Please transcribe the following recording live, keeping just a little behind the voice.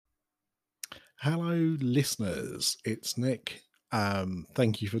Hello, listeners. It's Nick.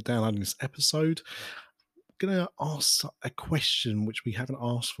 Thank you for downloading this episode. I'm going to ask a question which we haven't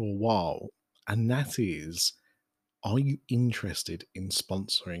asked for a while, and that is, are you interested in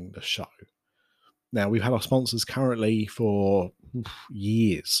sponsoring the show? Now, we've had our sponsors currently for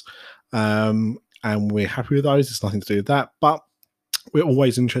years, and we're happy with those. It's nothing to do with that, but we're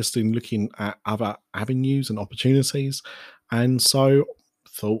always interested in looking at other avenues and opportunities. And so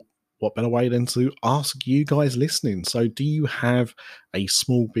thought, what better way than to ask you guys listening? So do you have a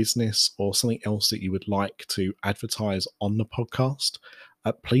small business or something else that you would like to advertise on the podcast?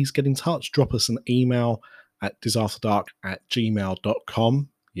 Please get in touch. Drop us an email at disafterdark@gmail.com.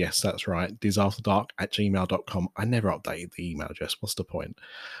 Yes, that's right. disafterdark@gmail.com. I never updated the email address. What's the point?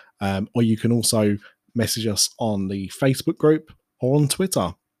 Or you can also message us on the Facebook group or on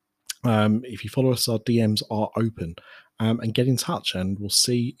Twitter. If you follow us, our DMs are open. And get in touch and we'll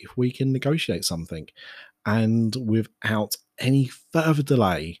see if we can negotiate something. And without any further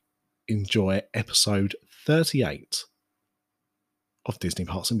delay, enjoy episode 38 of Disney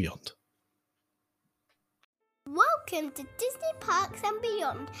Parks and Beyond. Welcome to Disney Parks and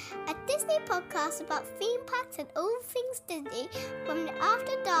Beyond, a Disney podcast about theme parks and all things Disney from the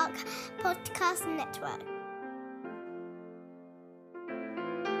After Dark Podcast Network.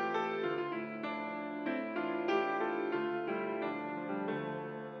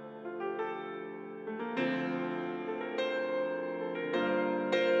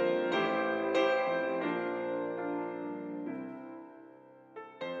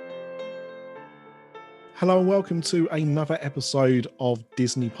 Hello and welcome to another episode of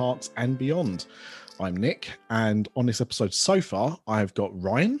Disney Parks and Beyond. I'm Nick, and on this episode so far, I've got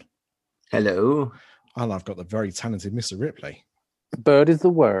Ryan. Hello. And I've got the very talented Mr. Ripley. Bird is the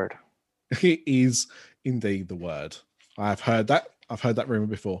word. It is indeed the word. I've heard that. I've heard that rumor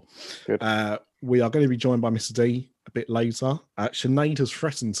before. Good. We are going to be joined by Mr. D a bit later. Sinead has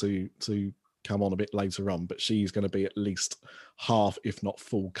threatened to come on a bit later on, but she's going to be at least half, if not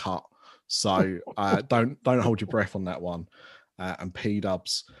full cut. So don't hold your breath on that one. And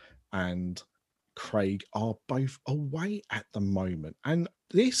P-Dubs and Craig are both away at the moment. And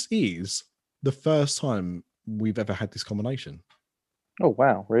this is the first time we've ever had this combination. Oh,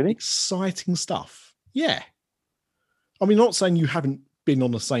 wow. Really? Exciting stuff. Yeah. I mean, not saying you haven't been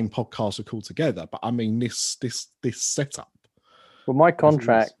on the same podcast or call together, but I mean, this setup. Well, my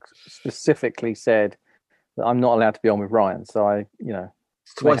contract specifically said that I'm not allowed to be on with Ryan. So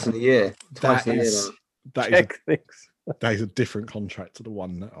Twice in a year. That is a different contract to the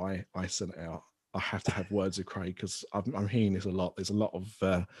one that I sent out. I have to have words with Craig because I'm hearing this a lot. There's a lot of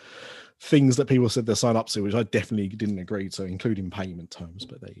things that people said they signed up to, which I definitely didn't agree to, including payment terms.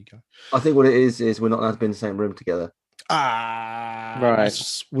 But there you go. I think what it is we're not allowed to be in the same room together.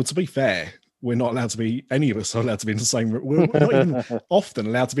 Right. Well, to be fair, we're not allowed to be. Any of us are allowed to be in the same room. We're not even often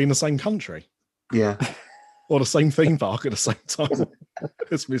allowed to be in the same country. Yeah. Or the same theme park at the same time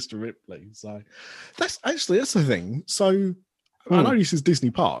as Mr. Ripley. So that's the thing. So I know this is Disney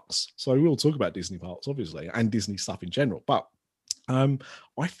Parks, so we'll talk about Disney Parks, obviously, and Disney stuff in general. But I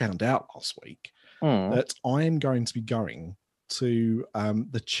found out last week that I am going to be going to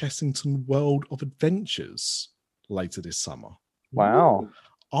the Chessington World of Adventures later this summer. Wow.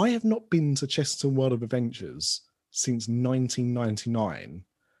 I have not been to Chessington World of Adventures since 1999.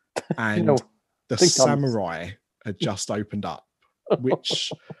 And the Samurai had just opened up, which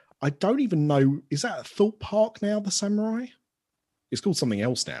I don't even know. Is that a Thorpe Park now, the Samurai? It's called something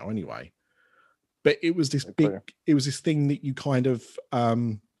else now anyway. But it was this it was this thing that you kind of,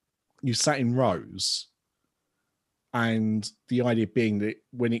 you sat in rows. And the idea being that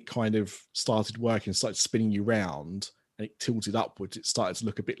when it kind of started working, started spinning you round and it tilted upwards, it started to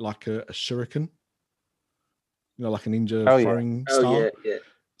look a bit like a shuriken. You know, like a ninja throwing star. Yeah.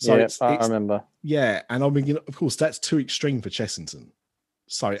 So I remember. Yeah, and I mean, of course, that's too extreme for Chessington,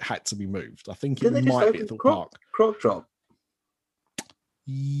 so it had to be moved. I think Didn't it they just might be open at Thorpe Park. Croc Drop.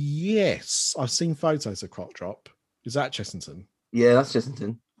 Yes, I've seen photos of Croc Drop. Is that Chessington? Yeah, that's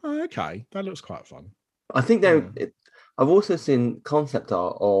Chessington. Oh, okay, that looks quite fun. I think I've also seen concept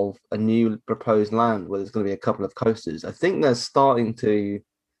art of a new proposed land where there's going to be a couple of coasters. I think they're starting to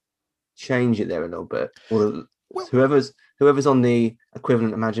change it there a little bit. Well, whoever's on the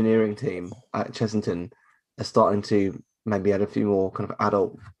equivalent Imagineering team at Chessington are starting to maybe add a few more kind of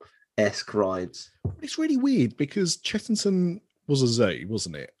adult-esque rides. It's really weird because Chessington was a zoo,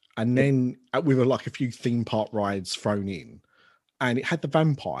 wasn't it? And then with a few theme park rides thrown in, and it had the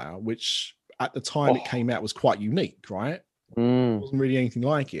vampire, which at the time it came out was quite unique, right? It wasn't really anything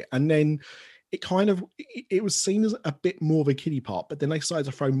like it. And then it was seen as a bit more of a kiddie park, but then they started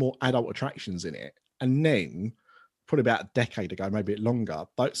to throw more adult attractions in it. And then probably about a decade ago, maybe a bit longer,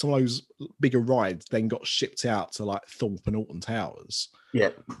 some of those bigger rides then got shipped out to like Thorpe and Alton Towers. Yeah.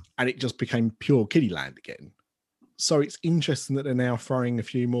 And it just became pure kiddie land again. So it's interesting that they're now throwing a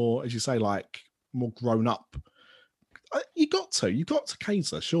few more, as you say, like more grown up. You got to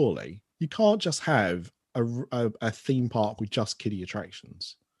cater, surely. You can't just have a theme park with just kiddie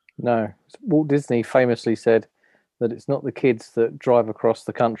attractions. No. Walt Disney famously said that it's not the kids that drive across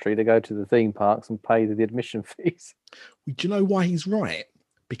the country to go to the theme parks and pay the admission fees. Do you know why he's right?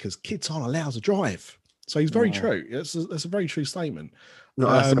 Because kids aren't allowed to drive. So he's very true. That's a very true statement. Not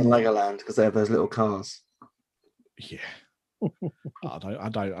us in Legoland because they have those little cars. Yeah. I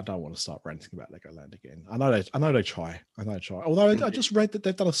don't want to start ranting about Legoland again. I know they try. Although I just read that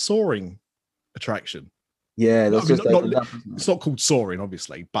they've done a soaring attraction. Yeah, that's it's not called soaring,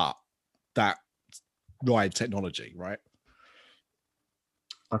 obviously, but that ride technology, right?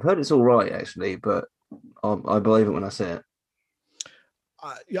 I've heard it's all right actually, but I believe it when I see it.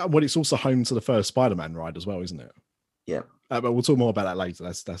 Yeah, well, it's also home to the first Spider-Man ride as well, isn't it? Yeah. But we'll talk more about that later.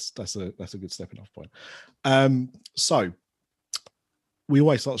 That's a good stepping off point. So we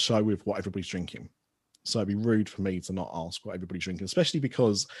always start the show with what everybody's drinking. So it'd be rude for me to not ask what everybody's drinking, especially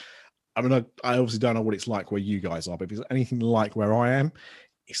because I mean I obviously don't know what it's like where you guys are, but if it's anything like where I am,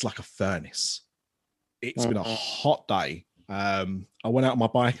 it's like a furnace. It's been a hot day. I went out on my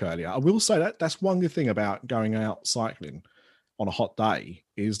bike earlier. I will say that's one good thing about going out cycling on a hot day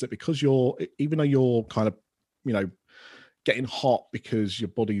is that because even though you're kind of, getting hot because your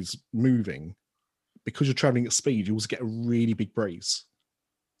body's moving, because you're traveling at speed, you also get a really big breeze.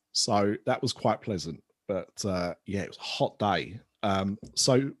 So that was quite pleasant. But it was a hot day.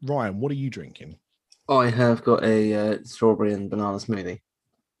 So Ryan, what are you drinking? I have got a strawberry and banana smoothie.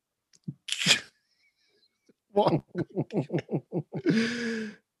 What?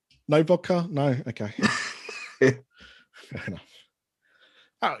 No vodka? No? Okay. Fair enough.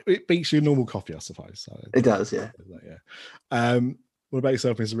 Oh, it beats your normal coffee, I suppose. So it does, yeah. What about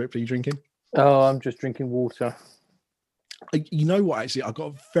yourself, Mr. Ripley? Are you drinking? Oh, I'm just drinking water. You know what? Actually,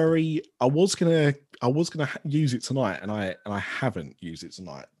 I was gonna use it tonight, and I haven't used it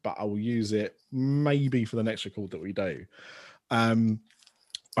tonight, but I will use it maybe for the next record that we do.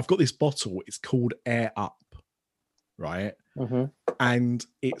 I've got this bottle. It's called Air Up, right? Mm-hmm. And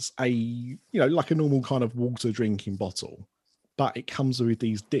it's a like a normal kind of water drinking bottle, but it comes with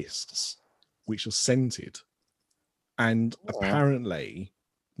these discs which are scented, and apparently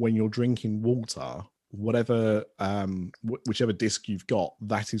when you're drinking water, whatever whichever disc you've got,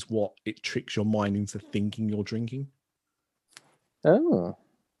 that is what it tricks your mind into thinking you're drinking. Oh.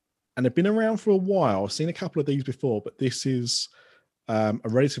 And they've been around for a while. I've seen a couple of these before, but this is a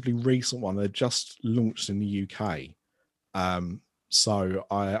relatively recent one. They're just launched in the UK. So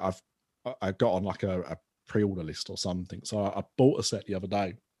I've got on like a pre-order list or something. So I bought a set the other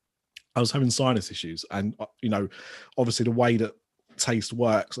day. I was having sinus issues, and obviously the way that taste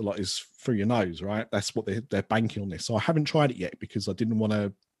works a lot is through your nose, right? That's what they're banking on this. So I haven't tried it yet because I didn't want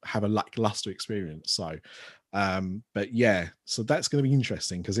to have a lackluster experience. So but yeah, so that's going to be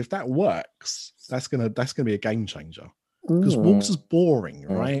interesting, because if that works, that's gonna be a game changer, because water's boring,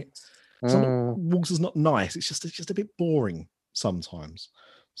 right? Water's not nice. It's just a bit boring sometimes.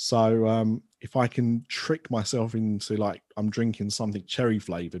 So if I can trick myself into like I'm drinking something cherry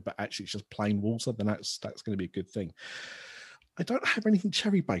flavored, but actually it's just plain water, then that's going to be a good thing. I don't have anything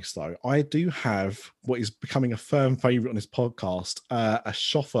cherry based though. I do have what is becoming a firm favorite on this podcast, a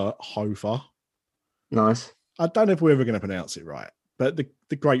Schoffer Hofer. Nice. I don't know if we're ever going to pronounce it right, but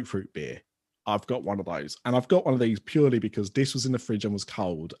the grapefruit beer. I've got one of those, and I've got one of these purely because this was in the fridge and was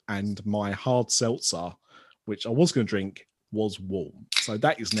cold, and my hard seltzer, which I was going to drink, was warm. So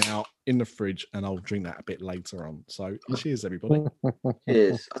that is now in the fridge, and I'll drink that a bit later on. So cheers, everybody.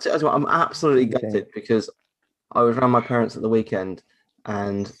 Cheers. I tell you what, I'm absolutely gutted because I was around my parents at the weekend,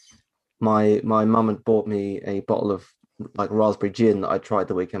 and my mum had bought me a bottle of like raspberry gin that I tried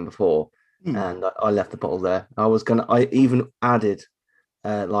the weekend before, and I left the bottle there. I even added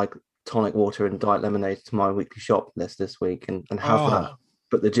like tonic water and diet lemonade to my weekly shop list this week, and have that.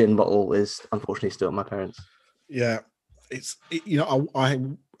 But the gin bottle is unfortunately still at my parents'. Yeah, I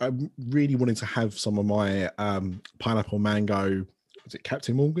really wanted to have some of my pineapple mango. Is it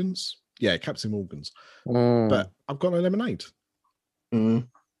Captain Morgan's? Yeah, Captain Morgan's. But I've got no lemonade. I didn't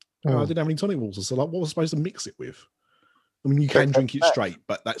have any tonic water, so like, what was I supposed to mix it with? I mean, you can drink it straight,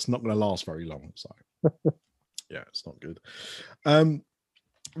 but that's not going to last very long. So yeah, it's not good.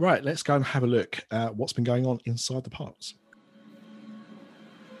 Right, let's go and have a look at what's been going on inside the parks.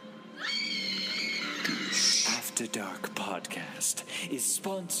 After Dark podcast is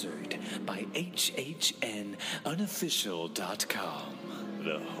sponsored by HHNUnofficial.com,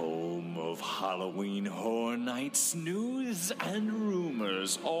 the home of Halloween Horror Nights news and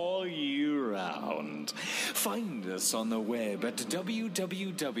rumors all year round. Find us on the web at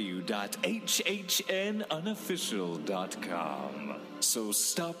www.hhnunofficial.com. So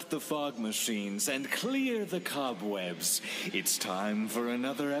stop the fog machines and clear the cobwebs. It's time for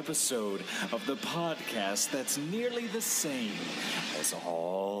another episode of the podcast that's nearly the same as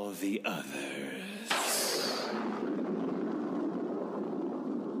all the others.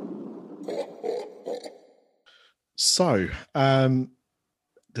 So,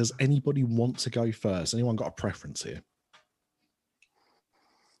 does anybody want to go first? Anyone got a preference here?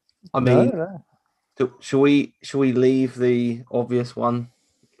 I mean, No. shall we leave the obvious one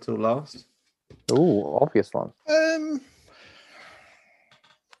till last? Oh, obvious one.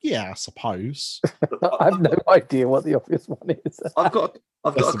 Yeah, I suppose. I have no idea what the obvious one is. I've got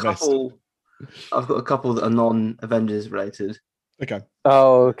That's a the best. couple. I've got a couple that are non-Avengers related. Okay.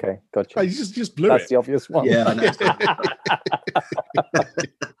 Oh, okay, gotcha. Oh, you just blew That's it. the obvious one. Yeah, I know.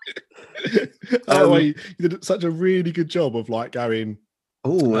 Oh, you did such a really good job of like going. Oh,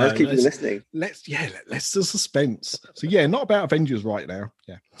 let's keep you let's- listening. Let's do suspense. So yeah, not about Avengers right now.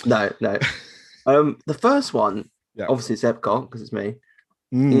 Yeah. No. The first one, Yeah. obviously it's Epcot because it's me.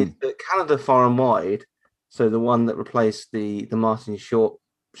 Mm. It's the Canada Far and Wide. So the one that replaced the Martin Short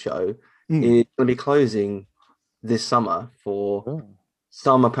show Mm. is going to be closing this summer for Oh.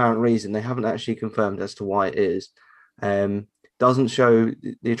 some apparent reason. They haven't actually confirmed as to why it is. Doesn't show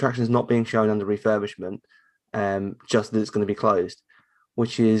the attraction is not being shown under refurbishment. Just that it's going to be closed,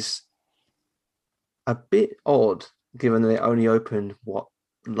 which is a bit odd given that it only opened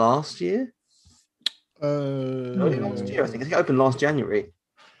last year. Only last year, I think. I think it opened last January.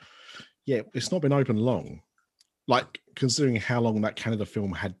 Yeah, it's not been open long. Like considering how long that Canada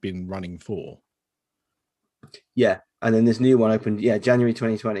film had been running for. Yeah, and then this new one opened, January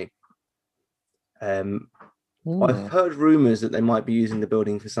 2020. I've heard rumors that they might be using the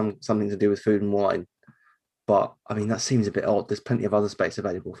building for something to do with food and wine, but I mean that seems a bit odd. There's plenty of other space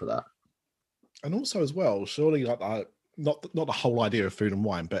available for that. And also as well, surely like not the whole idea of food and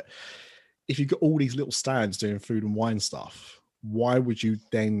wine, but if you've got all these little stands doing food and wine stuff, why would you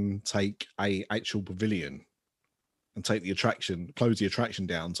then take a actual pavilion and close the attraction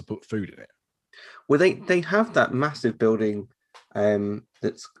down to put food in it? Well, they have that massive building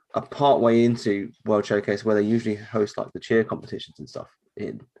that's a part way into World Showcase where they usually host like the cheer competitions and stuff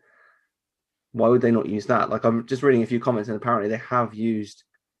in. Why would they not use that? Like I'm just reading a few comments and apparently they have used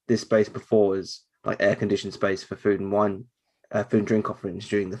this space before as like air conditioned space for food and wine, food and drink offerings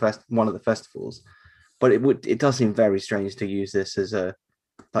during one of the festivals. But it does seem very strange to use this as a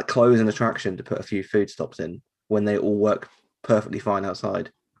like close an attraction to put a few food stops in when they all work perfectly fine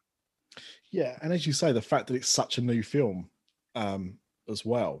outside. Yeah, and as you say, the fact that it's such a new film as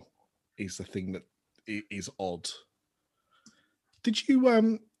well is the thing that is odd. Did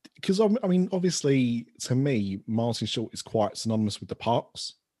you because I mean obviously to me Martin Short is quite synonymous with the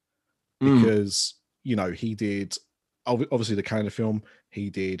parks because you know he did obviously the Canada film, he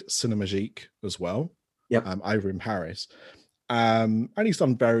did Cinemagique as well. Yep. Over in Paris. And he's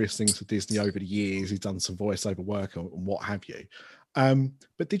done various things for Disney over the years. He's done some voiceover work and what have you.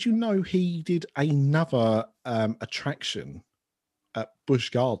 But did you know he did another attraction at Busch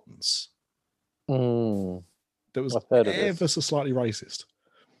Gardens Mm. that was I've heard of ever this. so slightly racist?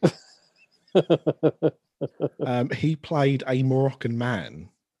 He played a Moroccan man,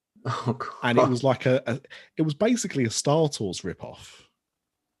 Oh god. and it was like it was basically a Star Tours ripoff,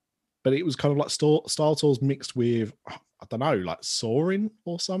 but it was kind of like Star Tours mixed with, I don't know, like Soarin'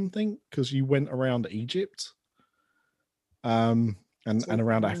 or something, because you went around Egypt and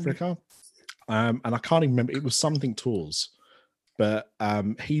around Africa. And I can't even remember, it was something Tours, but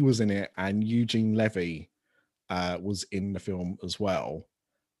he was in it, and Eugene Levy was in the film as well.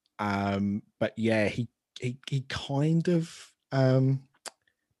 But yeah, he kind of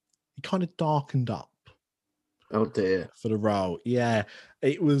darkened up Oh dear. for the role. Yeah,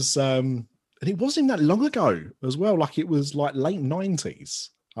 it was and it wasn't that long ago as well. Like it was like late 90s.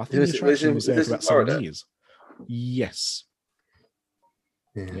 I think the attraction was there for about 7 years. Yes.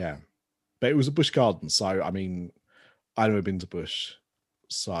 Yeah. But it was a Busch Gardens, so I mean, I've never been to Busch,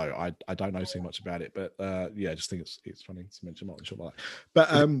 so I don't know too much about it. But yeah, I just think it's funny to mention Martin Short like that. But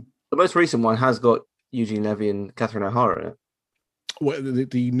The most recent one has got Eugene Levy and Catherine O'Hara in it. what,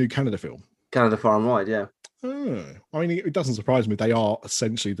 the new Canada film. Canada Far and Wide, yeah. Oh, I mean, it doesn't surprise me. They are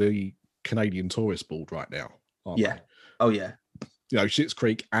essentially the Canadian Tourist Board right now, aren't Yeah. they? Oh yeah. you know, Schitt's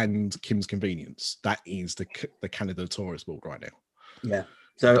Creek and Kim's Convenience. That is the Canada tourist walk right now. Yeah. It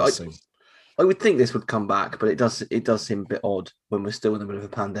So does seem. I would think this would come back, but it does seem a bit odd when we're still in the middle of a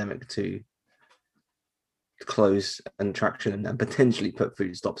pandemic to close an attraction and potentially put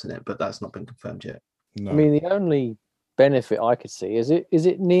food stops in it, but that's not been confirmed yet. No. I mean, the only benefit I could see is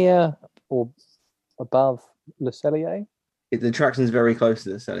it near or above Le Cellier? The attraction's very close to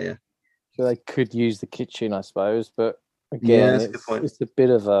the Cellier. So they could use the kitchen, I suppose. But Yeah, again, that's a good point. it's a bit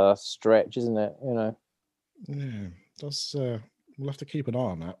of a stretch, isn't it? You know. Yeah, that's. We'll have to keep an eye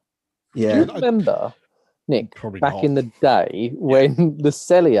on that. Do Yeah. you remember, Nick, Probably back not. in the day when the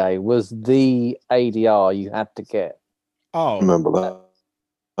Cellier was the ADR you had to get? Oh, Remember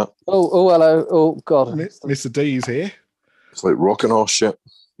that? Oh, hello. Oh, God. Mr. D's here. It's like rocking horse shit.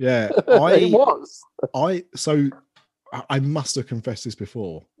 Yeah, It was. I must have confessed this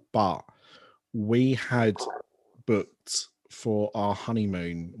before, but we had booked for our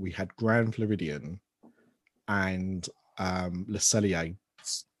honeymoon. We had Grand Floridian and Le Cellier.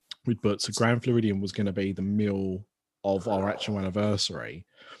 We'd booked, so Grand Floridian was going to be the meal of our actual anniversary,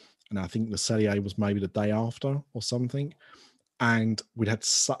 and I think Le Cellier was maybe the day after or something. And we'd had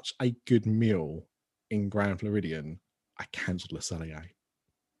such a good meal in Grand Floridian, I cancelled Le Cellier.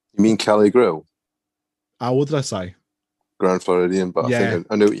 You mean Cali Grill? What did I say? Grand Floridian, but Yeah. I think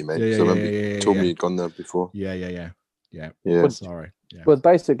I know what you meant. Yeah, so I yeah, remember yeah, you told yeah. me you'd gone there before. Yeah. Yeah. Sorry. Yeah. But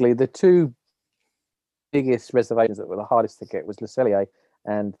basically, the two biggest reservations that were the hardest to get was Le Cellier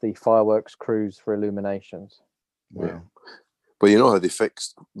and the fireworks cruise for Illuminations. Wow. But you know how they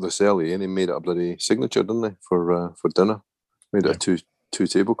fixed the Cellier and they made it a bloody signature, didn't they, for dinner? Made it a two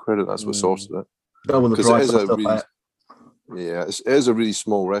table credit. That's what sorted it. Double the 'Cause price. it is of a stuff really, like yeah, it is a really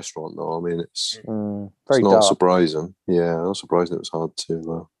small restaurant though. I mean, it's Very not dark. surprising. Yeah, not surprising. It was hard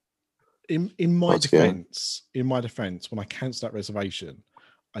to. In my That's good. defense, when I cancelled that reservation,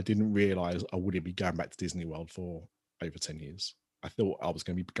 I didn't realise I wouldn't be going back to Disney World for over 10 years. I thought I was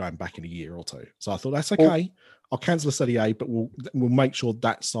going to be going back in a year or two. So I thought that's okay. I'll cancel the Cellier, but we'll make sure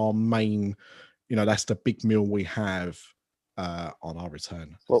that's our main, that's the big meal we have on our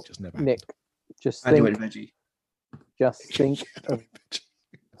return. Well, It just never Nick, happened. just that. think Veggie. of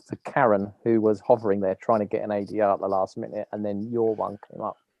the Karen who was hovering there trying to get an ADR at the last minute, and then your one came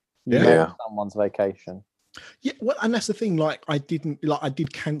up. You Yeah. made someone's vacation. Yeah, well, and that's the thing. Like, I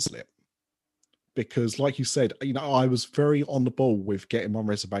did cancel it because, like you said, I was very on the ball with getting my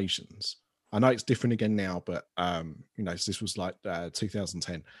reservations. I know it's different again now, but this was like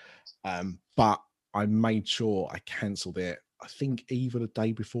 2010. But I made sure I cancelled it. I think either the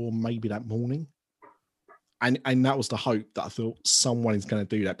day before, maybe that morning. And that was the hope that I thought someone is going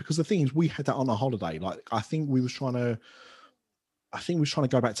to do that, because the thing is, we had that on a holiday. Like, I think we was trying to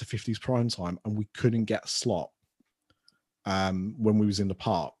go back to 50s prime time, and we couldn't get a slot when we was in the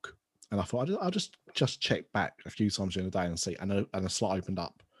park. And I thought I'll just check back a few times during the day and see, and a slot opened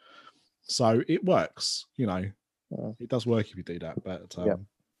up. So it works, It does work if you do that. But Le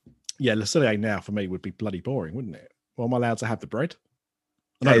Cellier now for me would be bloody boring, wouldn't it? Well, I'm allowed to have the bread.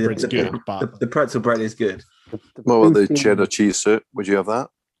 I know the bread's good, but the pretzel bread is good. What about the cheddar cheese soup? Would you have that?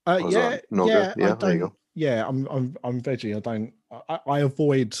 Or is yeah, that not yeah, good? Yeah, there you go. Yeah, I'm veggie. I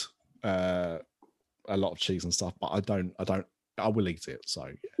avoid a lot of cheese and stuff, but I will eat it. So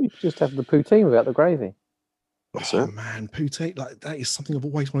You just have the poutine without the gravy. That's oh it. man, poutine, like, that is something I've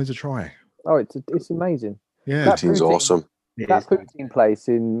always wanted to try. Oh, it's amazing. Yeah, That Poutine's poutine- awesome. That poutine place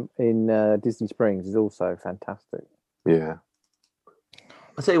in Disney Springs is also fantastic. Yeah.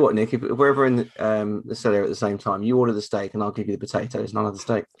 I'll tell you what, Nick, if we're ever in the Cellier at the same time, you order the steak and I'll give you the potatoes and I'll have the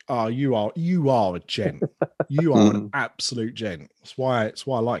steak. Oh, you are a gent. You are an absolute gent. That's why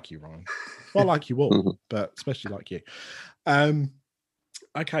I like you, Ryan. That's why I like you all, but especially like you.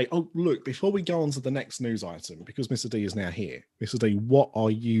 Okay. Oh, look, before we go on to the next news item, because Mr. D is now here, Mr. D, what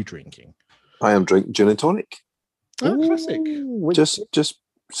are you drinking? I am drinking gin and tonic. Oh, classic. Ooh, Just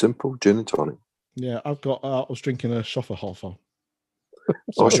simple gin and tonic. Yeah, I was drinking a Schofferhofer.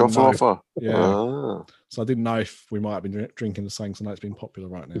 Oh, I didn't know. Schofferhofer. Yeah. Ah, So I didn't know if we might have been drinking the same, so I know it's been popular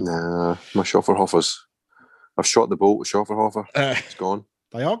right now. nah, my Schofferhofers. I've shot the boat with Schofferhofer. It's gone.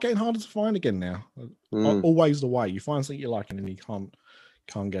 They are getting harder to find again now. Always the way. You find something you like and then you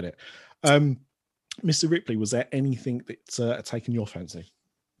can't get it. Mr. Ripley, was there anything that taken your fancy?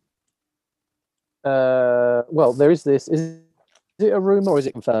 Well, there is this. Is it a rumor or is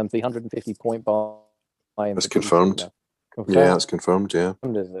it confirmed? The 150 point buy. That's confirmed. Yeah, it's confirmed. Yeah,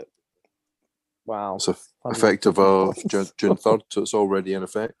 Is it? Wow. it's effective June 3rd, so it's already in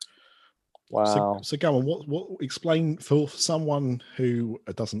effect. Wow. So go on. What? Explain for someone who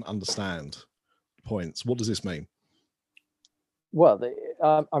doesn't understand points. What does this mean? Well,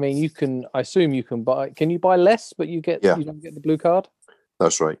 I mean, you can. I assume you can buy. Can you buy less, but you Yeah. don't get the blue card?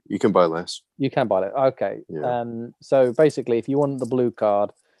 That's right. You can buy less. You can buy it. Okay. Yeah. So basically, if you want the blue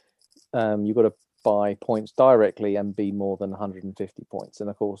card, you've got to buy points directly and be more than 150 points. And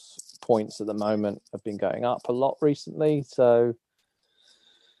of course, points at the moment have been going up a lot recently. So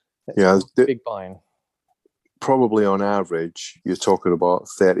it's big buying. Probably on average, you're talking about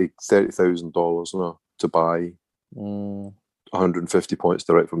 $30,000 to buy 150 points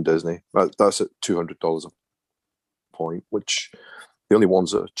direct from Disney. That's at $200 a point, which the only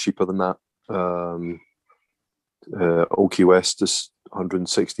ones that are cheaper than that. Old West is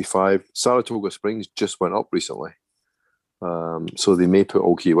 165. Saratoga Springs just went up recently, so they may put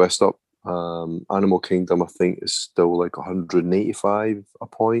Old West up. Animal Kingdom, I think, is still like 185 a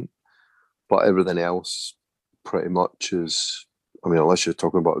point, but everything else pretty much is. I mean, unless you're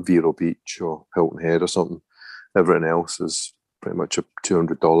talking about Vero Beach or Hilton Head or something, everything else is pretty much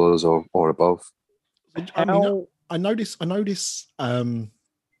 $200 or above. I mean, I know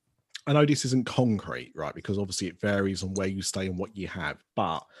this isn't concrete, right? Because obviously it varies on where you stay and what you have.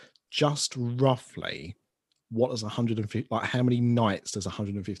 But just roughly, what does 150? Like, how many nights does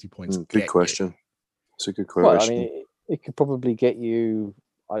 150 points? Good question. It's a good question. Well, I mean, it could probably get you,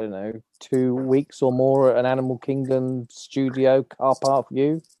 I don't know, 2 weeks or more at an Animal Kingdom studio car park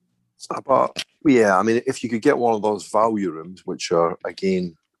view. But yeah, I mean, if you could get one of those value rooms, which are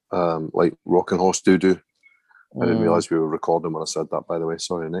again like Rock and Horse do. I didn't realize we were recording when I said that, by the way.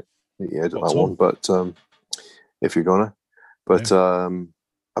 Sorry, Nick. You edit that one. But if you're gonna,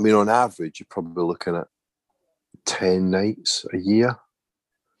 I mean, on average, you're probably looking at 10 nights a year.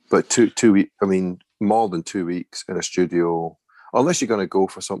 But 2 weeks, I mean, more than 2 weeks in a studio, unless you're going to go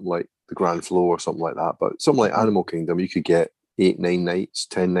for something like the Grand Flow or something like that. But something like Animal Kingdom, you could get 8, 9 nights,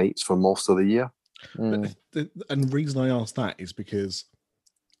 10 nights for most of the year. And the reason I ask that is because,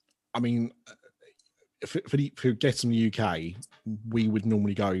 I mean, for Get in the UK, we would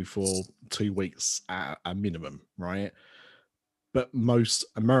normally go for 2 weeks at a minimum, right? But most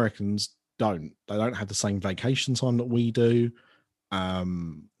Americans don't. They don't have the same vacation time that we do.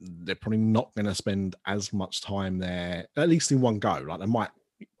 They're probably not going to spend as much time there, at least in one go. Like they might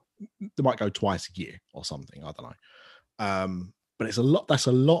go twice a year or something. I don't know. But it's a lot. That's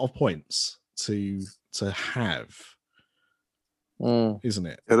a lot of points to have. Isn't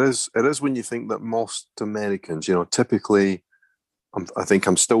it? It is when you think that most Americans, typically, I think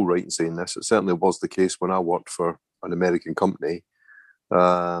I'm still right in saying this. It certainly was the case when I worked for an American company.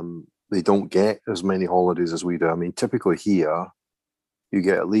 They don't get as many holidays as we do. I mean, typically here, you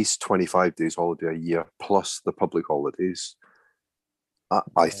get at least 25 days holiday a year plus the public holidays.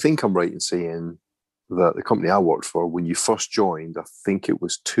 I think I'm right in saying that the company I worked for, when you first joined, I think it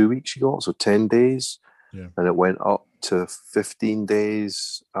was 2 weeks you got, so 10 days. Yeah. And it went up to 15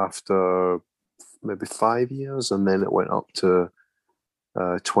 days after maybe 5 years. And then it went up to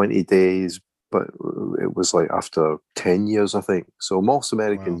 20 days, but it was like after 10 years, I think. So most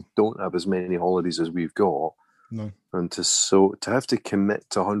Americans don't have as many holidays as we've got. No. And to have to commit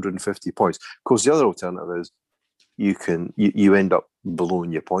to 150 points. Of course, the other alternative is you end up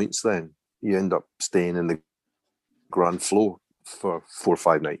blowing your points then. You end up staying in the Grand Flow for 4 or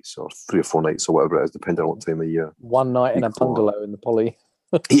 5 nights or 3 or 4 nights or whatever it is, depending on what time of year. One night in a bungalow in the Poly.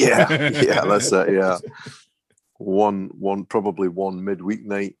 yeah, that's it. Yeah, probably one midweek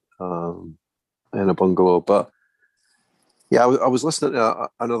night in a bungalow. But yeah, I was listening to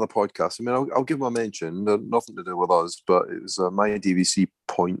another podcast. I mean, I'll give my mention. Nothing to do with us, but it was my DVC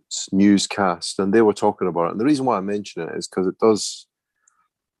Points newscast, and they were talking about it. And the reason why I mention it is because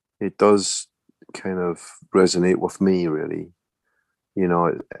it does kind of resonate with me, really.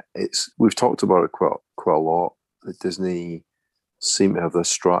 We've talked about it quite a lot. That Disney seem to have this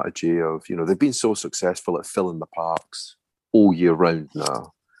strategy of, they've been so successful at filling the parks all year round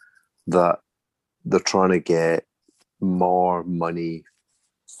now that they're trying to get more money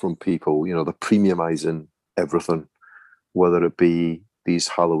from people. They're premiumizing everything, whether it be these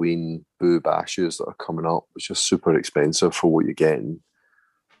Halloween Boo Bashes that are coming up, which are super expensive for what you're getting.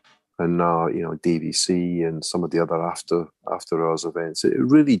 And now, DVC and some of the other after hours events. It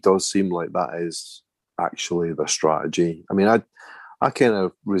really does seem like that is actually the strategy. I mean, I kind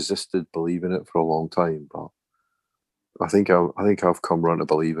of resisted believing it for a long time, but I think I've come around to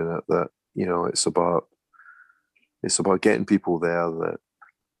believing it, that it's about getting people there that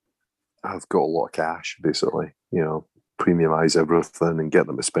have got a lot of cash, basically. Premiumize everything and get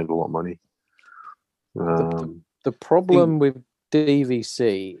them to spend a lot of money. The problem with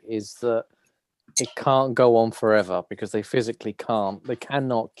DVC is that it can't go on forever because they physically can't. They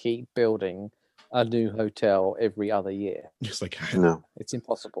cannot keep building a new hotel every other year. Yes, they can. No. It's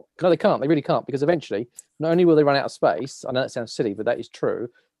impossible. No, they can't. They really can't, because eventually, not only will they run out of space, I know that sounds silly, but that is true,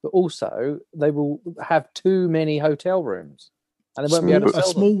 but also they will have too many hotel rooms, and they won't be able to A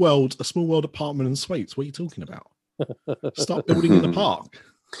sell small world apartment and suites. What are you talking about? Start building in the park.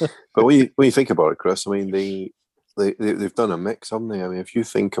 But when you think about it, Chris, I mean, they've done a mix, haven't they? I mean, if you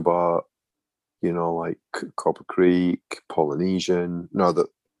think about, like Copper Creek, Polynesian, no,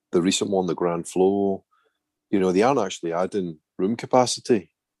 the recent one, the Grand Flow, they aren't actually adding room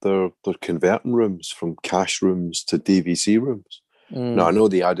capacity. They're converting rooms from cash rooms to DVC rooms. Now, I know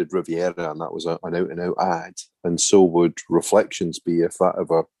they added Riviera, and that was an out-and-out ad, and so would Reflections be if that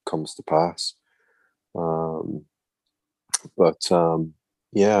ever comes to pass.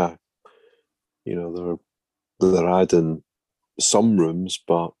 Yeah, they're adding some rooms,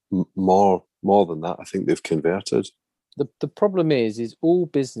 but more than that, I think they've converted. The problem is all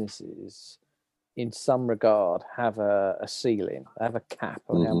businesses, in some regard, have a ceiling, they have a cap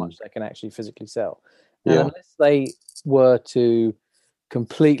on how much they can actually physically sell. And unless they were to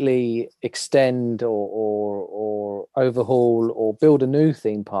completely extend or overhaul or build a new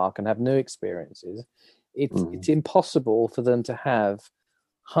theme park and have new experiences, it's impossible for them to have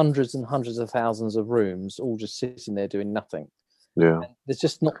hundreds and hundreds of thousands of rooms all just sitting there doing nothing. Yeah, and there's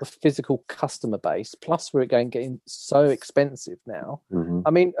just not the physical customer base. Plus, we're getting so expensive now. I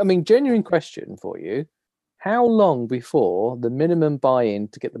mean, genuine question for you: how long before the minimum buy-in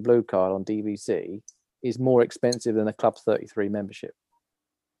to get the blue card on DVC is more expensive than a Club 33 membership?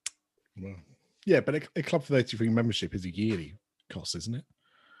 Well, yeah, but a Club 33 membership is a yearly cost, isn't it?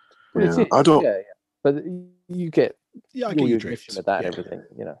 Well, I don't. Yeah, but you get I get your drift admission with that and everything,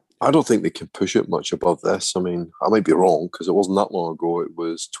 I don't think they can push it much above this. I mean, I might be wrong, because it wasn't that long ago. It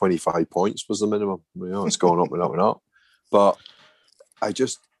was 25 points was the minimum. It's going up and up and up. But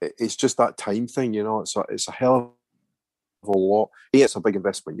it's just that time thing, It's a hell of a lot. It's a big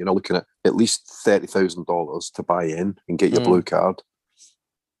investment. Looking at least $30,000 to buy in and get your blue card.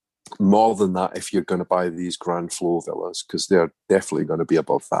 More than that if you're going to buy these Grand Flow villas, because they're definitely going to be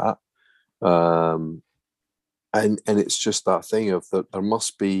above that. And it's just that thing of that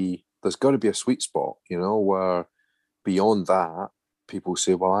there's got to be a sweet spot, where beyond that, people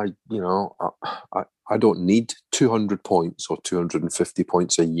say, well, I don't need 200 points or 250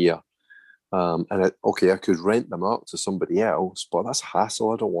 points a year. I could rent them out to somebody else, but that's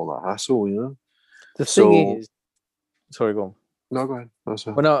hassle. I don't want that hassle, The thing is, sorry, go on. No, go ahead. Well,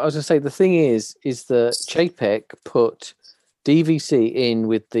 no, I was going to say, the thing is that JPEG put DVC in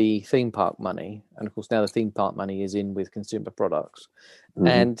with the theme park money, and of course now the theme park money is in with consumer products,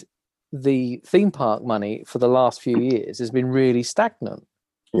 and the theme park money for the last few years has been really stagnant.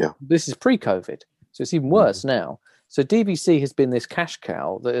 Yeah, this is pre-COVID, so it's even worse now. So DVC has been this cash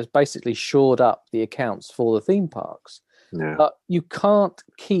cow that has basically shored up the accounts for the theme parks. Yeah, but you can't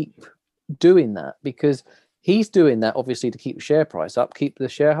keep doing that, because he's doing that obviously to keep the share price up, keep the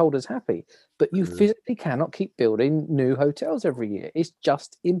shareholders happy. But you physically cannot keep building new hotels every year. It's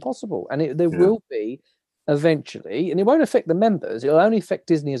just impossible. And there will be eventually, and it won't affect the members, it'll only affect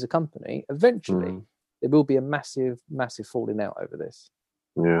Disney as a company. Eventually, there will be a massive, massive falling out over this.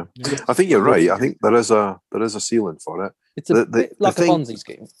 Yeah. I think you're right. I think there is a ceiling for it. It's a bit like a Ponzi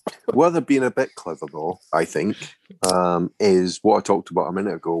scheme. Where they're being a bit clever, though, I think, is what I talked about a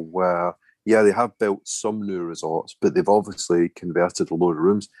minute ago, where they have built some new resorts, but they've obviously converted a load of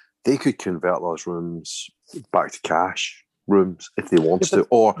rooms. They could convert those rooms back to cash rooms if they want to,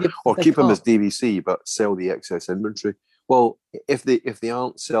 or keep them as DVC but sell the excess inventory. Well, if they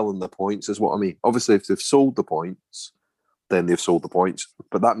aren't selling the points, is what I mean. Obviously, if they've sold the points, then they've sold the points,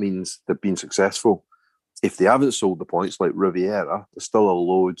 but that means they've been successful. If they haven't sold the points, like Riviera, there's still a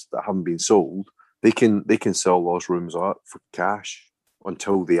load that haven't been sold. They can sell those rooms out for cash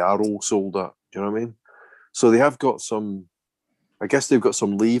until they are all sold out. Do you know what I mean? So they have got some, I guess they've got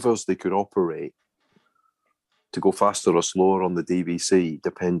some levers they could operate to go faster or slower on the DVC,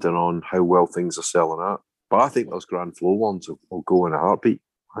 depending on how well things are selling out. But I think those Grand Flow ones will go in a heartbeat.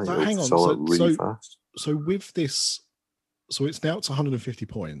 I think hang on, sell it really fast. So with this, so it's now to 150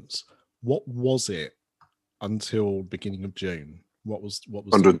 points. What was it until beginning of June? What was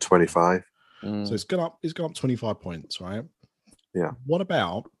 125? So it's gone up 25 points, right? Yeah. What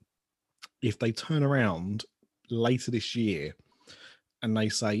about if they turn around later this year and they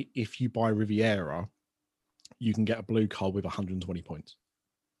say, if you buy Riviera, you can get a blue card with 120 points?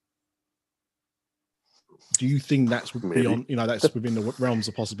 Do you think that's beyond, that's within the realms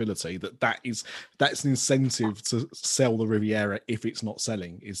of possibility, that's an incentive to sell the Riviera if it's not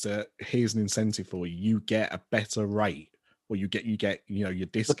selling? Is that here's an incentive for you? You get a better rate or you get your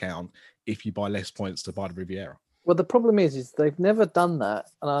discount if you buy less points to buy the Riviera. Well, the problem is they've never done that,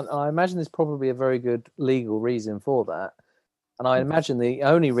 and I imagine there's probably a very good legal reason for that. And I imagine the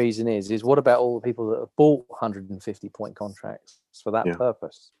only reason is what about all the people that have bought 150 point contracts for that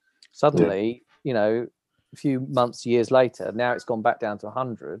purpose? Suddenly, a few months, years later, now it's gone back down to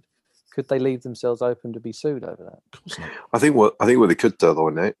 100. Could they leave themselves open to be sued over that? Of course not. I think what they could do though,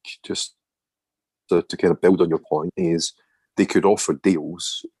 Nick, just to kind of build on your point, is they could offer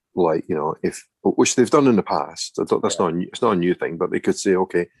deals like, which they've done in the past. It's not a new thing, but they could say,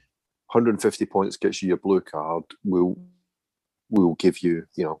 okay, 150 points gets you your blue card. We'll give you,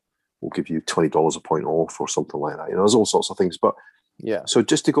 we'll give you $20 a point off or something like that. There's all sorts of things. But so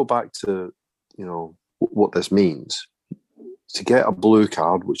just to go back to, what this means, to get a blue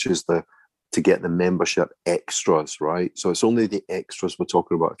card, which is to get the membership extras, right? So it's only the extras we're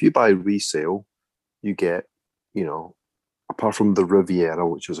talking about. If you buy resale, you get, apart from the Riviera,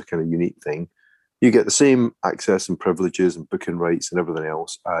 which is a kind of unique thing, you get the same access and privileges and booking rights and everything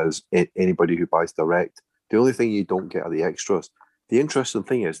else as anybody who buys direct. The only thing you don't get are the extras. The interesting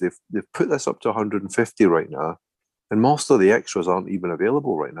thing is they've put this up to 150 right now, and most of the extras aren't even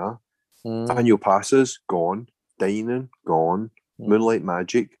available right now. Annual passes, gone. Dining, gone. Moonlight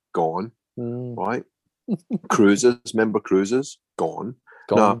Magic, gone. Right? Cruises, member cruises, gone.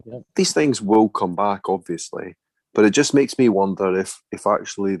 Now, these things will come back, obviously, but it just makes me wonder if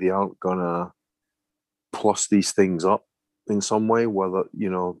actually they aren't going to plus these things up in some way, whether,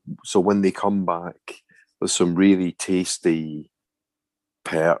 so when they come back, there's some really tasty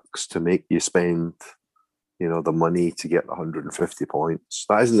perks to make you spend, the money to get the 150 points.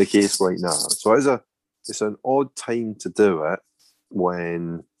 That isn't the case right now. So it's an odd time to do it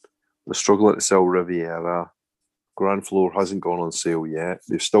when they're struggling to sell Riviera. Grand Floor hasn't gone on sale yet.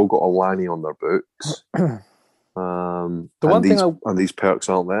 They've still got Alani on their books. These perks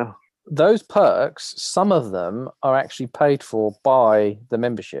aren't there. Those perks, some of them are actually paid for by the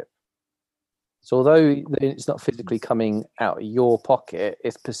membership. So although it's not physically coming out of your pocket,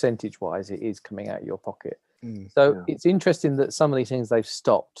 it's percentage-wise, it is coming out of your pocket. It's interesting that some of these things they've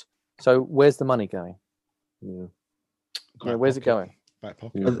stopped. So where's the money going? Where's it going? Back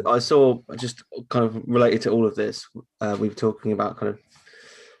pocket. I saw, just kind of related to all of this, we were talking about kind of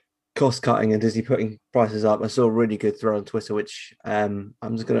cost cutting and Disney putting prices up. I saw a really good thread on Twitter, which I'm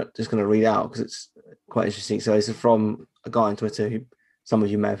just gonna read out because it's quite interesting. So it's from a guy on Twitter who some of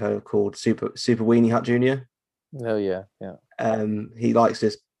you may have heard of, called Super Weenie Hut Jr. Oh yeah. He likes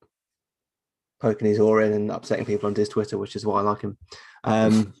just poking his oar in and upsetting people on his Twitter, which is why I like him.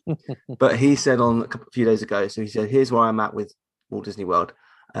 But he said on a few days ago, so he said, here's where I'm at with Walt Disney World.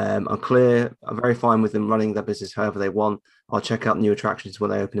 I'm clear. I'm very fine with them running their business however they want. I'll check out new attractions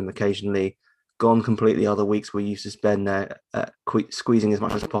when they open them occasionally. Gone completely other weeks we used to spend there squeezing as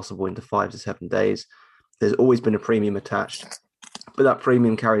much as possible into 5 to 7 days. There's always been a premium attached, but that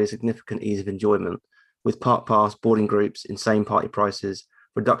premium carried a significant ease of enjoyment with park pass, boarding groups, insane party prices,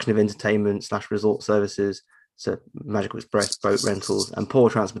 reduction of entertainment / resort services, so Magical Express, boat rentals, and poor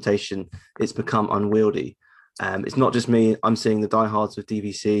transportation. It's become unwieldy. It's not just me. I'm seeing the diehards of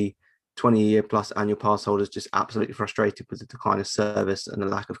DVC, 20-year plus annual pass holders, just absolutely frustrated with the decline of service and the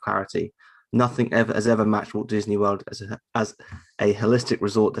lack of clarity. Nothing has ever matched Walt Disney World as a holistic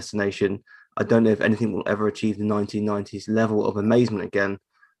resort destination. I don't know if anything will ever achieve the 1990s level of amazement again.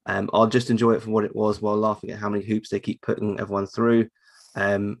 I'll just enjoy it for what it was while laughing at how many hoops they keep putting everyone through.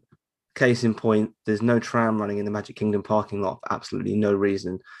 Case in point, there's no tram running in the Magic Kingdom parking lot for absolutely no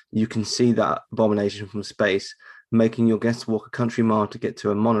reason. You can see that abomination from space. Making your guests walk a country mile to get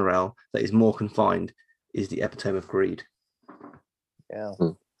to a monorail that is more confined is the epitome of greed. Yeah.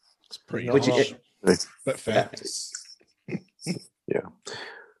 It's pretty Which harsh, but fair. Yeah.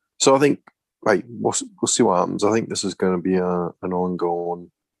 So I think, right, we'll see what happens. I think this is going to be an ongoing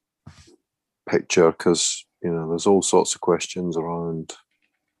picture because, there's all sorts of questions around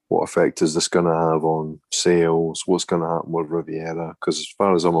what effect is this going to have on sales, what's going to happen with Riviera, because as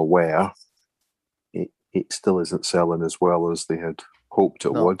far as I'm aware, it still isn't selling as well as they had hoped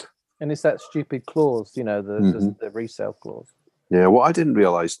it would. And it's that stupid clause, the resale clause. Yeah, what I didn't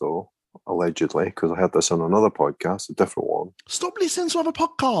realise, though, allegedly, because I had this on another podcast, a different one. Stop listening to other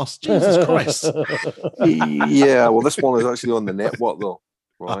podcasts. Jesus Christ. Yeah, well, this one is actually on the network, though.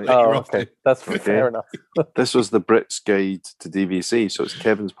 Right. Oh, okay. That's fair enough. This was the Brits Guide to DVC, so it's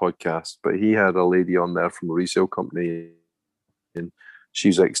Kevin's podcast, but he had a lady on there from a resale company, and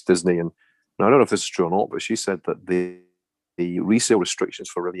she's ex-Disney, and I don't know if this is true or not, but she said that the resale restrictions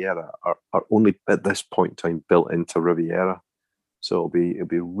for Riviera are only at this point in time built into Riviera. So it'll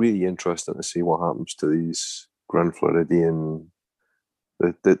be really interesting to see what happens to these Grand Floridian.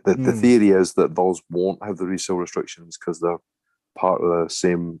 The theory is that those won't have the resale restrictions because they're part of the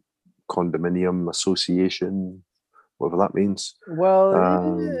same condominium association, whatever that means. Well,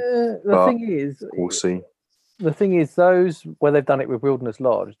 but we'll see. The thing is, those where they've done it with Wilderness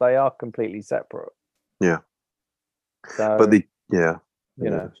Lodge, they are completely separate. Yeah. So, but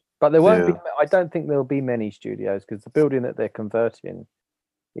but there won't be. I don't think there'll be many studios because the building that they're converting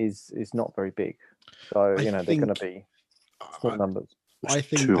is not very big. So they're going to be small numbers. I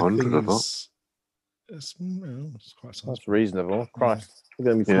think 200 of them. It's quite sizable. That's reasonable. Christ, we're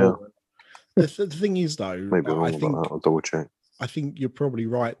going to be small. The thing is, though, maybe wrong about that. I'll double check. I think you're probably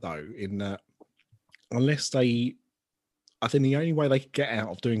right, though, in that unless I think the only way they could get out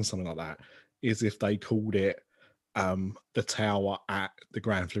of doing something like that is if they called it the tower at the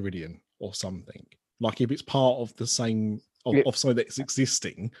Grand Floridian or something. Like if it's part of the same of something that's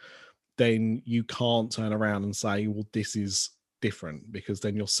existing, then you can't turn around and say, well, this is different, because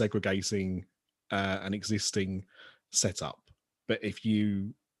then you're segregating an existing setup. But if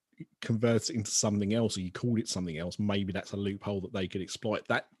you convert it into something else, or you call it something else, maybe that's a loophole that they could exploit.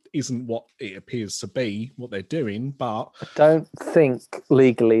 That isn't what it appears to be, what they're doing, but I don't think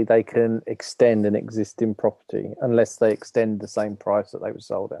legally they can extend an existing property unless they extend the same price that they were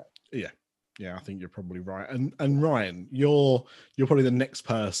sold at. Yeah, I think you're probably right. And Ryan, you're probably the next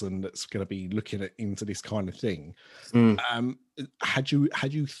person that's going to be looking into this kind of thing. Had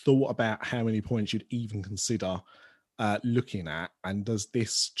you thought about how many points you'd even consider looking at, and does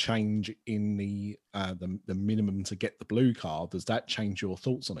this change in the minimum to get the blue card? Does that change your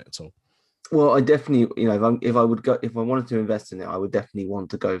thoughts on it at all? Well, I definitely, if I wanted to invest in it, I would definitely want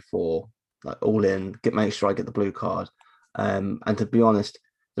to go for like all in, make sure I get the blue card. And to be honest,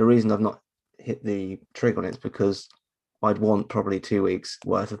 the reason I've not hit the trigger on it is because I'd want probably 2 weeks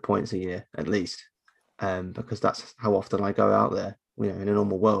worth of points a year at least, because that's how often I go out there. In a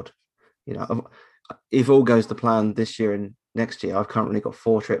normal world, if all goes to plan this year and next year, I've currently got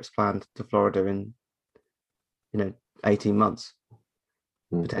 4 trips planned to Florida in 18 months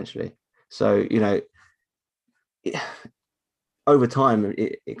potentially. So over time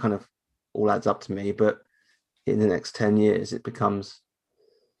it kind of all adds up to me, but in the next 10 years it becomes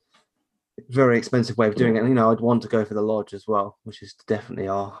a very expensive way of doing it. And I'd want to go for the lodge as well, which is definitely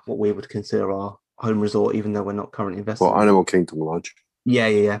what we would consider our home resort, even though we're not currently investing. Well, Animal Kingdom Lodge.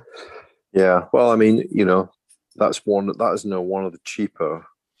 Yeah. Well, I mean, that is now one of the cheaper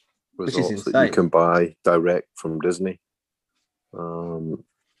resorts that you can buy direct from Disney.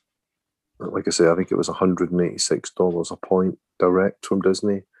 Like I say, I think it was $186 a point direct from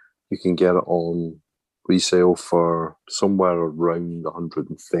Disney. You can get it on resale for somewhere around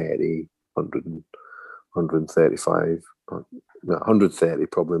 130, 135, 130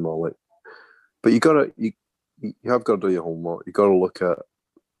 probably more like. But you have got to do your homework. You got to look at.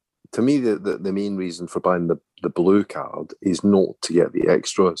 To me, the main reason for buying the blue card is not to get the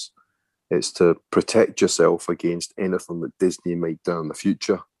extras. It's to protect yourself against anything that Disney might do in the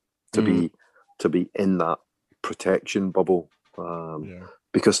future. To be in that protection bubble.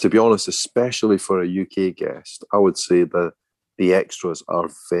 Because to be honest, especially for a UK guest, I would say the extras are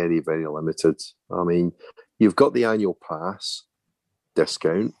very, very limited. I mean, you've got the annual pass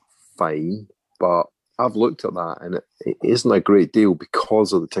discount, fine, but I've looked at that and it isn't a great deal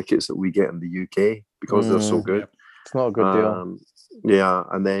because of the tickets that we get in the UK, because they're so good. It's not a good deal. Yeah,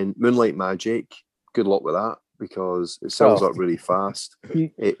 and then Moonlight Magic, good luck with that, because it sells out really fast.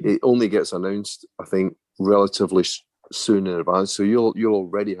 It only gets announced, I think, relatively soon in advance. So you'll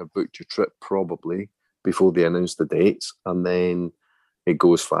already have booked your trip probably before they announce the dates, and then it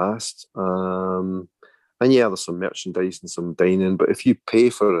goes fast. And there's some merchandise and some dining, but if you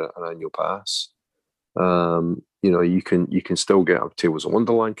pay for an annual pass, you can still get a Tales of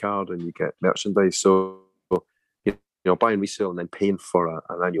Wonderland card and you get merchandise. So buying resale and then paying for an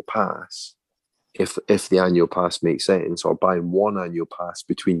annual pass, if the annual pass makes sense, or buying one annual pass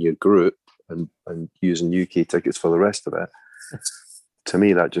between your group and using UK tickets for the rest of it, to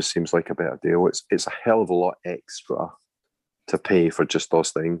me that just seems like a better deal. It's a hell of a lot extra to pay for just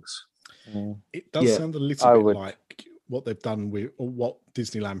those things. It does sound a little bit like what they've done with, or what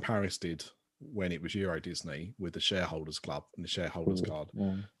Disneyland Paris did when it was Euro Disney with the shareholders club and the shareholders card.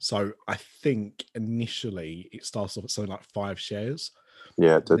 So I think initially it starts off at something like 5 shares.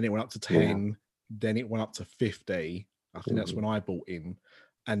 Yeah. Then it went up to 10. Then it went up to 50. I think that's when I bought in.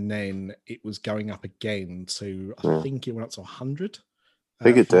 And then it was going up again to, I think it went up to 100. I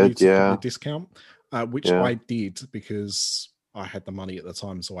think it did, a discount, which I did because I had the money at the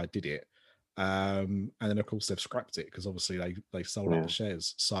time, so I did it. And then of course they've scrapped it because obviously they sold out the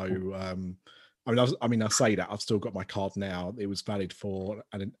shares. So I say that I've still got my card now. It was valid for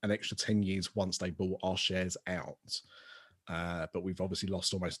an extra 10 years once they bought our shares out. But we've obviously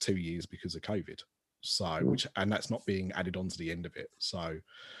lost almost 2 years because of COVID. So, that's not being added on to the end of it. So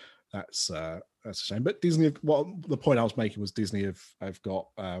that's a shame. But Disney, the point I was making was Disney have got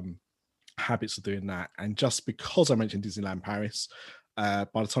habits of doing that. And just because I mentioned Disneyland Paris, by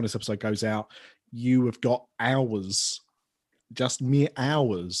the time this episode goes out, you have got hours, just mere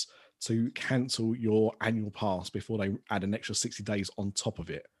hours, to cancel your annual pass before they add an extra 60 days on top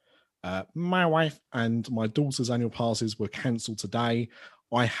of it. My wife and my daughter's annual passes were cancelled today.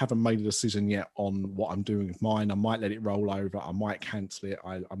 I haven't made a decision yet on what I'm doing with mine. I might let it roll over. I might cancel it.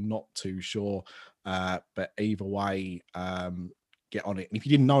 I'm not too sure. But either way, get on it. And if you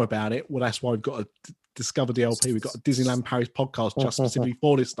didn't know about it, well, that's why we've got to discover DLP. We've got a Disneyland Paris podcast just specifically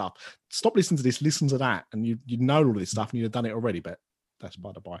for this stuff. Stop listening to this, listen to that, and you know all of this stuff, and you'd have done it already. But that's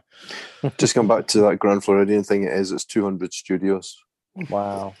by the by. Just come back to that Grand Floridian thing. It's 200 studios.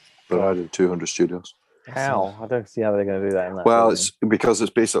 Wow. They're adding 200 studios. How? I don't see how they're going to do that. In that well, building. it's because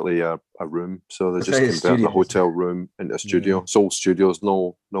it's basically a room, so they just convert the hotel room into a studio. Yeah. It's all studios,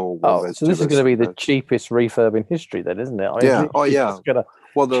 no. Oh, so this is going to be the cheapest refurb in history, then, isn't it? I mean, Yeah. it's Oh, yeah. just gonna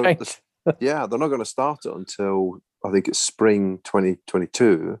Well, they're change. not going to start it until I think it's spring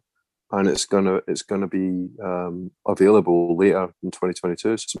 2022, and it's gonna be available later in 2022.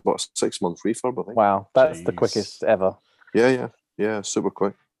 So it's about a 6-month refurb, I think. Wow, that's the Jeez. quickest ever. Yeah, super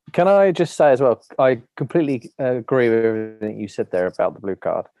quick. Can I just say as well, I completely agree with everything you said there about the blue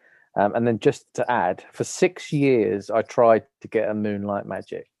card. And then just to add, for 6 years, I tried to get a Moonlight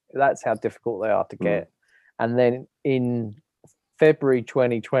Magic. That's how difficult they are to get. And then in February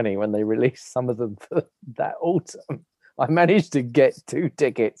 2020, when they released some of them for that autumn, I managed to get 2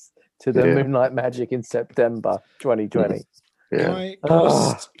 tickets to the Moonlight Magic in September 2020. Yeah.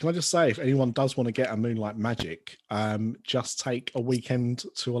 Can I just say, if anyone does want to get a Moonlight Magic, just take a weekend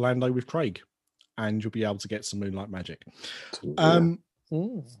to Orlando with Craig, and you'll be able to get some Moonlight Magic.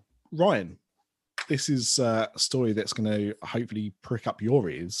 Ryan, this is a story that's going to hopefully prick up your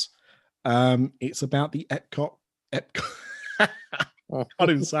ears. It's about the Epcot. I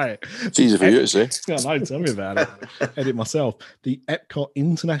didn't say it. It's easy for you to say. Yeah, no, tell me about it. Edit myself. The Epcot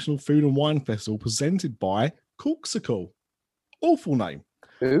International Food and Wine Festival, presented by Corksicle. Awful name.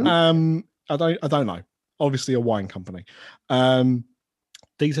 Who? I don't know. Obviously, a wine company.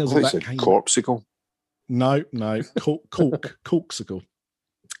 Details of that came. Corpsicle. No, Corksicle.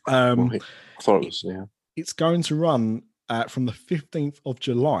 Right. I thought it was It's going to run from the 15th of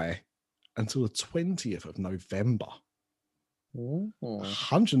July until the 20th of November.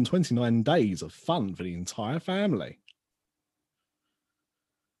 129 days of fun for the entire family.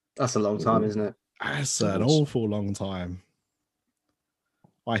 That's a long time, isn't it? That's an awful long time.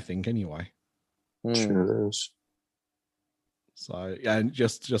 I think, anyway. Sure is. So, yeah, and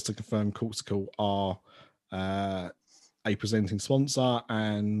just to confirm, Corksicle are a presenting sponsor,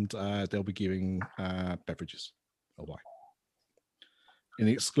 and they'll be giving beverages away. An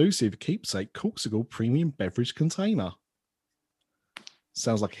exclusive keepsake Corksicle premium beverage container.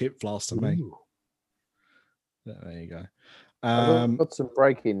 Sounds like Hip Flask to me. Yeah, there you go. I've got some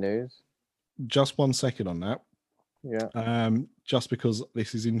breaking news. Just 1 second on that. Yeah. Just because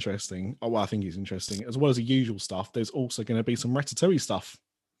this is interesting. Oh, well, I think it's interesting. As well as the usual stuff, there's also going to be some Ratatouille stuff.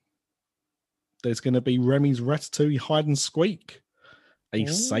 There's going to be Remy's Ratatouille Hide and Squeak, a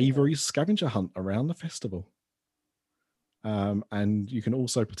savoury scavenger hunt around the festival. And you can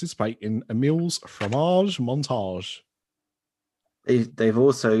also participate in Emil's Fromage Montage. They've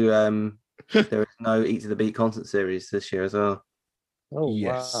also there is no Eat to the Beat concert series this year as well. Oh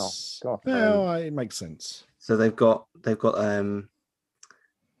Yes. wow! God. Well, it makes sense. So they've got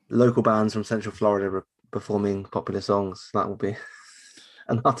local bands from Central Florida performing popular songs. That will be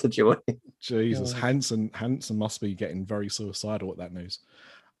an utter joy. Jesus, Hanson must be getting very suicidal at that news.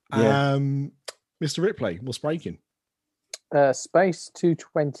 Yeah. Mr. Ripley, what's breaking? Space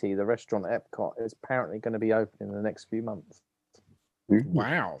 220, the restaurant at Epcot, is apparently going to be open in the next few months.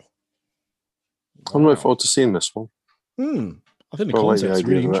 Wow. I'm looking forward to seeing this one. I think the Well, I like the concept's idea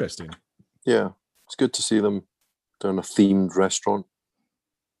really of that. interesting. Yeah, it's good to see them doing a themed restaurant.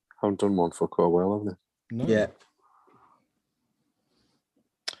 Haven't done one for quite a while, have they? No. Yeah,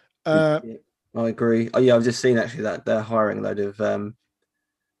 Uh, I agree. Oh yeah, I've just seen actually that they're hiring a load of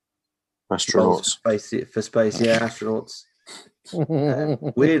Astronauts. for space. Yeah, astronauts.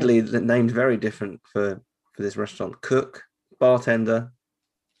 Weirdly named very different for this restaurant: cook, bartender,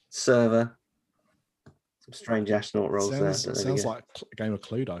 server. Some strange astronaut roles there. sounds like a game of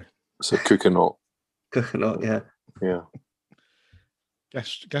Cluedo. So coconut. Coconut, yeah. Yeah.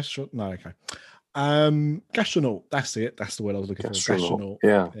 No, okay. Gastronaut. That's it. That's the word I was looking for. Gastronaut.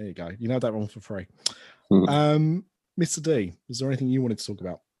 Yeah. There you go. You know that one for free. Hmm. Mr. D, is there anything you wanted to talk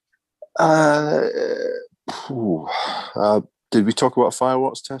about? Did we talk about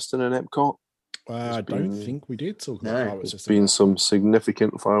fireworks testing in Epcot? I don't think we did talk about fireworks. There's been some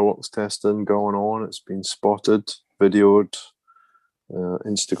significant fireworks testing going on. It's been spotted, videoed,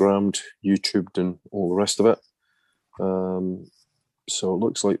 Instagrammed, YouTubed, and all the rest of it. So it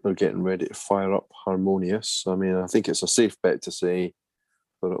looks like they're getting ready to fire up Harmonious. I mean, I think it's a safe bet to say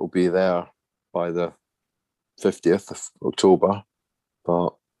that it'll be there by the 50th of October,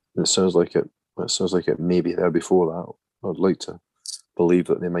 but it sounds like it may be there before that. I'd like to believe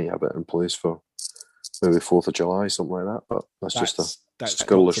that they might have it in place for maybe 4th of July, something like that. But that's just a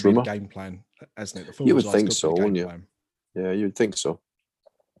scurrilous rumour. Game plan, hasn't it? You would think so, wouldn't you? Yeah, you would think so.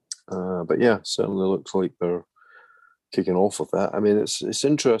 But yeah, certainly looks like they're kicking off with that. I mean, it's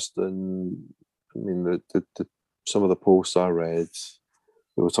interesting. I mean, the some of the posts I read,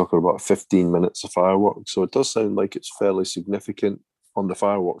 they were talking about 15 minutes of fireworks, so it does sound like it's fairly significant on the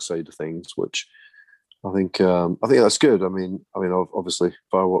fireworks side of things, which I think that's good. I mean, obviously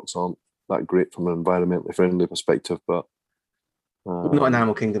fireworks aren't that great from an environmentally friendly perspective, but we're not in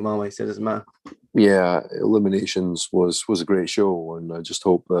Animal Kingdom, are we? So it doesn't matter. Yeah, Illuminations was a great show, and I just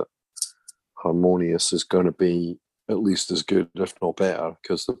hope that Harmonious is going to be at least as good, if not better,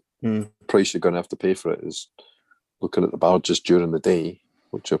 because the price you're going to have to pay for it is looking at the barges during the day,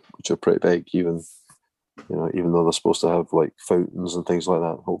 which are pretty big, even though they're supposed to have like fountains and things like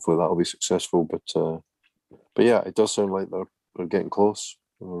that. Hopefully that'll be successful, but yeah, it does sound like they're getting close.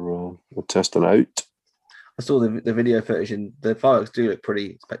 We're testing out. I saw the video footage, and the fireworks do look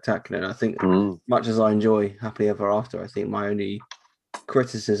pretty spectacular. And I think, much as I enjoy Happily Ever After, I think my only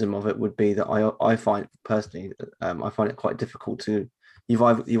criticism of it would be that I find personally, I find it quite difficult to. You've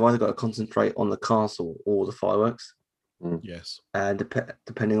either got to concentrate on the castle or the fireworks. Yes. And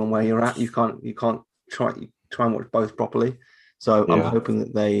depending on where you're at, you can't try and watch both properly. So I'm hoping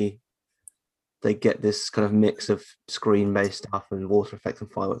that they get this kind of mix of screen-based stuff and water effects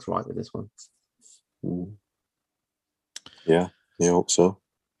and fireworks right with this one. Yeah, I hope so.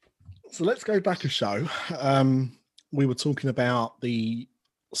 So let's go back a show. We were talking about the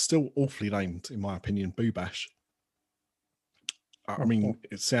still awfully named, in my opinion, Boo Bash. I mean,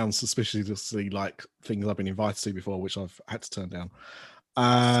 it sounds suspiciously like things I've been invited to before, which I've had to turn down.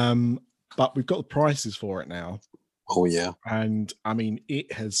 But we've got the prices for it now. Oh, yeah. And, I mean,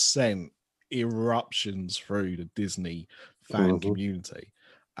 it has sent eruptions through the Disney fan community.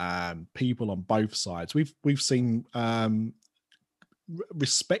 People on both sides. We've seen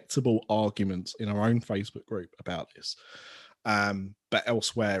respectable arguments in our own Facebook group about this, but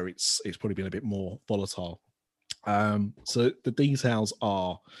elsewhere it's probably been a bit more volatile. So the details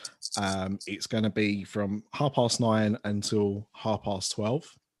are, it's going to be from 9:30 until 12:30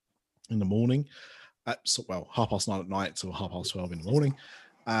 in the morning. 9:30 at night till 12:30 in the morning.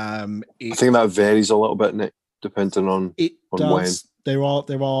 I think that varies a little bit, Nick, depending on when. There are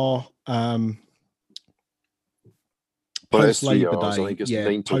but it's 3 Labor hours. Day, I think it's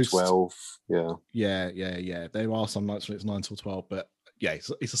 9 till 12. Yeah. There are some nights when it's 9 till 12, but yeah, it's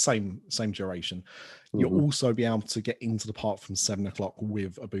the same duration. You'll also be able to get into the park from 7 o'clock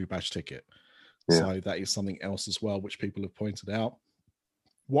with a Boo Bash ticket. Yeah. So that is something else as well, which people have pointed out.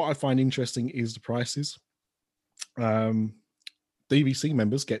 What I find interesting is the prices. DVC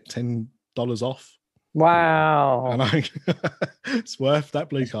members get $10 off. Wow. I know. It's worth that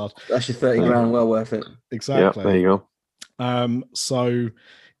blue card. That's your 30 grand, well worth it. Exactly. Yeah, there you go. So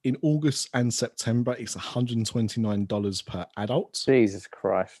in August and September, it's $129 per adult. Jesus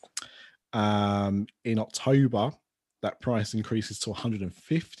Christ. In October, that price increases to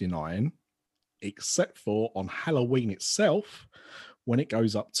 $159, except for on Halloween itself, when it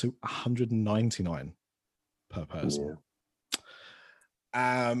goes up to $199 per person.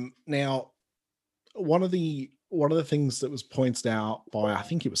 Yeah. Now, one of the things that was pointed out by, I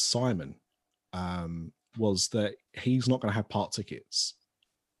think it was Simon, was that he's not going to have park tickets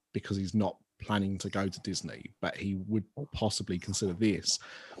because he's not planning to go to Disney, but he would possibly consider this.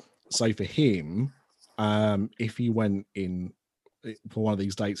 So for him, if he went in for one of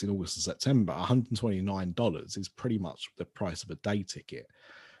these dates in August and September, $129 is pretty much the price of a day ticket.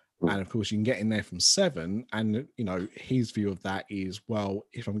 And of course, you can get in there from 7. And, his view of that is, well,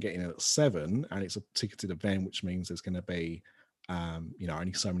 if I'm getting in at 7 and it's a ticketed event, which means there's going to be,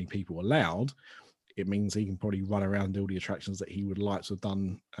 only so many people allowed, it means he can probably run around and do all the attractions that he would like to have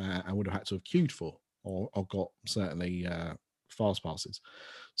done and would have had to have queued for or got certainly fast passes.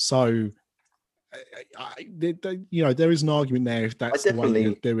 So there is an argument there. If that's the way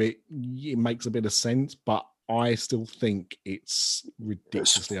you definitely- do it, it makes a bit of sense. But I still think it's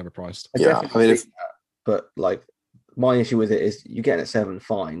ridiculously overpriced. I Yeah, definitely I mean, think that, but like my issue with it is you get it at 7,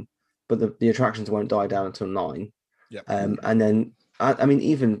 fine, but the attractions won't die down until 9. Yep. And then I mean,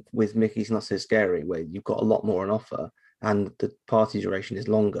 even with Mickey's Not So Scary, where you've got a lot more on offer and the party duration is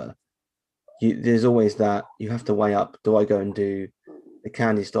longer, there's always that you have to weigh up: do I go and do the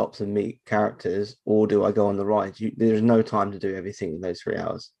candy stops and meet characters, or do I go on the rides? There's no time to do everything in those 3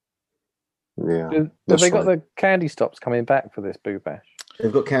 hours. Yeah, Have that's they got right. the candy stops coming back for this Boo Bash?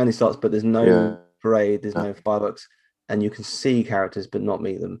 They've got candy stops, but there's no Yeah. parade, there's no fireworks, and you can see characters but not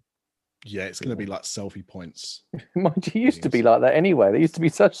meet them. Yeah, it's going to be like selfie points. Mind you, used to be like that anyway. There used to be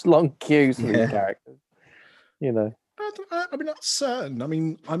such long queues for Yeah. these characters. You know, I mean, that's certain. I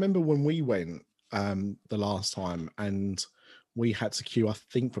mean, I remember when we went the last time, and we had to queue, I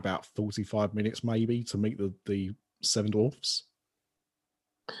think, for about 45 minutes maybe to meet the 7 dwarfs,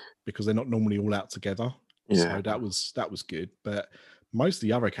 because they're not normally all out together. Yeah. So that was good. But most of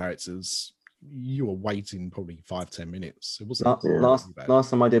the other characters, you were waiting probably 5-10 minutes. It wasn't too bad. Last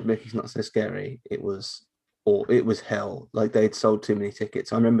time I did Mickey's Not So Scary, it was hell. Like they'd sold too many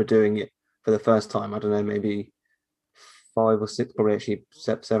tickets. I remember doing it for the first time, I don't know, maybe 5 or 6, probably actually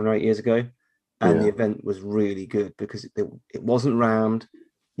 7 or 8 years ago. And the event was really good because it wasn't rammed.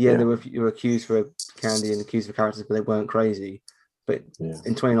 Yeah, there were queues for candy and queues for characters, but they weren't crazy. But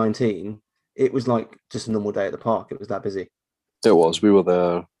in 2019, it was like just a normal day at the park. It was that busy. It was. We were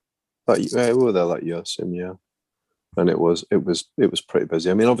there. We were there that year, same year, and it was pretty busy.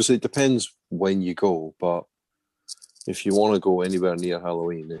 I mean, obviously, it depends when you go, but if you want to go anywhere near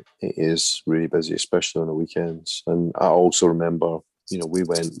Halloween, it is really busy, especially on the weekends. And I also remember,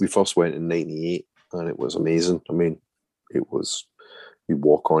 we first went in '98, and it was amazing. I mean, it was, you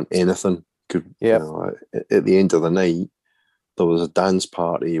walk on anything. At the end of the night, there was a dance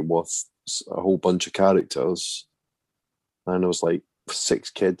party with a whole bunch of characters, and it was like 6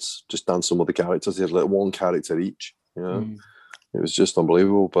 kids just dancing with the characters. They had like 1 character each. It was just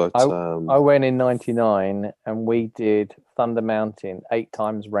unbelievable. But I went in '99 and we did Thunder Mountain 8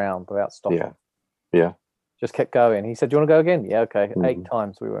 times round without stopping. Yeah. Just kept going. He said, "Do you want to go again?" Yeah, okay. 8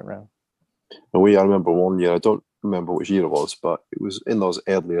 times we went round. And I remember one year, I don't remember which year it was, but it was in those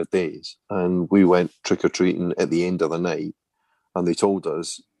earlier days, and we went trick or treating at the end of the night, and they told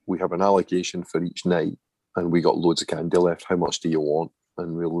us we have an allocation for each night, and we got loads of candy left. How much do you want?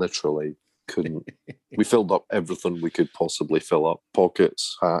 And we literally couldn't. We filled up everything we could possibly fill up: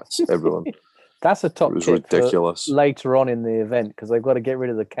 pockets, hats, everything. That's a top It was tip for ridiculous. later on in the event, because they've got to get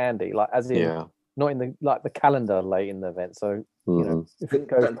rid of the candy, like as in Yeah. not in the calendar late in the event. So if it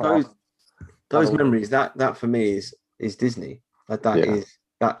goes past, Those otherwise- memories, that for me is Disney. Like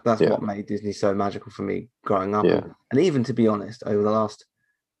that's what made Disney so magical for me growing up. Yeah. And even to be honest, over the last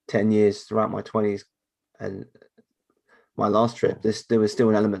 10 years, throughout my 20s and my last trip, there was still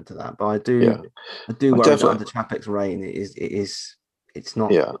an element to that. But I do worry that under Chapek's reign, it's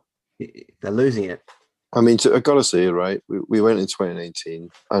not. Yeah. They're losing it. I mean, I gotta say, right? We went in 2019,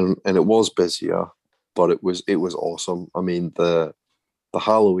 and it was busier, but it was awesome. I mean, the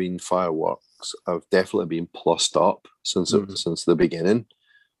Halloween fireworks have definitely been plussed up since the beginning.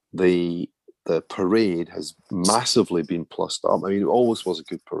 The parade has massively been plussed up. I mean, it always was a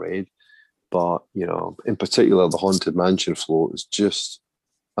good parade, but in particular, the Haunted Mansion float is just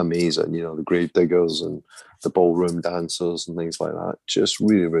amazing. The grave diggers and the ballroom dancers and things like that, just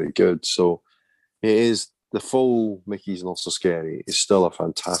really, really good. So it is, the full Mickey's Not So Scary is still a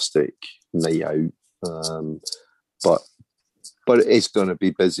fantastic night out, but it is going to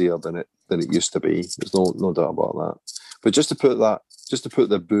be busier than it used to be. There's no doubt about that. But just to put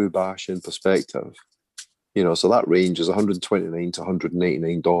the Boo Bash in perspective, so that range is $129 to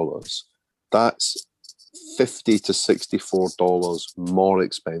 $189. That's $50 to $64 more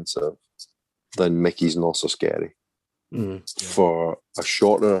expensive than Mickey's Not So Scary for a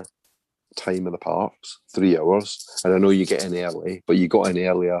shorter time in the parks, 3 hours. And I know you get in early, but you got in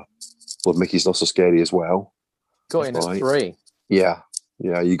earlier with Mickey's Not So Scary as well. got in at 3. Yeah,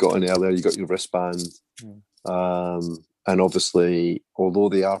 you got in earlier, you got your wristband. And obviously, although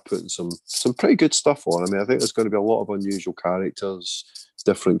they are putting some pretty good stuff on, I mean, I think there's going to be a lot of unusual characters,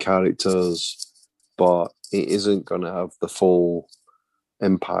 different characters, but it isn't going to have the full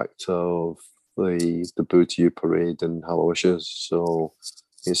impact of the Boo to You parade and Hallowishes. So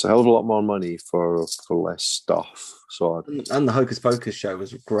it's a hell of a lot more money for less stuff. So And the Hocus Pocus show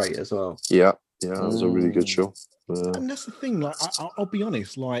was great as well. Yeah, it was a really good show. And that's the thing. Like, I'll be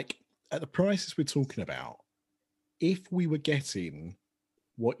honest. Like, at the prices we're talking about, if we were getting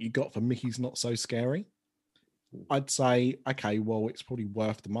what you got for Mickey's Not So Scary, I'd say, okay, well, it's probably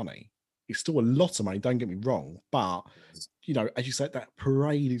worth the money. It's still a lot of money, don't get me wrong, but you know, as you said, that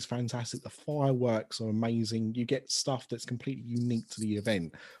parade is fantastic. The fireworks are amazing. You get stuff that's completely unique to the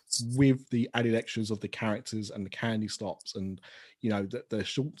event with the added extras of the characters and the candy stops and, you know, the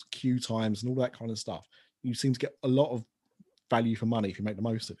short queue times and all that kind of stuff. You seem to get a lot of value for money if you make the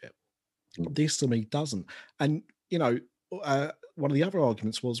most of it. This to me doesn't. And, you know, one of the other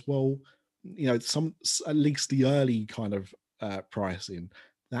arguments was, well, you know, at least the early kind of pricing,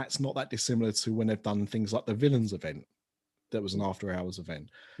 that's not that dissimilar to when they've done things like the Villains event. That was an after hours event.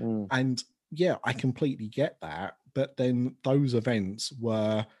 And yeah, I completely get that. But then those events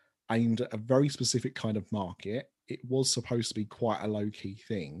were aimed at a very specific kind of market. It was supposed to be quite a low key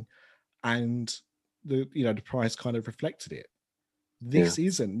thing. And the price kind of reflected it. This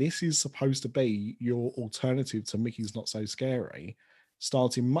isn't. This is supposed to be your alternative to Mickey's Not So Scary,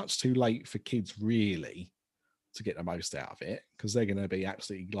 starting much too late for kids really to get the most out of it, because they're going to be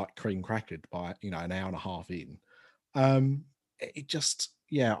absolutely like cream crackered by, you know, an hour and a half in. It just,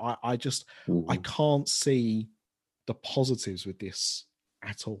 I can't see the positives with this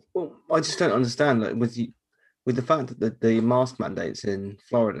at all. Well, I just don't understand, like, with the fact that the mask mandates in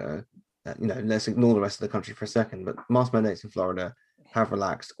Florida, you know, let's ignore the rest of the country for a second, but mask mandates in Florida have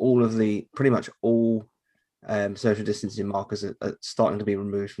relaxed. Pretty much all social distancing markers are starting to be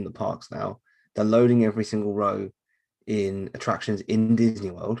removed from the parks now. They're loading every single row in attractions in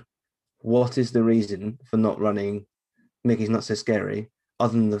Disney World. What is the reason for not running Mickey's Not So Scary,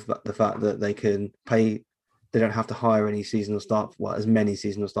 other than the fact that they can pay, they don't have to hire any seasonal staff, as many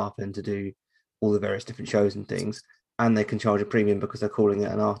seasonal staff in to do all the various different shows and things, and they can charge a premium because they're calling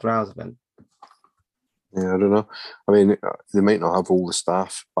it an after hours event? Yeah, I don't know. I mean, they might not have all the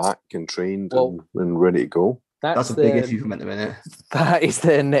staff back and trained and ready to go. That's a big issue for them at the minute. That is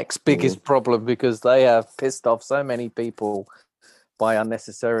their next biggest problem, because they have pissed off so many people by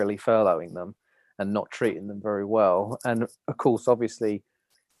unnecessarily furloughing them and not treating them very well. And of course, obviously,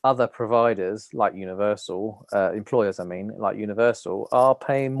 other providers like Universal, employers, I mean, like Universal, are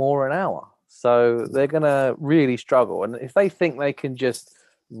paying more an hour. So they're going to really struggle. And if they think they can just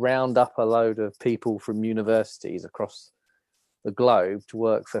round up a load of people from universities across the globe to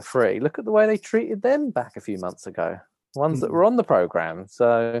work for free, look at the way they treated them back a few months ago, ones that were on the program.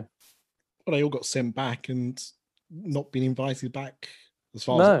 So, well, they all got sent back and not been invited back. As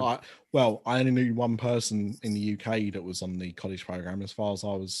far as I only knew one person in the UK that was on the college program. As far as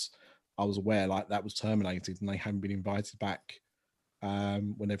I was aware, like, that was terminated and they haven't been invited back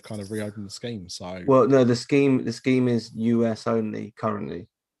when they've kind of reopened the scheme. So, well, no, the scheme is US only currently.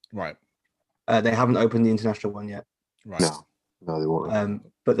 Right. They haven't opened the international one yet. Right. No, they won't.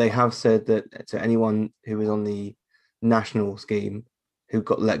 But they have said that to anyone who was on the national scheme who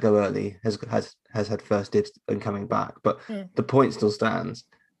got let go early has had first dibs in coming back. But the point still stands.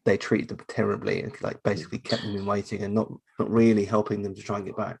 They treated them terribly and, like, basically kept them in waiting and not really helping them to try and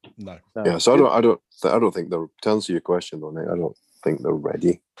get back. No. Yeah, so I don't think they're, to answer your question though, Nick, I don't think they're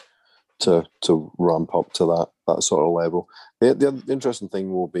ready to ramp up to that sort of level. The interesting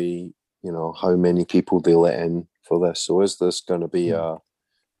thing will be, you know, how many people they let in for this. So is this going to be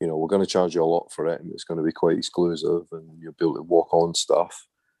we're going to charge you a lot for it, and it's going to be quite exclusive, and you'll be able to walk on stuff,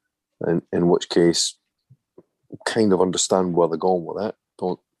 and in which case, kind of understand where they're going with it.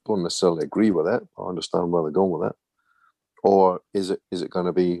 Don't necessarily agree with it, but understand where they're going with it. Or is it going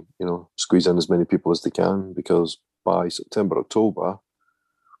to be, you know, squeeze in as many people as they can, because by September, October,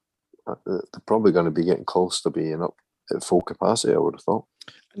 they're probably going to be getting close to being up at full capacity, I would have thought.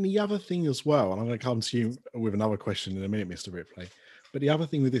 And the other thing as well, and I'm going to come to you with another question in a minute, Mr. Ripley, but the other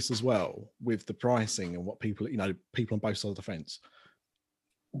thing with this as well, with the pricing and what people, you know, people on both sides of the fence,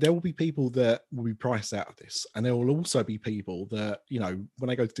 there will be people that will be priced out of this. And there will also be people that, you know, when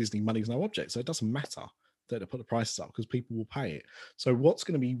they go to Disney, money's no object. So it doesn't matter that they put the prices up, because people will pay it. So what's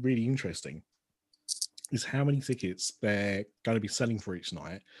going to be really interesting is how many tickets they're going to be selling for each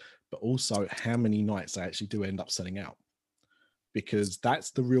night, but also how many nights they actually do end up selling out. Because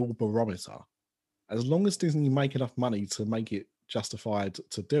that's the real barometer. As long as Disney make enough money to make it justified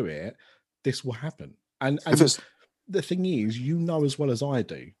to do it, this will happen. And the thing is, you know as well as I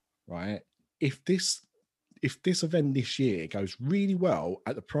do, right? If this event this year goes really well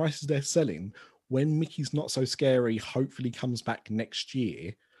at the prices they're selling, when Mickey's Not So Scary hopefully comes back next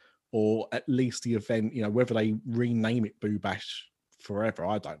year, or at least the event, you know, whether they rename it Boo Bash Forever,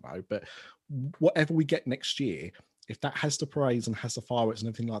 I don't know, but whatever we get next year, if that has the parades and has the fireworks and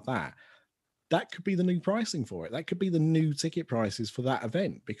everything like that, that could be the new pricing for it. That could be the new ticket prices for that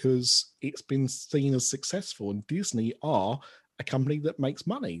event, because it's been seen as successful, and Disney are a company that makes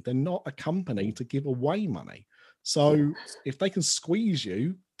money. They're not a company to give away money. So if they can squeeze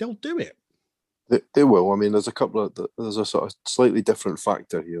you, they'll do it. They will. I mean, there's a sort of slightly different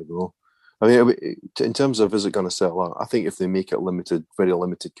factor here, though. I mean, in terms of is it going to sell out? I think if they make it limited, very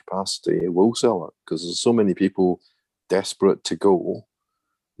limited capacity, it will sell out because there's so many people desperate to go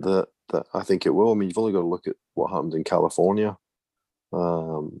that I think it will. I mean, you've only got to look at what happened in California.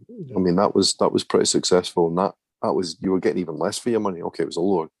 I mean, that was pretty successful, and that was, you were getting even less for your money. Okay, it was a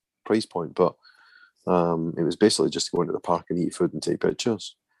lower price point, but it was basically just to go into the park and eat food and take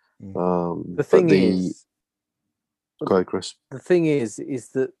pictures. The thing is, go ahead, Chris. The thing is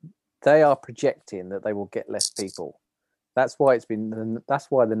that they are projecting that they will get less people. That's why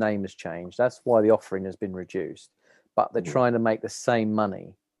that's why the name has changed. That's why the offering has been reduced. But they're trying to make the same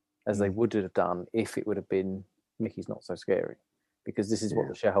money as they would have done if it would have been Mickey's Not So Scary, because this is what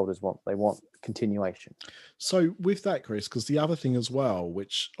the shareholders want. They want continuation. So with that, Chris, because the other thing as well,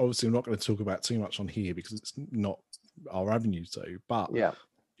 which obviously I'm not going to talk about too much on here because it's not our avenue to, but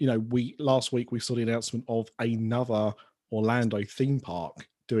last week we saw the announcement of another Orlando theme park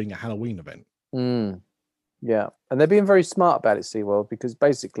doing a Halloween event. Yeah, and they're being very smart about it, SeaWorld, because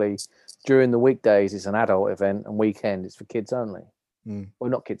basically during the weekdays it's an adult event and weekend it's for kids only. Well,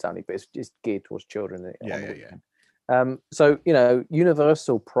 not kids only, but it's geared towards children. So,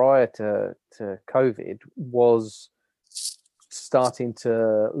 Universal prior to COVID was starting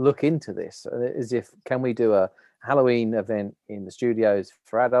to look into this as if, can we do a Halloween event in the studios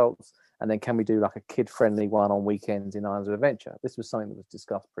for adults? And then can we do like a kid-friendly one on weekends in Islands of Adventure? This was something that was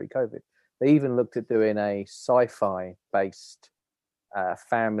discussed pre-COVID. They even looked at doing a sci-fi based,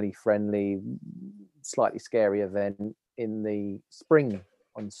 family-friendly, slightly scary event in the spring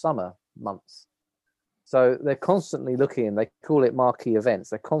and summer months. So they're constantly looking, they call it marquee events.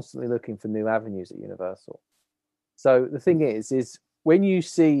 They're constantly looking for new avenues at Universal. So the thing is when you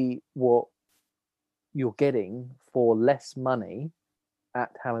see what you're getting for less money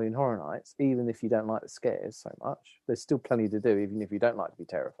at Halloween Horror Nights, even if you don't like the scares so much, there's still plenty to do, even if you don't like to be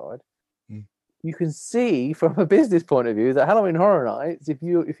terrified. You can see from a business point of view that Halloween Horror Nights, if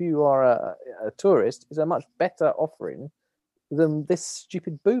you are a tourist, is a much better offering than this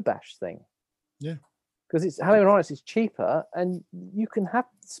stupid Boo Bash thing. Yeah. Because it's Halloween Horror Nights is cheaper, and you can have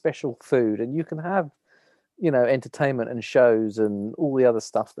special food, and you can have, entertainment and shows and all the other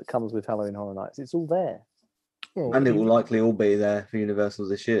stuff that comes with Halloween Horror Nights. It's all there. Well, and it will likely all be there for Universal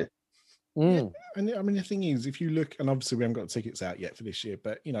this year. Yeah. And I mean, the thing is, if you look, and obviously we haven't got tickets out yet for this year,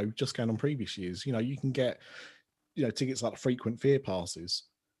 but just going on previous years, you can get tickets like the frequent fear passes,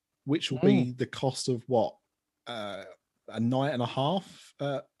 which will be the cost of what, a night and a half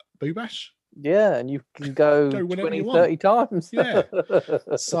Boo Bash. Yeah, and you can go 20, 30 times. Yeah.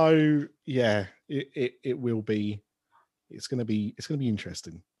 So yeah, it will be. It's going to be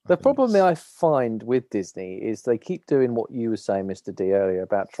interesting. The problem I find with Disney is they keep doing what you were saying, Mr. D, earlier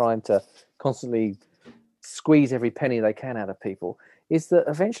about trying to constantly squeeze every penny they can out of people, is that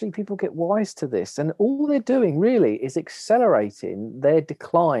eventually people get wise to this. And all they're doing really is accelerating their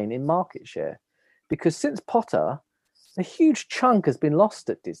decline in market share. Because since Potter, a huge chunk has been lost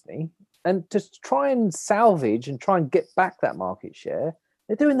at Disney. And to try and salvage and try and get back that market share,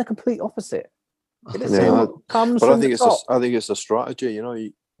 they're doing the complete opposite. I think it's a strategy.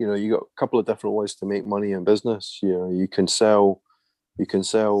 You got a couple of different ways to make money in business. You can sell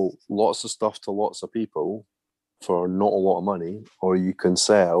lots of stuff to lots of people for not a lot of money, or you can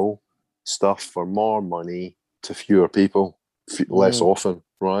sell stuff for more money to fewer people less often,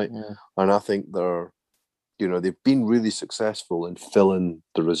 right? Yeah. And I think they've been really successful in filling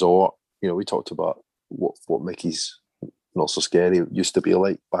the resort. We talked about what Mickey's Not So Scary used to be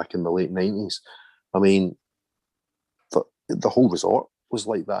like back in the late 90s. I mean, the whole resort was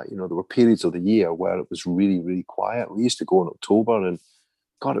like that. There were periods of the year where it was really, really quiet. We used to go in October and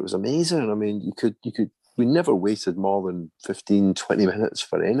God, it was amazing. I mean, we never waited more than 15, 20 minutes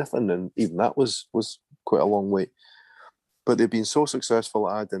for anything. And even that was quite a long wait. But they've been so successful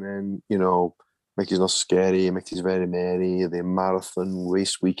at adding in, Mickey's Not So Scary, Mickey's Very Merry, the marathon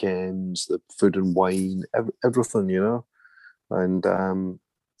race weekends, the food and wine, everything, And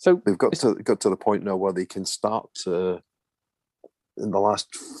so they've got to the point now where they can start to, in the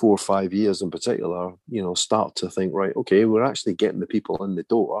last 4 or 5 years in particular, start to think, right, okay, we're actually getting the people in the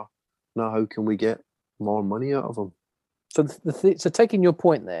door. Now, how can we get more money out of them? So taking your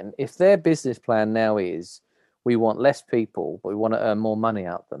point then, if their business plan now is we want less people, but we want to earn more money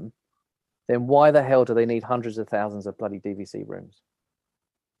out of them, then why the hell do they need hundreds of thousands of bloody DVC rooms?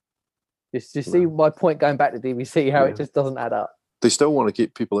 You see my point going back to DVC, how it just doesn't add up. They still want to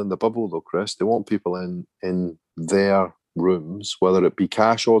keep people in the bubble though, Chris. They want people in their rooms, whether it be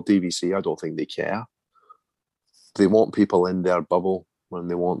cash or DVC. I don't think they care. They want people in their bubble when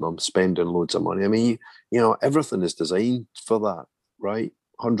they want them spending loads of money. I mean, everything is designed for that, right?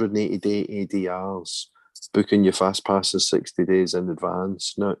 180-day ADRs, booking your fast passes 60 days in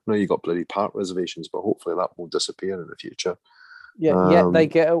advance. Now you got bloody park reservations, but hopefully that will disappear in the future. Yeah, they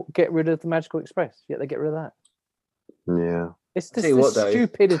get rid of the Magical Express. Yeah, they get rid of that. Yeah. It's just the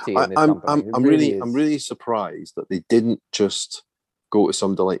stupidity in this company. I'm really surprised that they didn't just go to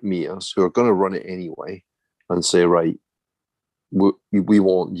somebody like Mears, who are going to run it anyway, and say, right, we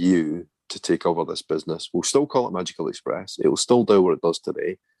want you to take over this business. We'll still call it Magical Express. It will still do what it does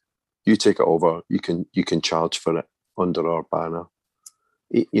today. You take it over. You can charge for it under our banner.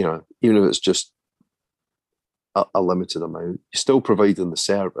 Even if it's just a limited amount, you're still providing the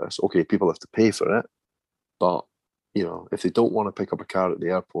service. Okay, people have to pay for it, but if they don't want to pick up a car at the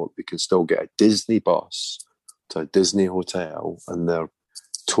airport, they can still get a Disney bus to a Disney hotel, and they're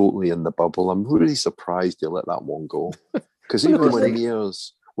totally in the bubble. I'm really surprised they let that one go, because even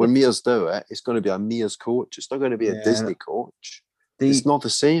when Mears do it, it's going to be a Mears coach. It's not going to be a Disney coach. It's not the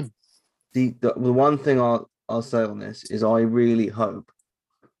same. The one thing I'll say on this is I really hope,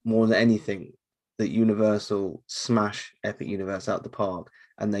 more than anything, that Universal smash Epic Universe out the park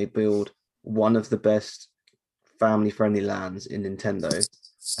and they build one of the best family-friendly lands in Nintendo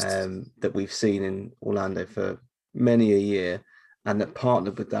that we've seen in Orlando for many a year, and that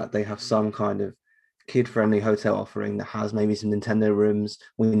partnered with that, they have some kind of kid-friendly hotel offering that has maybe some Nintendo rooms.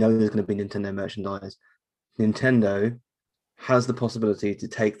 We know there's going to be Nintendo merchandise. Nintendo has the possibility to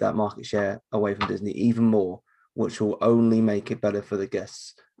take that market share away from Disney even more, which will only make it better for the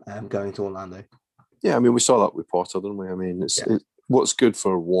guests going to Orlando. Yeah, I mean, we saw that with Potter, didn't we? I mean, what's good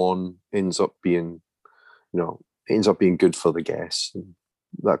for one ends up being good for the guests. And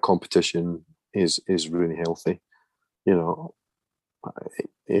that competition is really healthy. I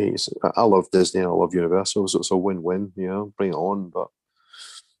love Disney, I love Universal, so it's a win-win. Bring it on. But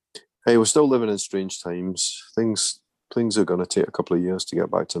hey, we're still living in strange times. Things are going to take a couple of years to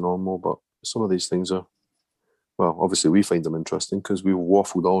get back to normal, but some of these things are, well, obviously we find them interesting because we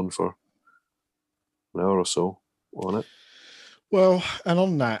waffled on for an hour or so on it. Well, and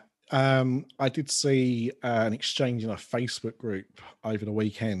on that, I did see an exchange in a Facebook group over the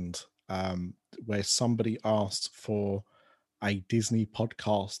weekend where somebody asked for a Disney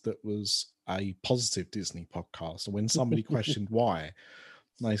podcast that was a positive Disney podcast. And when somebody questioned why,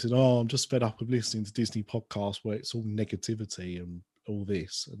 they said, "Oh, I'm just fed up with listening to Disney podcasts where it's all negativity and all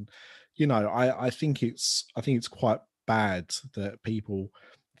this." And I think it's quite bad that people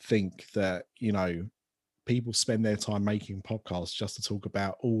think that people spend their time making podcasts just to talk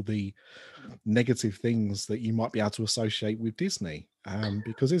about all the negative things that you might be able to associate with Disney,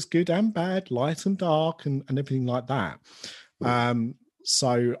 because it's good and bad, light and dark, and everything like that.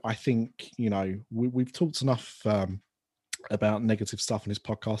 So I think we've talked enough about negative stuff on this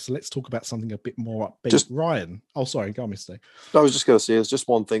podcast, so let's talk about something a bit more upbeat. Ryan, sorry, go on, Misty. I was just going to say, it's just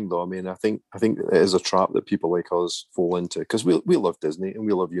one thing though. I mean, I think it is a trap that people like us fall into, because we love Disney and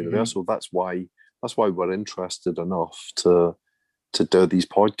we love Universal. That's why we're interested enough to do these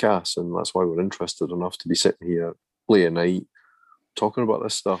podcasts, and that's why we're interested enough to be sitting here late at night talking about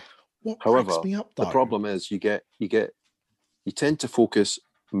this stuff. However, the problem is you tend to focus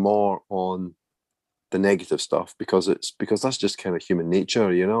more on the negative stuff because that's just kind of human nature.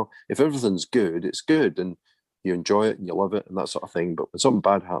 If everything's good, it's good, and you enjoy it and you love it and that sort of thing. But when something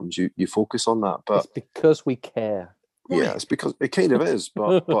bad happens, you focus on that. But it's because we care. Yeah, it's because it kind of is.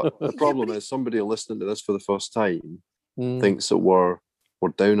 But the problem is, somebody listening to this for the first time thinks that we're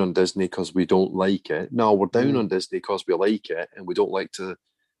down on Disney because we don't like it. No, we're down on Disney because we like it, and we don't like to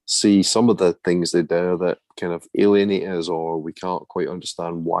see some of the things they do that kind of alienate us, or we can't quite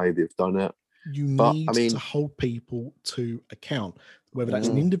understand why they've done it. You need to hold people to account, whether that's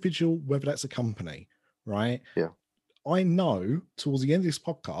an individual, whether that's a company, right? Yeah. I know towards the end of this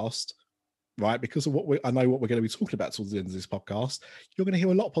podcast, right, because of I know what we're going to be talking about towards the end of this podcast, you're going to hear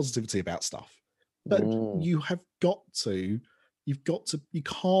a lot of positivity about stuff. But you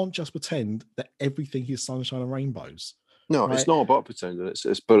can't just pretend that everything is sunshine and rainbows. No, right? It's not about pretending.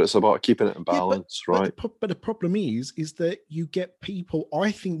 It's about keeping it in balance, right? But the problem is that you get people.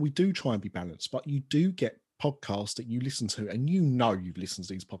 I think we do try and be balanced, but you do get podcasts that you listen to, and you've listened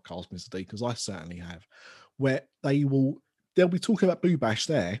to these podcasts, Mr. D, because I certainly have, where they'll be talking about Boo Bash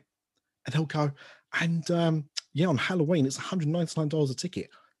there, and they'll go, and on Halloween it's $199 a ticket.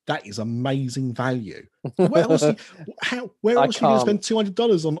 That is amazing value. Where else are you going to spend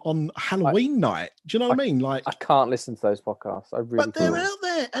 $200 on Halloween night? Do you know what I mean? Like, I can't listen to those podcasts. I really but they're out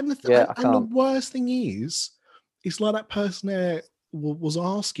there, and the worst thing is it's like that person there was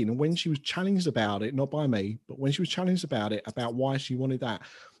asking, and when she was challenged about it, not by me, but when she was challenged about it, about why she wanted that,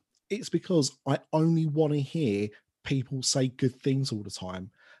 it's because I only want to hear people say good things all the time.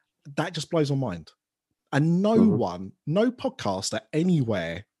 That just blows my mind. And no one, no podcaster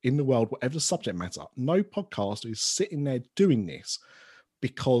anywhere in the world, whatever the subject matter, no podcaster is sitting there doing this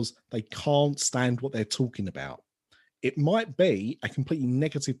because they can't stand what they're talking about. It might be a completely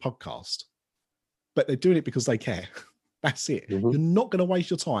negative podcast, but they're doing it because they care. That's it. You're not going to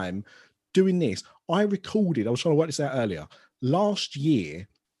waste your time doing this. I was trying to work this out earlier. Last year,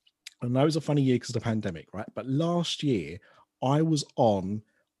 I know it was a funny year because of the pandemic, right? But last year, I was on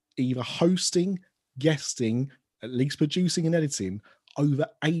either hosting, guesting, at least producing and editing over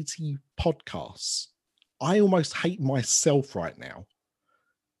 80 podcasts. I almost hate myself right now.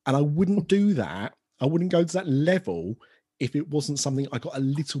 And I wouldn't do that. I wouldn't go to that level if it wasn't something I got a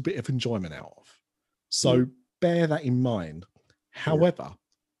little bit of enjoyment out of. So bear that in mind. However,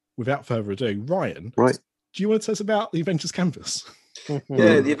 without further ado, Ryan, do you want to tell us about the Avengers Campus?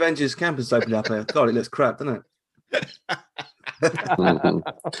 Yeah, the Avengers Campus opened up. God, it looks crap, doesn't it?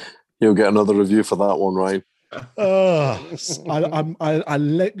 You'll get another review for that one, Ryan.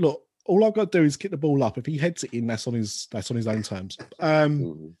 Look. All I've got to do is kick the ball up. If he heads it in, that's on his own terms.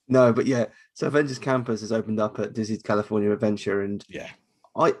 No, but yeah. So Avengers Campus has opened up at Disney's California Adventure, and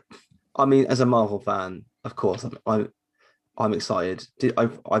I mean, as a Marvel fan, of course, I'm excited.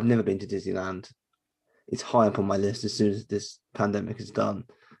 I've never been to Disneyland. It's high up on my list as soon as this pandemic is done,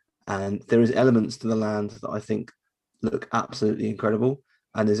 and there is elements to the land that I think look absolutely incredible,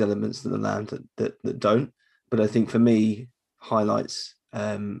 and there's elements to the land that don't. But I think for me, highlights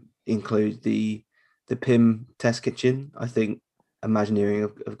include the Pym test kitchen. I think Imagineering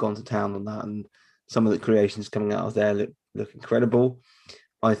have gone to town on that, and some of the creations coming out of there look incredible.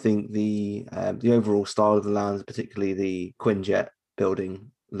 I think the overall style of the lands, particularly the Quinjet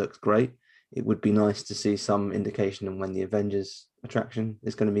building, looks great. It would be nice to see some indication of when the Avengers attraction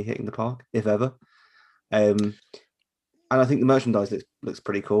is going to be hitting the park, if ever. And I think the merchandise looks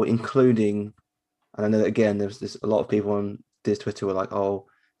pretty cool, including, and I know that again, there's a lot of people on Diz Twitter were like, oh,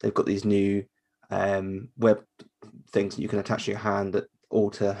 they've got these new web things that you can attach to your hand that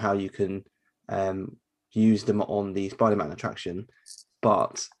alter how you can use them on the Spider-Man attraction.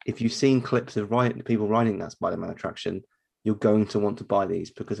 But if you've seen clips of people riding that Spider-Man attraction, you're going to want to buy these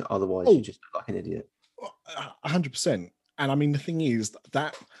because otherwise you just look like an idiot. 100%. And I mean, the thing is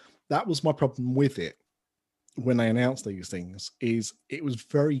that was my problem with it when they announced these things, is it was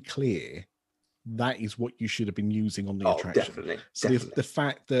very clear that is what you should have been using on the attraction. Definitely. So the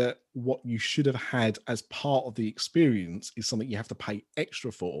fact that what you should have had as part of the experience is something you have to pay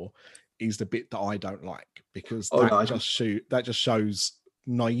extra for is the bit that I don't like, because that just shows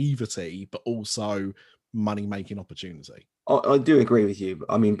naivety, but also money-making opportunity. I do agree with you.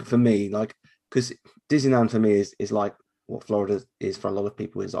 I mean, for me, like, because Disneyland for me is like what Florida is for a lot of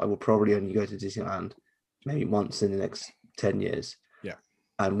people, is I will probably only go to Disneyland maybe once in the next 10 years. Yeah.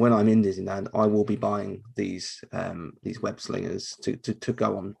 And when I'm in Disneyland, I will be buying these web slingers to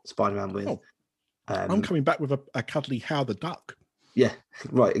go on Spider-Man with. I'm coming back with a cuddly Howard the Duck. Yeah,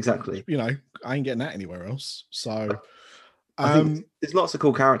 right, exactly. You know, I ain't getting that anywhere else. So I think there's lots of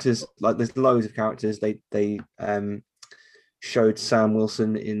cool characters. Like, there's loads of characters. They showed Sam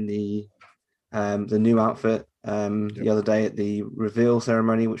Wilson in the new outfit the other day at the reveal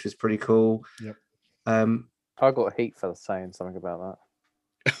ceremony, which was pretty cool. Yep. I got heat for saying something about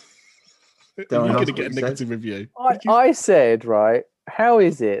that. You're going to get a negative review. I said, right, how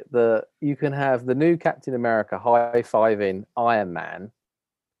is it that you can have the new Captain America high-fiving Iron Man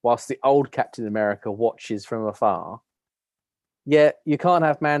whilst the old Captain America watches from afar? Yet you can't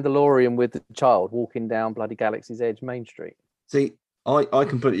have Mandalorian with the child walking down bloody Galaxy's Edge Main Street. See, I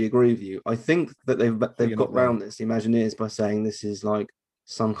completely agree with you. I think that they've got around this, the Imagineers, by saying this is like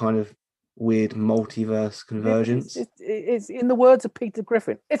some kind of weird multiverse convergence. It's in the words of Peter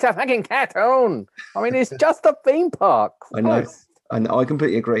Griffin, it's a fucking cartoon. I mean, it's just a theme park. I know. And I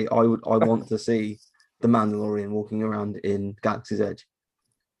completely agree. I want to see the Mandalorian walking around in Galaxy's Edge.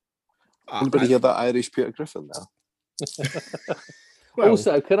 Anybody hear that Irish Peter Griffin now? Well,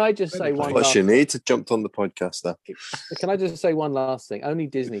 also, can I just say one last thing? Sinead jumped on the podcast there. Can I just say one last thing? Only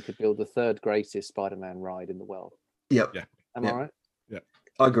Disney could build the third greatest Spider-Man ride in the world. Yep. Yeah. Am I right? Yeah.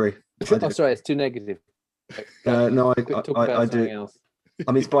 I agree. Sorry, it's too negative. No, I do. Else.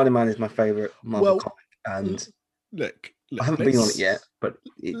 I mean, Spider-Man is my favourite Marvel comic, and look, I haven't been on it yet, but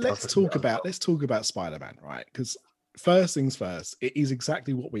let's talk about Spider-Man, right? Because first things first, it is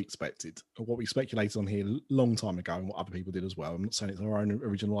exactly what we expected, or what we speculated on here a long time ago, and what other people did as well. I'm not saying it's our own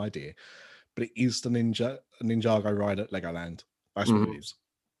original idea, but it is the Ninjago ride at Legoland. That's what it is.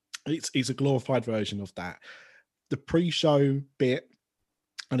 It's a glorified version of that. The pre-show bit,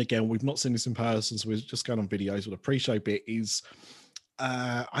 and again, we've not seen this in person, so we're just going on videos, but the pre-show bit is,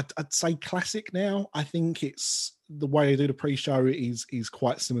 I'd say classic now. I think it's the way they do the pre-show is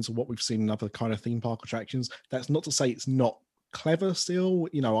quite similar to what we've seen in other kind of theme park attractions. That's not to say it's not clever still.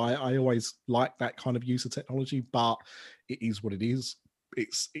 You know, I always like that kind of use of technology, but it is what it is.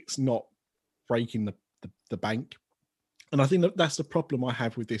 It's not breaking the bank. And I think that's the problem I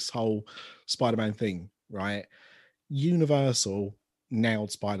have with this whole Spider-Man thing, right? Universal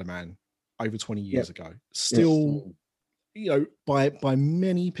nailed Spider-Man over 20 years ago. Still, you know, by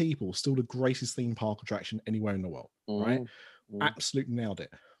many people, still the greatest theme park attraction anywhere in the world, right? Absolutely nailed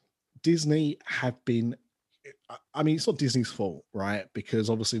it. Disney have been, I mean, it's not Disney's fault, right? Because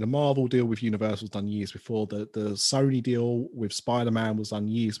obviously the Marvel deal with Universal was done years before. The Sony deal with Spider-Man was done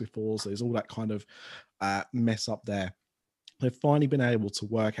years before. So there's all that kind of mess up there. They've finally been able to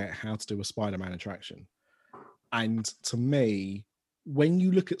work out how to do a Spider-Man attraction. And to me, when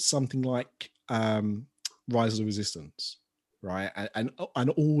you look at something like Rise of the Resistance, right, and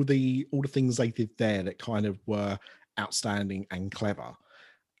all the things they did there that kind of were outstanding and clever,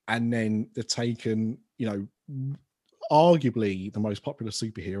 and then they've taken, you know, arguably the most popular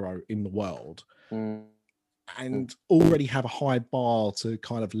superhero in the world, and already have a high bar to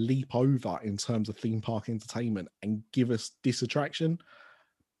kind of leap over in terms of theme park entertainment and give us this attraction.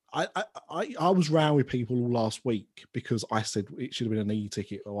 I was round with people all last week because I said it should have been an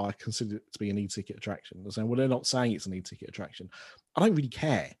e-ticket, or I considered it to be an e-ticket attraction. They're saying, well, they're not saying it's an e-ticket attraction. I don't really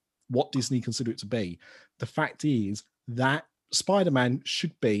care what Disney consider it to be. The fact is that Spider-Man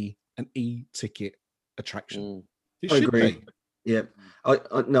should be an e-ticket attraction. It should be. Yeah, I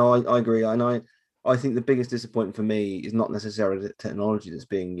agree, and I think the biggest disappointment for me is not necessarily the technology that's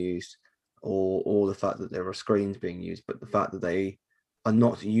being used, or the fact that there are screens being used, but the fact that they are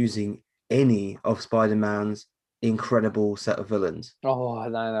not using any of Spider-Man's incredible set of villains. Oh,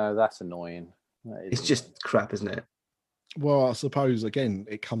 no, that's annoying. It's just crap, isn't it? Well, I suppose, again,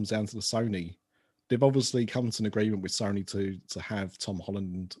 it comes down to the Sony. They've obviously come to an agreement with Sony to have Tom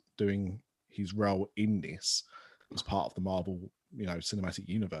Holland doing his role in this as part of the Marvel, you know, cinematic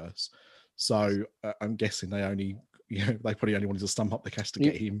universe. So I'm guessing they probably only wanted to stump up the cash to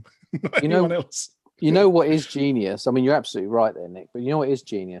get him, not anyone else. You know what is genius? I mean, you're absolutely right there, Nick. But you know what is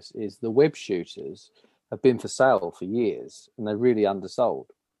genius is the web shooters have been for sale for years, and they're really undersold.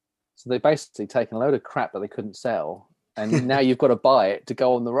 So they basically taken a load of crap that they couldn't sell, and now you've got to buy it to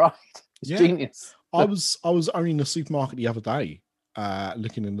go on the ride. It's genius. I was only in the supermarket the other day,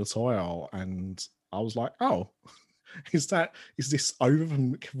 looking in the toy aisle, and I was like, oh. Is this over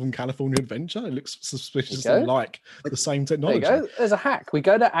from California Adventure? It looks suspiciously like the same technology. There you go. There's a hack. We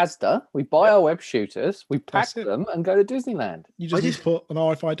go to Asda, we buy our web shooters, we pack them, and go to Disneyland. You just need to put an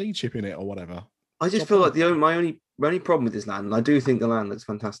RFID chip in it or whatever. I just feel like my only problem with this land, and I do think the land looks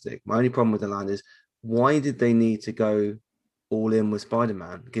fantastic. My only problem with the land is, why did they need to go all in with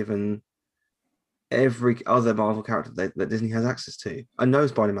Spider-Man, given every other Marvel character that Disney has access to? I know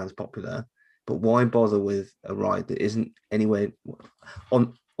Spider-Man's popular, but why bother with a ride that isn't anywhere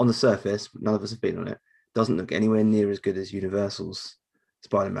on the surface? None of us have been on it. Doesn't look anywhere near as good as Universal's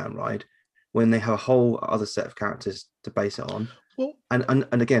Spider-Man ride, when they have a whole other set of characters to base it on. Well, and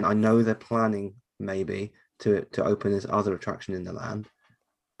again, I know they're planning maybe to open this other attraction in the land,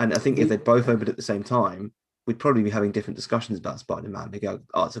 and I think if they both opened at the same time, we'd probably be having different discussions about Spider-Man. We go,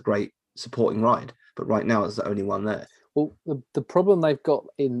 oh, it's a great supporting ride, but right now it's the only one there. Well, the problem they've got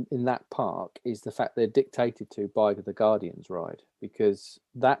in that park is the fact they're dictated to by the Guardians ride, because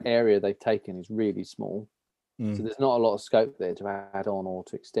that area they've taken is really small. So there's not a lot of scope there to add on or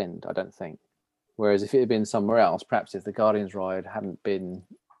to extend, I don't think. Whereas if it had been somewhere else, perhaps if the Guardians ride hadn't been,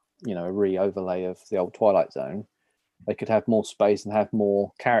 you know, a re-overlay of the old Twilight Zone, they could have more space and have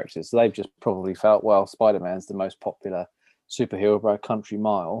more characters. So they've just probably felt, well, Spider-Man's the most popular superhero by a country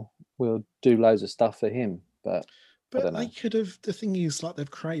mile. We'll do loads of stuff for him. But they could have. The thing is, like, they've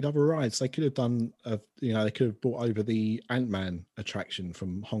created other rides. They could have done, they could have brought over the Ant-Man attraction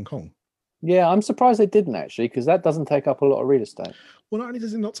from Hong Kong. Yeah, I'm surprised they didn't, actually, because that doesn't take up a lot of real estate. Well, not only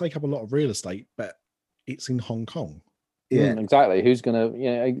does it not take up a lot of real estate, but it's in Hong Kong. Yeah, exactly. Who's going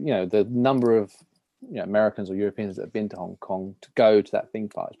to, the number of Americans or Europeans that have been to Hong Kong to go to that theme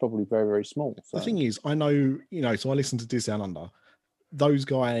park is probably very, very small. So. The thing is, I know, so I listen to Disney Down Under. Those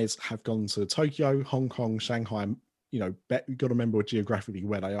guys have gone to Tokyo, Hong Kong, Shanghai. You've got to remember geographically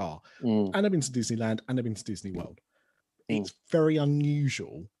where they are. And they've been to Disneyland and they've been to Disney World. It's very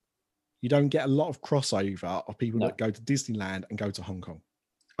unusual. You don't get a lot of crossover of people that go to Disneyland and go to Hong Kong.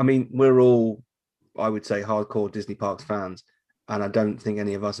 I mean, we're all, I would say, hardcore Disney Parks fans, and I don't think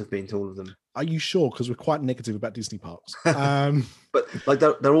any of us have been to all of them. Are you sure? Because we're quite negative about Disney parks. But like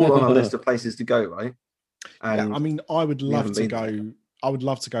they're all on our list of places to go, right? Yeah, I mean, I would love haven't to been go. there. I would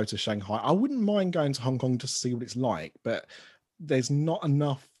love to go to Shanghai. I wouldn't mind going to Hong Kong just to see what it's like, but there's not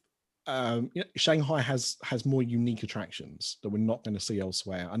enough. Shanghai has more unique attractions that we're not going to see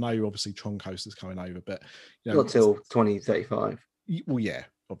elsewhere. I know obviously Tron Coast is coming over, but Not till 2035. well, yeah,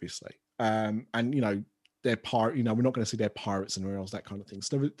 obviously. And they're pirate. We're not going to see their pirates anywhere else, that kind of thing.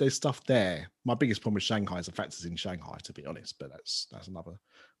 So there's stuff there. My biggest problem with Shanghai is the fact it's in Shanghai, to be honest. But that's another.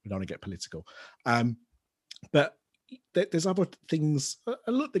 We don't want to get political. But there's other things.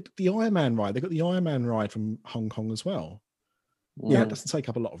 Look, the Iron Man ride. They got the Iron Man ride from Hong Kong as well. Yeah, it doesn't take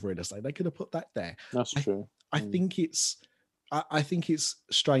up a lot of real estate. They could have put that there. That's true. I think it's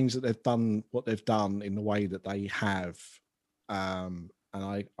strange that they've done what they've done in the way that they have. And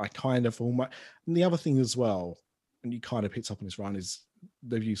I kind of almost. And the other thing as well, and you kind of picked up on this, Ryan, is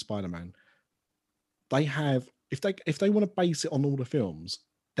they've used Spider-Man. They have, if they want to base it on all the films,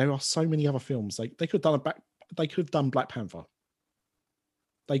 there are so many other films. They could have done They could have done Black Panther.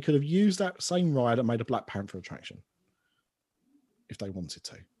 They could have used that same ride and made a Black Panther attraction if they wanted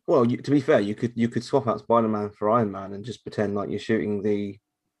to. Well, to be fair, you could swap out Spider-Man for Iron Man and just pretend like you're shooting the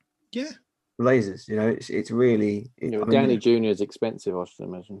lasers. It's really. Downey Jr. is expensive, I should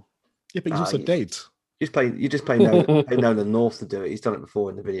imagine. Yeah, but he's also dead. You just pay Nolan North to do it. He's done it before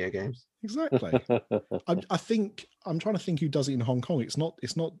in the video games. Exactly. I think I'm trying to think who does it in Hong Kong. It's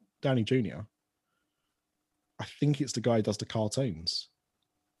not Downey Jr. I think it's the guy who does the cartoons.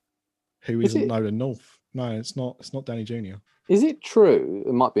 Who isn't Nolan North? No, it's not. It's not Downey Jr. Is it true?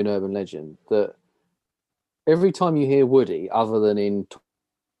 It might be an urban legend that every time you hear Woody, other than in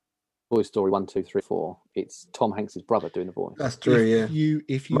Toy Story 1, 2, 3, 4, it's Tom Hanks' brother doing the voice. That's true. If you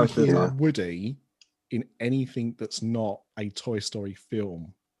hear Woody in anything that's not a Toy Story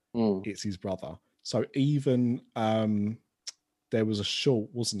film, it's his brother. So even there was a short,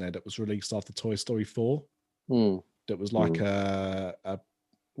 wasn't there, that was released after Toy Story 4. That was like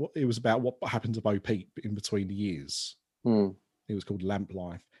it was about what happened to Bo Peep in between the years. It was called Lamp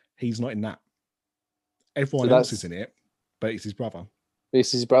Life. He's not in that. Everyone else is in it, but it's his brother.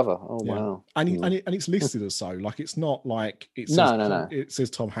 It's his brother. Oh wow! And it's listed as so. Like it's not like it says, no. It says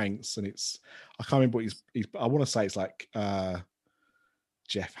Tom Hanks, and it's I can't remember what he's. I want to say it's like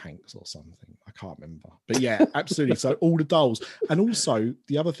Jeff Hanks or something. I can't remember. But yeah, absolutely. So all the dolls, and also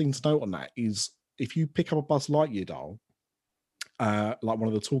the other thing to note on that is if you pick up a Buzz Lightyear doll, like one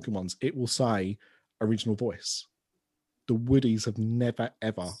of the talking ones, it will say original voice. The Woodies have never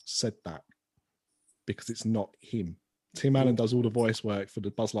ever said that because it's not him. Tim Allen does all the voice work for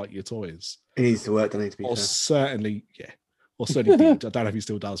the Buzz Lightyear toys. He needs to work, doesn't he? To be fair. Certainly did. I don't know if he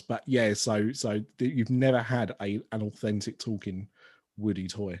still does, but yeah. So you've never had an authentic talking Woody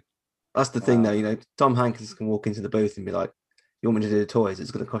toy. That's the thing, though. Tom Hanks can walk into the booth and be like, "You want me to do the toys?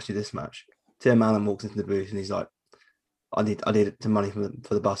 It's going to cost you this much." Tim Allen walks into the booth and he's like, "I need some money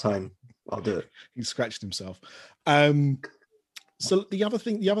for the bus home. I'll do it." He scratched himself. So the other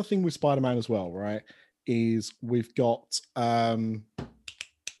thing with Spider-Man as well, right, is we've got the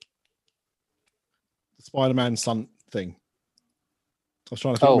Spider-Man stunt thing. I was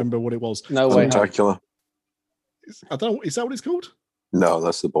trying to remember what it was. No way. Stuntacular. I don't know. Is that what it's called? No,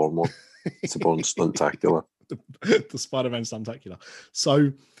 that's the Bourne one. It's the Bourne Stuntacular. the Spider-Man Stuntacular.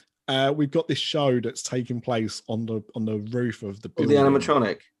 So we've got this show that's taking place on the roof of the building. The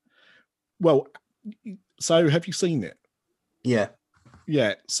animatronic. Well, so have you seen it? Yeah.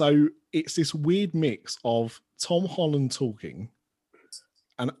 Yeah. So it's this weird mix of Tom Holland talking,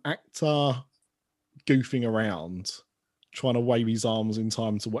 an actor goofing around, trying to wave his arms in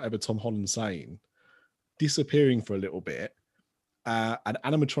time to whatever Tom Holland's saying, disappearing for a little bit, an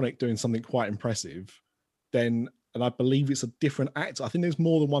animatronic doing something quite impressive, and I believe it's a different actor. I think there's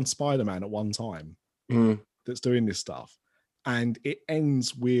more than one Spider-Man at one time that's doing this stuff. And it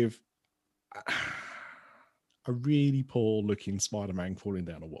ends with a really poor looking Spider-Man falling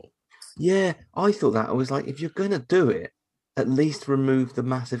down a wall. Yeah, I thought that. I was like, if you're going to do it, at least remove the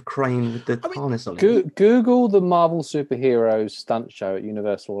massive crane with the harness on it. Google the Marvel superheroes stunt show at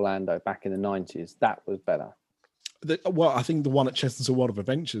Universal Orlando back in the 90s. That was better. I think the one at Chesterton World of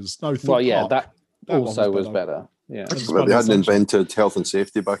Adventures. No, that also was better. Yeah, well, they hadn't invented health and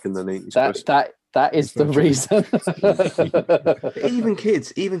safety back in the 90s. That is the reason. even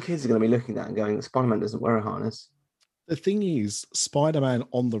kids are going to be looking at that and going, Spider-Man doesn't wear a harness. The thing is, Spider-Man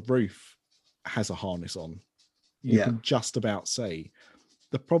on the roof has a harness on. You can just about see.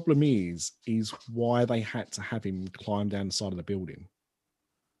 The problem is why they had to have him climb down the side of the building.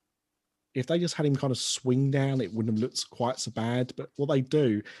 If they just had him kind of swing down, it wouldn't have looked quite so bad. But what they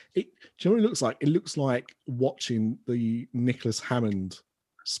do, do you know what it looks like? It looks like watching the Nicholas Hammond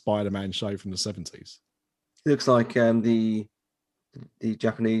Spider-Man show from the 70s. It looks like the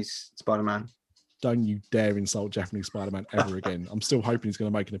Japanese Spider-Man. Don't you dare insult Japanese Spider-Man ever again. I'm still hoping he's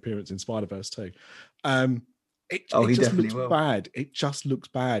going to make an appearance in Spider-Verse too. It he just definitely looks will. bad. It just looks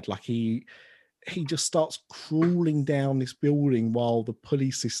bad. Like he just starts crawling down this building while the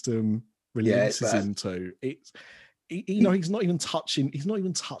pulley system releases him to. He's not even touching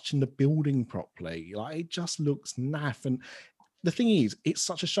the building properly. Like, it just looks naff. And the thing is, it's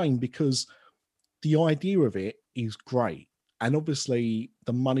such a shame because the idea of it is great. And obviously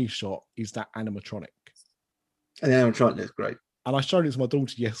the money shot is that animatronic. And the animatronic looks great. And I showed it to my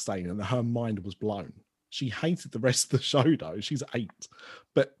daughter yesterday and her mind was blown. She hated the rest of the show though. She's 8.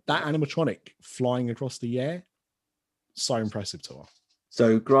 But that animatronic flying across the air, so impressive to her.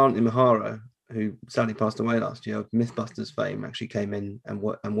 So Grant Imahara, who sadly passed away last year of Mythbusters fame, actually came in and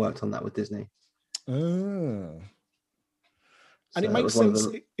worked on that with Disney. And So it makes sense.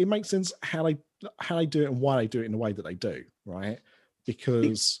 It makes sense how they do it and why they do it in the way that they do, right?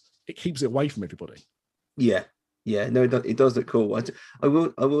 Because it keeps it away from everybody. Yeah. No, it does look cool. I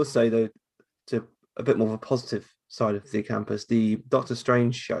will say though, to a bit more of a positive side of the campus, the Doctor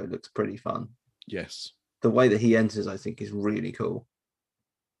Strange show looks pretty fun. Yes. The way that he enters, I think, is really cool.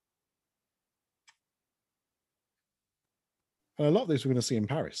 And a lot of this we're going to see in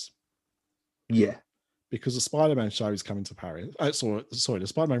Paris. Yeah. Because the Spider-Man show is coming to Paris. Sorry, the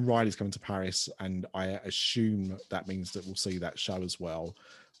Spider-Man ride is coming to Paris, and I assume that means that we'll see that show as well.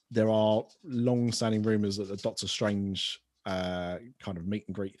 There are long-standing rumors that the Doctor Strange kind of meet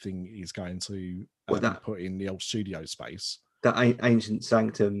and greet thing is going to be put in the old studio space. That ancient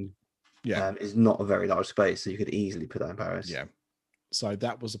sanctum is not a very large space, so you could easily put that in Paris. Yeah. So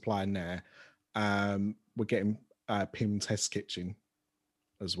that was the plan there. We're getting Pym Test Kitchen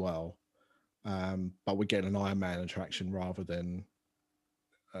as well. But we're getting an Iron Man attraction rather than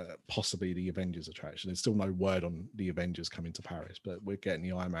possibly the Avengers attraction. There's still no word on the Avengers coming to Paris, but we're getting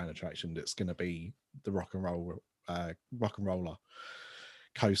the Iron Man attraction that's going to be the rock and roller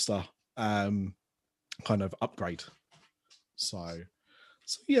coaster kind of upgrade. So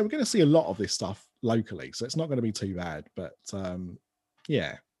yeah, we're going to see a lot of this stuff locally, so it's not going to be too bad. But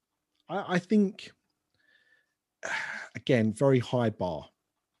yeah, I think again, very high bar.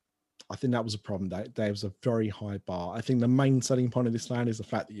 I think that was a problem. There was a very high bar. I think the main selling point of this land is the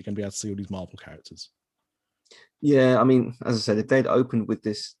fact that you're going to be able to see all these Marvel characters. Yeah, I mean, as I said, if they'd opened with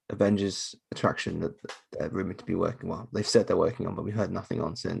this Avengers attraction that they're rumored to be working, well, they've said they're working on, but we heard nothing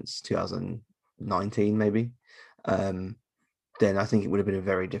on since 2019, maybe. Then I think it would have been a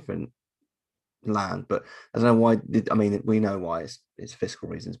very different land. But I don't know why. We know why. It's fiscal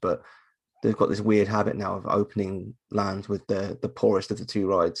reasons, but they've got this weird habit now of opening lands with the poorest of the two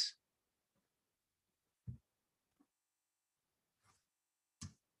rides.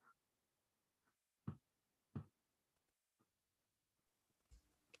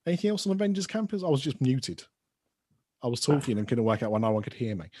 Anything else on Avengers Campus? I was just muted. I was talking and couldn't work out why no one could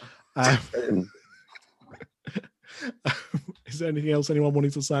hear me. Is there anything else anyone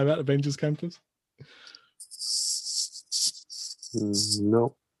wanted to say about Avengers Campus?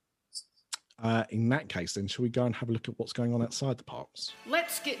 No. In that case, then, shall we go and have a look at what's going on outside the parks?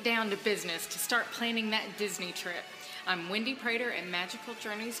 Let's get down to business to start planning that Disney trip. I'm Wendy Prater at Magical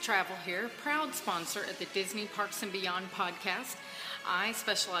Journeys Travel here, proud sponsor of the Disney Parks and Beyond podcast. I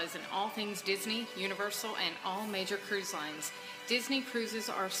specialize in all things Disney, Universal, and all major cruise lines. Disney cruises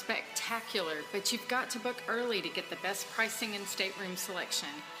are spectacular, but you've got to book early to get the best pricing and stateroom selection.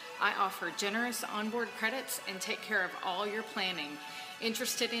 I offer generous onboard credits and take care of all your planning.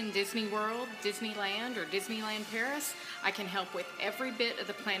 Interested in Disney World, Disneyland, or Disneyland Paris? I can help with every bit of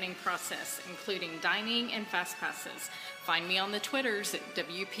the planning process, including dining and fast passes. Find me on the Twitters at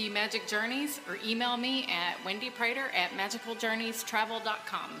WP Magic Journeys or email me at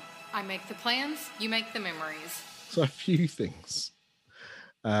wendyprater@magicaljourneystravel.com. I make the plans, you make the memories. So a few things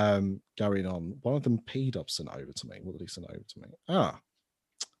going on. One of them P-Dub sent over to me. What did he send over to me?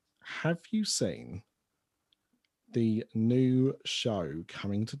 Have you seen the new show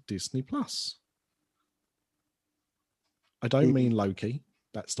coming to Disney Plus? I don't mean Loki.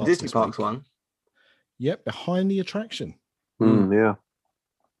 That starts Disney this Parks week. one. Yep, behind the attraction. Yeah,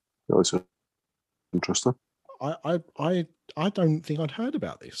 that was interesting. I don't think I'd heard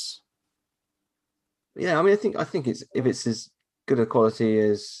about this. Yeah, I think it's if it's as good a quality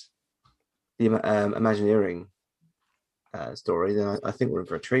as the Imagineering story, then I think we're in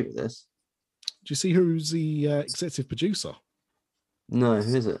for a treat with this. Do you see who's the executive producer? No,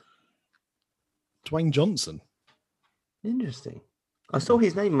 who is it? Dwayne Johnson. Interesting. I saw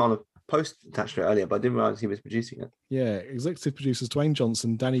his name on a post attached to it earlier, but I didn't realize he was producing it. Yeah, executive producers Dwayne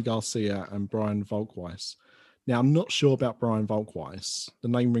Johnson, Danny Garcia, and Brian Volkweiss. Now, I'm not sure about Brian Volkweiss. The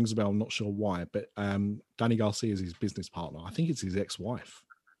name rings a bell. I'm not sure why, but Danny Garcia is his business partner. I think it's his ex-wife.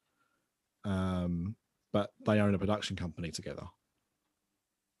 But they own a production company together.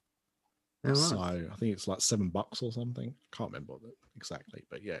 Oh, right. So I think it's like $7 or something. I can't remember exactly,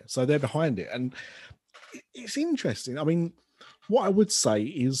 but yeah. So they're behind it, and it's interesting. I mean, what I would say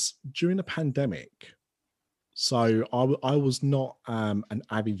is during the pandemic. So I was not an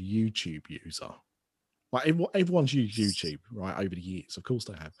avid YouTube user. Like everyone's used YouTube right over the years, of course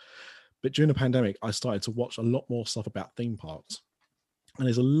they have. But during the pandemic, I started to watch a lot more stuff about theme parks, and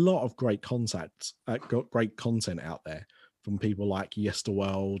there's a lot of great content out there from people like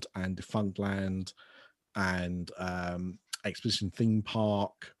Yesterworld and Defunctland and Expedition Theme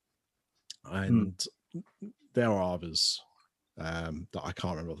Park, and there are others that I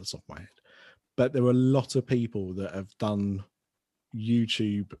can't remember off the top of my head. But there are a lot of people that have done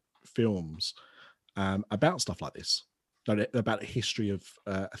YouTube films about stuff like this, about the history of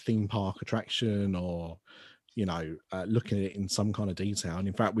a theme park attraction, or looking at it in some kind of detail. And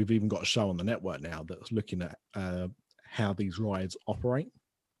in fact, we've even got a show on the network now that's looking at how these rides operate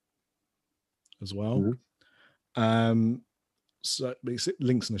as well. So it's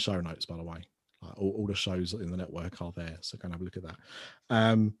links in the show notes, by the way. All the shows in the network are there, so go and have a look at that.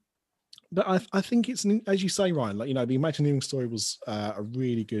 But I think it's, as you say, Ryan, the Imagineering Story was a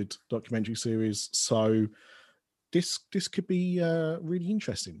really good documentary series. So this could be really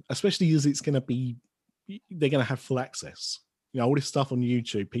interesting, especially as they're going to have full access. All this stuff on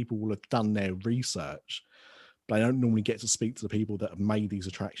YouTube, people will have done their research, but they don't normally get to speak to the people that have made these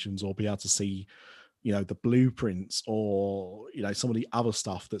attractions or be able to see, the blueprints or, some of the other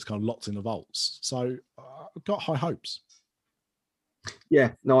stuff that's kind of locked in the vaults. So I've got high hopes.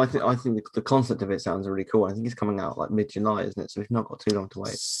 Yeah, no, I think the concept of it sounds really cool. I think it's coming out like mid-July, isn't it? So we've not got too long to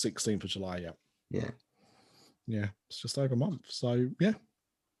wait. 16th of July, yeah. Yeah, it's just over a month. So yeah,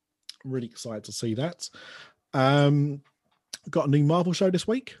 really excited to see that. Got a new Marvel show this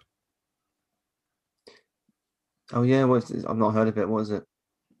week. Oh yeah, I've not heard of it. What is it?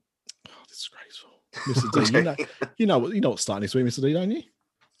 Oh, disgraceful, Mr. D. You know what's starting this week, Mr. D, don't you?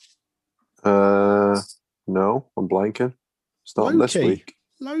 No, I'm blanking. Starting this week.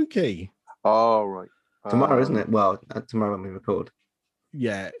 Loki. Oh, right. Tomorrow, isn't it? Well, tomorrow when we record.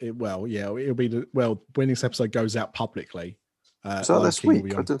 Yeah, it'll be when this episode goes out publicly. Is that this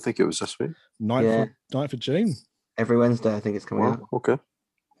week? I didn't think it was this week. 9th of June. Every Wednesday, I think it's coming out. Okay.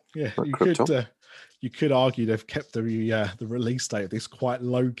 Yeah, you could argue they've kept the release date of this quite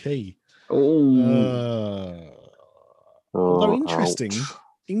low key. Although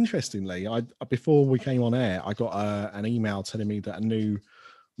interestingly, before we came on air, I got an email telling me that a new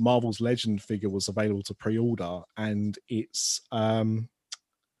Marvel's Legend figure was available to pre-order, and it's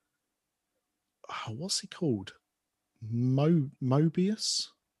what's he called? Mobius?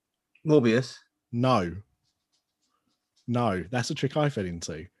 No, that's a trick I fell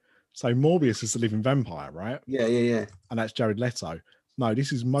into. So Morbius is the living vampire, right? Yeah. And that's Jared Leto. No,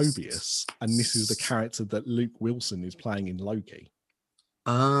 this is Mobius, and this is the character that Luke Wilson is playing in Loki.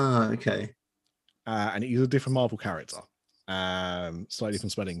 Ah, okay. And he's a different Marvel character. Slightly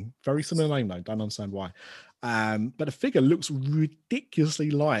different spelling. Very similar name, though. Don't understand why. But the figure looks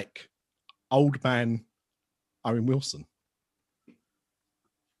ridiculously like old man Owen Wilson.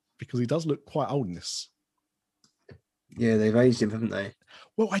 Because he does look quite old in this. Yeah, they've aged him, haven't they?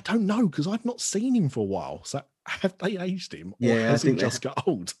 Well, I don't know, because I've not seen him for a while. So have they aged him? Or Yeah, has he just got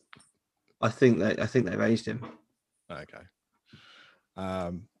old? I think they've aged him. Okay.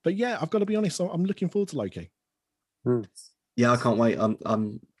 But yeah, I've got to be honest, I'm looking forward to Loki. Yeah, I can't wait.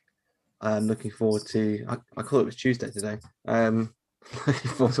 I'm looking forward to. I thought it was Tuesday today.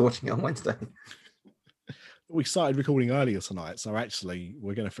 Looking forward to watching it on Wednesday. We started recording earlier tonight, so actually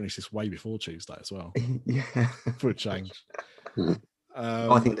we're going to finish this way before Tuesday as well. Yeah, for a change.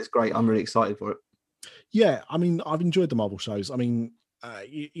 I think that's great. I'm really excited for it. Yeah, I mean, I've enjoyed the Marvel shows. I mean,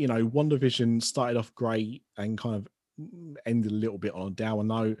 WandaVision started off great and kind of ended a little bit on a dour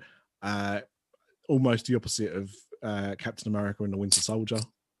note. Almost the opposite of Captain America and the Winter Soldier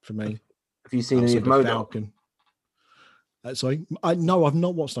for me. Have you seen any of MODOK? Falcon. Sorry, no, I've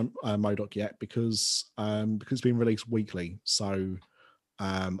not watched MODOK yet because it's been released weekly. So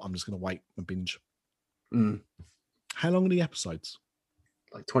I'm just going to wait and binge. How long are the episodes?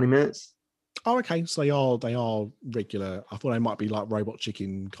 Like 20 minutes. Oh, okay. So they are regular. I thought they might be like Robot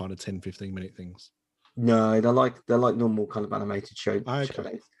Chicken kind of 10, 15 minute things. No, they're like normal kind of animated shows.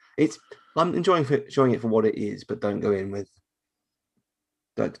 Okay. I'm enjoying it for what it is, but don't go in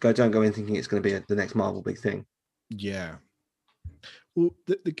thinking it's going to be the next Marvel big thing. Yeah. Well,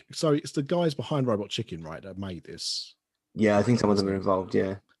 so it's the guys behind Robot Chicken, right, that made this. Yeah, I think some of them are involved.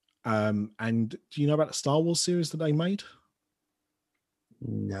 Yeah. And do you know about the Star Wars series that they made?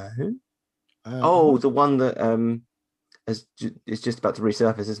 No. The the one that is just about to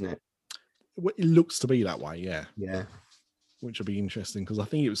resurface, isn't it? It looks to be that way, yeah. Yeah. Which will be interesting because I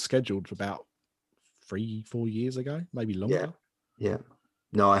think it was scheduled for about 3-4 years ago, maybe longer. Yeah.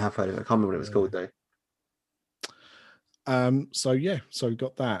 No, I have heard of it. I can't remember what it was called though. So we've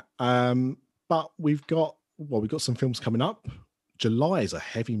got that. But we've got some films coming up. July is a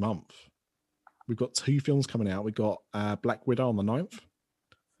heavy month. We've got 2 films coming out. We've got Black Widow on the 9th.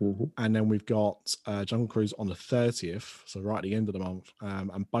 Mm-hmm. And then we've got Jungle Cruise on the 30th, so right at the end of the month.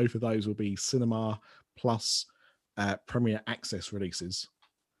 And both of those will be cinema plus Premier Access releases.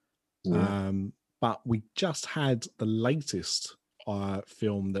 Yeah. But we just had the latest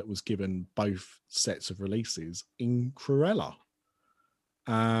film that was given both sets of releases in Cruella.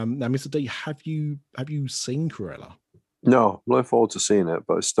 Now, Mr. D, have you seen Cruella? No, I'm looking forward to seeing it,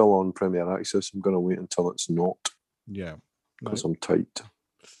 but it's still on Premier Access. I'm going to wait until it's not. Yeah. Because I'm tight.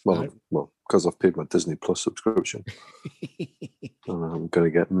 Well, because I've paid my Disney Plus subscription. And I'm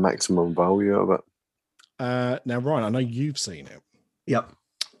going to get maximum value out of it. Now, Ryan, I know you've seen it. Yep.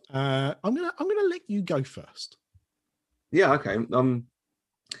 I'm gonna let you go first. Yeah. Okay.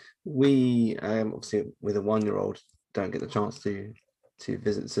 We obviously with a 1-year-old don't get the chance to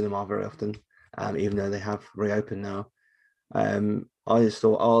visit the cinema very often, even though they have reopened now. I just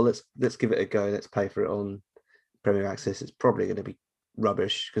thought, let's give it a go. Let's pay for it on Premier Access. It's probably going to be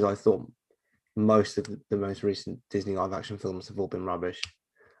rubbish because I thought most of the most recent Disney live action films have all been rubbish.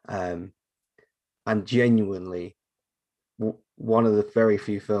 And genuinely, one of the very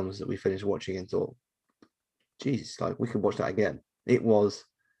few films that we finished watching and thought, geez, like we could watch that again. I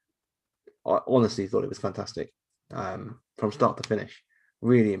honestly thought it was fantastic from start to finish.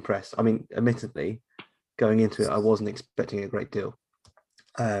 Really impressed. I mean, admittedly, going into it, I wasn't expecting a great deal.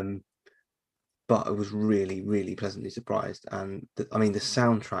 But I was really, really pleasantly surprised. And the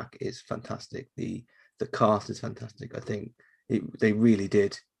soundtrack is fantastic. The cast is fantastic. I think they really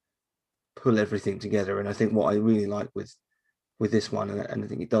did pull everything together. And I think what I really like with this one, and I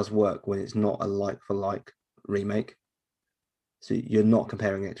think it does work when it's not a like for like remake. So you're not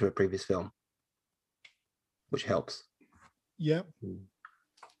comparing it to a previous film, which helps. Yeah.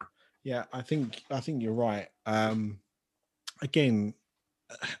 Yeah, I think you're right. Again,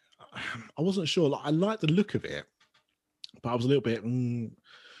 I wasn't sure. Like, I liked the look of it, but I was a little bit going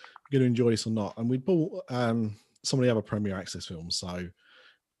to enjoy this or not. And we bought some of the other Premier Access films, so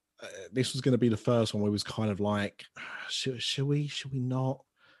this was going to be the first one where it was kind of like, should we not?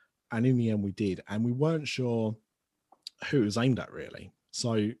 And in the end, we did, and we weren't sure who it was aimed at really.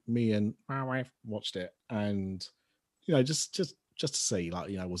 So me and my wife watched it, and just to see, like,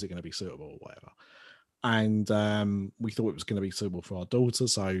 was it going to be suitable or whatever. And we thought it was going to be suitable for our daughter,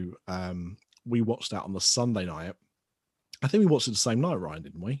 so we watched that on the Sunday night. I think we watched it the same night, Ryan,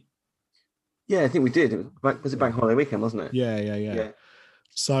 didn't we? Yeah, I think we did. Was it Bank Holiday weekend, wasn't it? Yeah.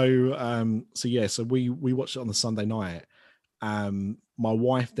 So we watched it on the Sunday night. My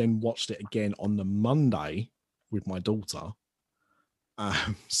wife then watched it again on the Monday with my daughter.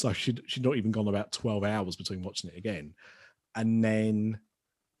 So she'd not even gone about 12 hours between watching it again. And then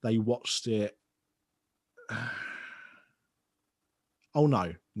they watched it. Oh,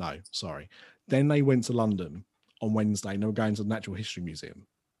 no, sorry. Then they went to London on Wednesday and they were going to the Natural History Museum.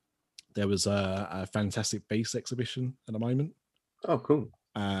 There was a Fantastic Beasts exhibition at the moment. Oh, cool.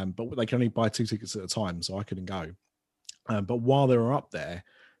 But they can only buy 2 tickets at a time, so I couldn't go. But while they were up there,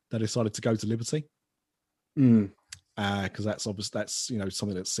 they decided to go to Liberty. Because that's obvious. That's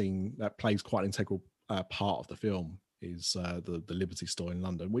something that plays quite an integral part of the film is the Liberty store in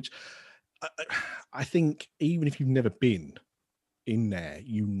London, which I think even if you've never been in there,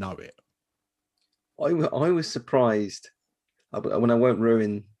 you know it. I was surprised when I won't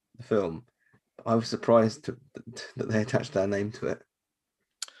ruin the film. I was surprised that they attached their name to it.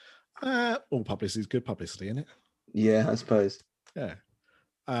 All publicity is good publicity, isn't it? Yeah, I suppose. Yeah.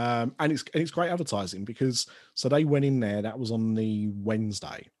 And it's great advertising because they went in there. That was on the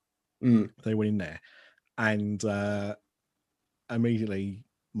Wednesday. They went in there, and immediately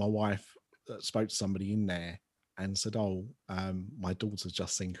my wife spoke to somebody in there and said, "Oh, my daughter's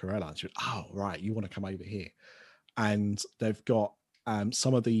just seen Cruella." And she went, "Oh, right, you want to come over here?" And they've got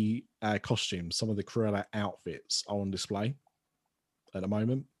some of the costumes, some of the Cruella outfits are on display at the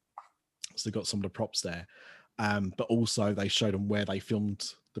moment. So they've got some of the props there. but also they showed them where they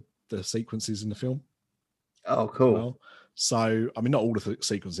filmed the sequences in the film. Oh, cool. Well, so I mean, not all of the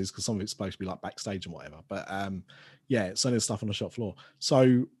sequences because some of it's supposed to be like backstage and whatever. But yeah, some of the stuff on the shop floor.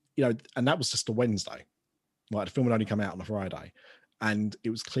 So and that was just a Wednesday. Like the film had only come out on a Friday, and it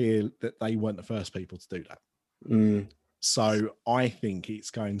was clear that they weren't the first people to do that. Mm. So I think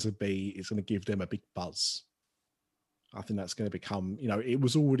it's going to give them a big buzz. I think that's going to become, it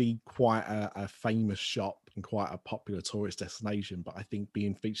was already quite a famous shop and quite a popular tourist destination, but I think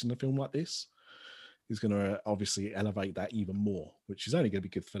being featured in a film like this is going to obviously elevate that even more, which is only going to be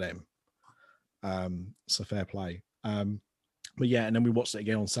good for them. So fair play. But yeah, and then we watched it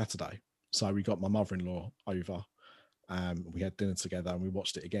again on Saturday. So we got my mother-in-law over. We had dinner together and we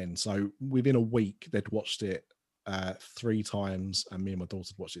watched it again. So within a week, they'd watched it 3 times, and me and my daughter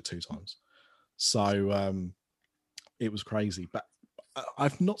had watched it 2 times. So it was crazy. But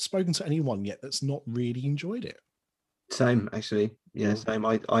I've not spoken to anyone yet that's not really enjoyed it. Same, actually. Yeah, same.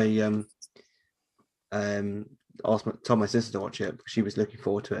 I told my sister to watch it. She was looking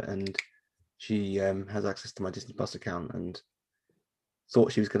forward to it, and she has access to my Disney Plus account, and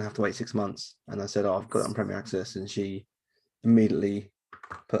thought she was going to have to wait 6 months. And I said, I've got it on Premier Access, and she immediately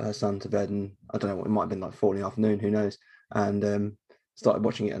put her son to bed, and I don't know what, it might have been like 4 in the afternoon, who knows, and started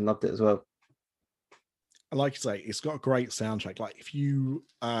watching it and loved it as well. And like you say, it's got a great soundtrack. Like if you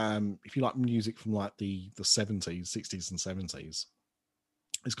like music from like the 70s, 60s and 70s,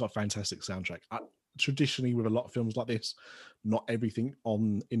 it's got a fantastic soundtrack. Traditionally with a lot of films like this, not everything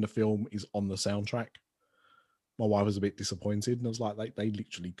in the film is on the soundtrack. My wife was a bit disappointed, and I was like, they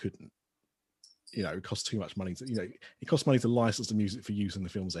literally couldn't. It costs too much money it costs money to license the music for use in the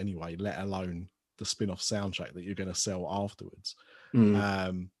films anyway, let alone the spin-off soundtrack that you're going to sell afterwards.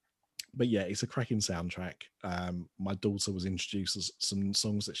 But yeah, it's a cracking soundtrack. My daughter was introduced to some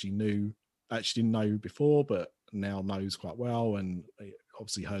songs that she didn't know before, but now knows quite well, and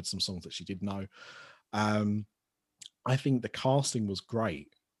obviously heard some songs that she did know. I think the casting was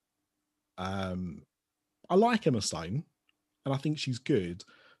great. I like Emma Stone, and I think she's good,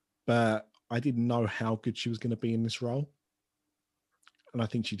 but I didn't know how good she was going to be in this role. And I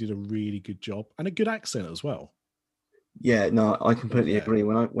think she did a really good job, and a good accent as well. Yeah, no, I completely agree.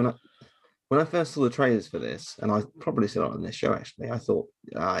 When I first saw the trailers for this, and I probably saw it on this show actually, I thought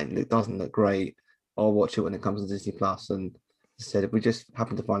it doesn't look great. I'll watch it when it comes to Disney Plus. And I said, if we just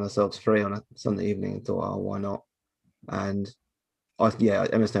happen to find ourselves free on a Sunday evening, and thought, oh, why not? And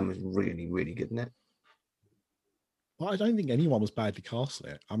Emma Stone was really, really good in it. Well, I don't think anyone was badly cast in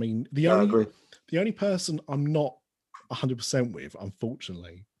it. I mean, the only person I'm not 100% with,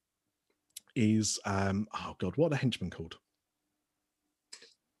 unfortunately, is oh god, what are the henchmen called?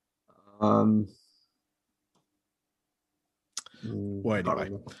 Well,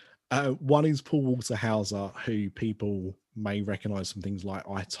 anyway, one is Paul Walter Hauser, who people may recognise from things like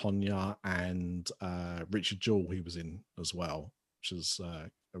I, Tonya and Richard Jewell, he was in as well, which is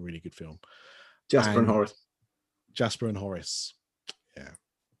a really good film. Jasper and Horace. Jasper and Horace. Yeah.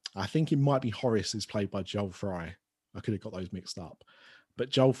 I think it might be Horace is played by Joel Fry. I could have got those mixed up. But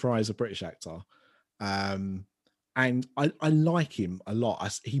Joel Fry is a British actor. And I like him a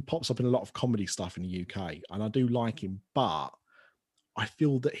lot. He pops up in a lot of comedy stuff in the UK, and I do like him, but I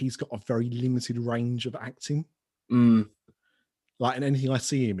feel that he's got a very limited range of acting. Like in anything I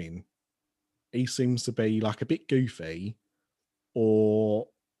see him in, he seems to be like a bit goofy or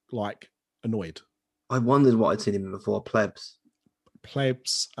like annoyed. I wondered what I'd seen him in before. Plebs.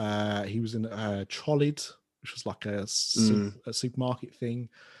 He was in Trolleyed, which was like a supermarket thing.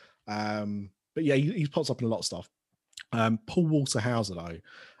 But yeah, he pops up in a lot of stuff. Paul Walter Hauser, though,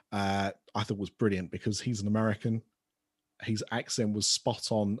 I thought was brilliant because he's an American. His accent was spot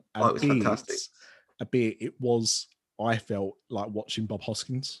on. It was fantastic. It was, I felt like watching Bob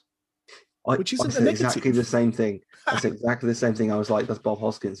Hoskins. Which isn't I exactly the same thing. That's exactly the same thing. I was like, that's Bob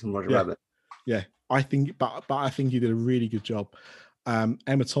Hoskins from Roger Rabbit. Yeah, I think, but I think he did a really good job.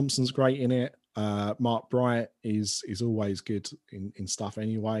 Emma Thompson's great in it. Mark Bright is always good in stuff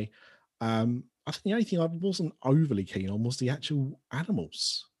anyway. I think the only thing I wasn't overly keen on was the actual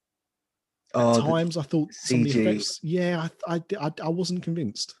animals. At times, I thought some of the effects. Yeah, I wasn't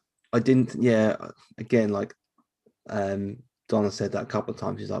convinced. I didn't. Yeah, again, like Donna said that a couple of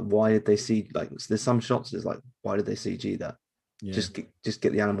times. She's like, "Why did they see like?" There's some shots. It's like, "Why did they CG that?" Yeah. Just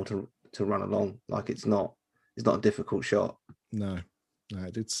get the animal to run along. Like it's not a difficult shot. No,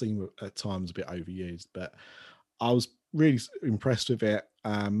 it did seem at times a bit overused, but I was really impressed with it.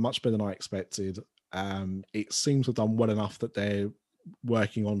 Much better than I expected. It seems to have done well enough that they're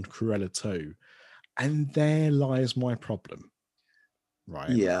working on Cruella 2, and there lies my problem.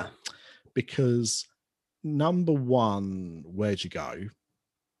 Right? Yeah, because number one, where'd you go?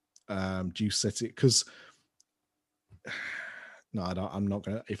 Do you set it? Because no, I'm not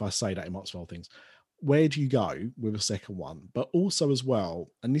going to. If I say that, it might spoil things. Where do you go with a second one? But also as well,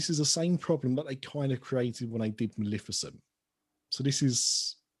 and this is the same problem that they kind of created when they did Maleficent. So this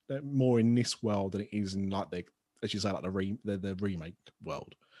is more in this world than it is in like the, as you say, like the remake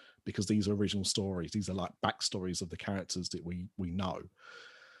world, because these are original stories. These are like backstories of the characters that we know.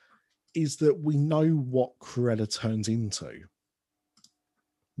 Is that we know what Cruella turns into.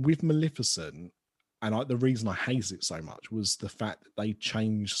 With Maleficent, and the reason I hated it so much was the fact that they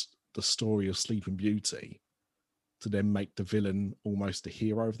changed the story of Sleeping Beauty to then make the villain almost the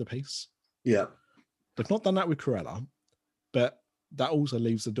hero of the piece. Yeah. They've not done that with Cruella, but that also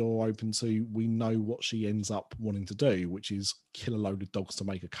leaves the door open to we know what she ends up wanting to do, which is kill a load of dogs to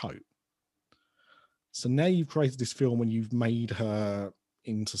make a coat. So now you've created this film and you've made her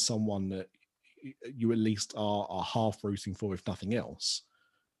into someone that you at least are half rooting for, if nothing else.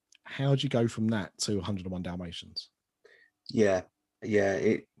 How do you go from that to 101 Dalmatians? Yeah.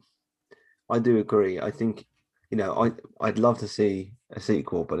 I do agree. I think, I'd love to see a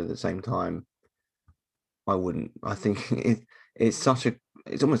sequel, but at the same time, I wouldn't. I think it's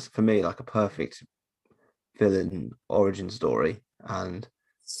almost for me like a perfect villain origin story, and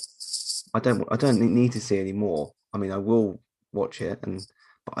I don't need to see any more. I mean, I will watch it,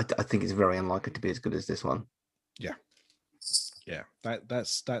 but I think it's very unlikely to be as good as this one. Yeah,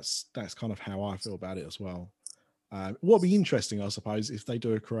 that's kind of how I feel about it as well. What would be interesting, I suppose, if they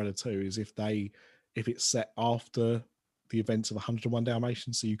do a Cruella 2 is if it's set after the events of 101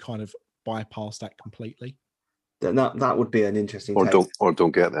 Dalmatians, so you kind of bypass that completely. That would be an interesting. Or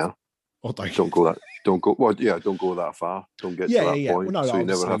don't get there. Or don't go that. Don't go. Well, yeah, don't go that far. Don't get to that point. Well, no, so you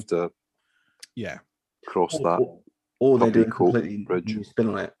never have to. Yeah. Cross that. Or they do a completely new spin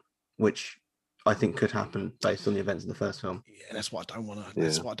on it, which I think could happen based on the events of the first film. Yeah, that's what I don't want to.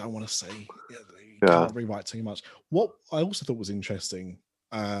 That's what I don't want to see. You can't rewrite too much. What I also thought was interesting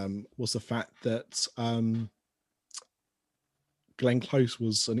was the fact that Glenn Close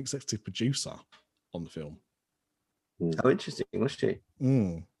was an executive producer on the film. How interesting was she?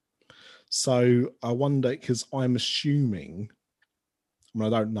 So I wonder, because I'm assuming, I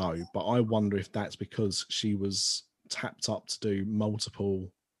don't know, but I wonder if that's because she was tapped up to do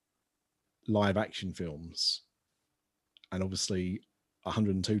multiple live action films, and obviously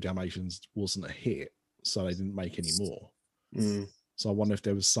 102 Dalmatians wasn't a hit, so they didn't make any more. So I wonder if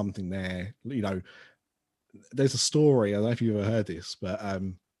there was something there. There's a story, I don't know if you've ever heard this, but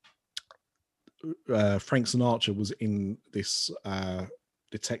Frank Sinatra was in this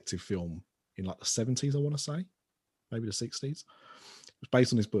detective film in like the 70s, I want to say, maybe the 60s. It was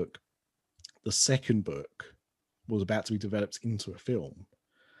based on his book. The second book was about to be developed into a film,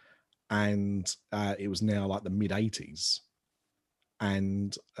 and it was now like the mid 80s,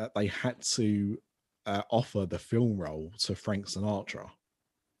 and they had to offer the film role to Frank Sinatra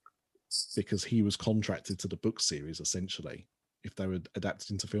because he was contracted to the book series essentially if they were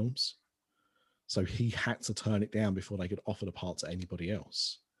adapted into films. So he had to turn it down before they could offer the part to anybody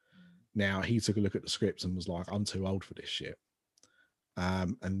else. Now he took a look at the script and was like, I'm too old for this shit.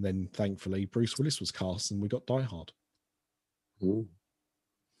 And then thankfully Bruce Willis was cast and we got Die Hard.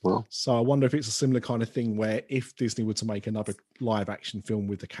 Well, so I wonder if it's a similar kind of thing where if Disney were to make another live action film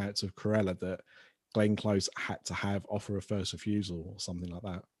with the character of Cruella, that Glenn Close had to offer a first refusal or something like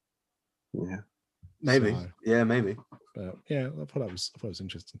that. Yeah. Maybe. Maybe. But yeah, I thought it was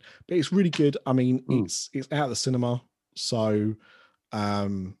interesting. But it's really good. I mean, it's out of the cinema. So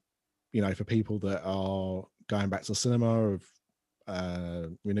for people that are going back to the cinema or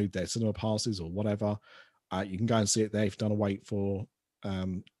have renewed their cinema passes or whatever, you can go and see it there if you don't want to wait for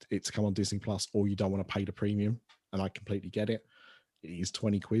it to come on Disney Plus, or you don't want to pay the premium. And I completely get it. It is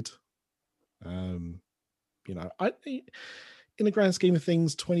 20 quid. In the grand scheme of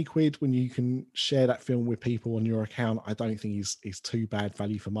things, 20 quid when you can share that film with people on your account, I don't think is too bad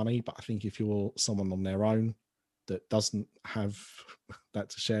value for money. But I think if you're someone on their own that doesn't have that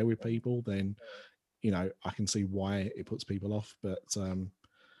to share with people, then, I can see why it puts people off. But so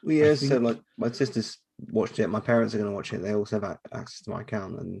like my sisters watched it, my parents are going to watch it. They also have access to my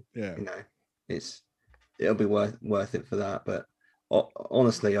account, and it'll be worth it for that. But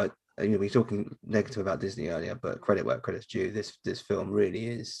honestly, we were talking negative about Disney earlier, but credit where credit's due. This film really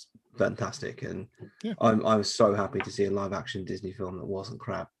is fantastic, and I was so happy to see a live action Disney film that wasn't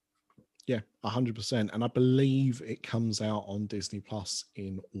crap. Yeah, 100%. And I believe it comes out on Disney Plus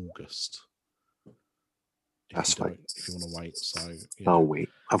in August. That's fine. If you want to wait. So I'll wait.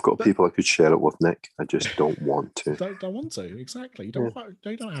 I've got But- people I could share it with, Nick. I just don't want to. don't want to, exactly. You don't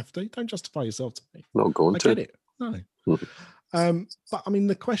have to. Don't justify yourself to me. Not going I to. get it. No. But I mean,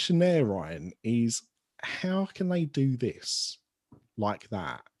 the question there, Ryan, is how can they do this like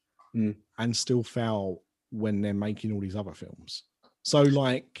that and still fail when they're making all these other films? So,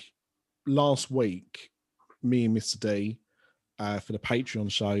 like last week, me and Mr. D, for the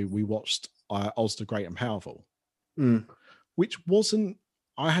Patreon show, we watched Oz the Great and Powerful, which wasn't.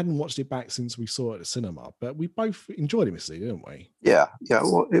 I hadn't watched it back since we saw it at the cinema, but we both enjoyed it, Mr. D, didn't we? Yeah.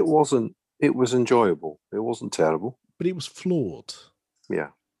 Well, it wasn't. It was enjoyable. It wasn't terrible. But it was flawed. Yeah,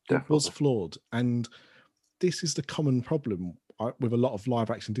 It was definitely. flawed, and this is the common problem with a lot of live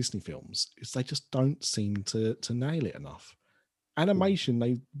action Disney films: is they just don't seem to nail it enough. Animation,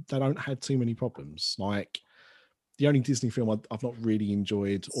 they don't have too many problems. Like the only Disney film I've not really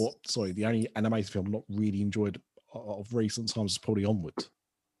enjoyed, the only animated film I've not really enjoyed of recent times is probably Onward.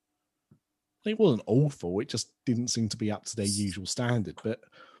 It wasn't awful; it just didn't seem to be up to their usual standard. But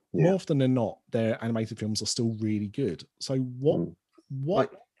more often than not, their animated films are still really good. So what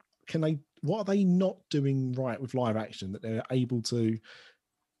are they not doing right with live action that they're able to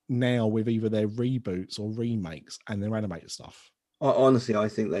now with either their reboots or remakes and their animated stuff? Honestly, I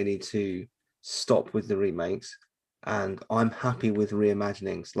think they need to stop with the remakes, and I'm happy with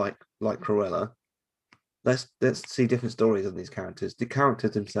reimaginings like Cruella. Let's see different stories of these characters. The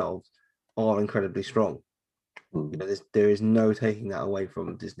characters themselves are incredibly strong. You know, there is no taking that away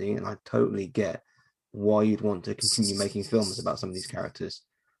from Disney, and I totally get why you'd want to continue making films about some of these characters.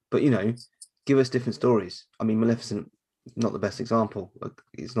 But, you know, give us different stories. I mean, Maleficent, not the best example.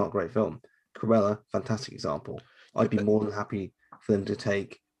 It's not a great film. Cruella, fantastic example. I'd be more than happy for them to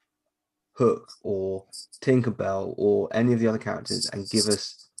take Hook or Tinkerbell or any of the other characters and give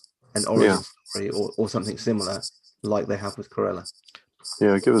us an origin story or something similar like they have with Cruella.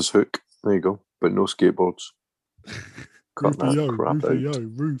 Yeah, give us Hook. There you go. But no skateboards. Cut that crap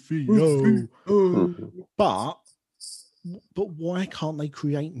Rufio. out. But why can't they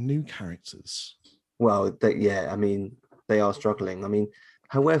create new characters? Well, I mean, they are struggling. I mean,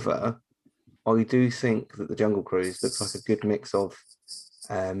 however, I do think that the Jungle Cruise looks like a good mix of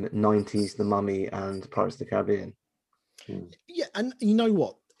 90s The Mummy and Pirates of the Caribbean. Yeah, and you know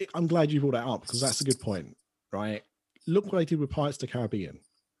what? I'm glad you brought that up because that's a good point, right? Look what they did with Pirates of the Caribbean.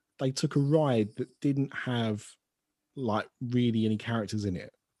 They took a ride that didn't have like really any characters in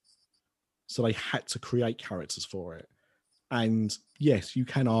it. So they had to create characters for it. And yes, you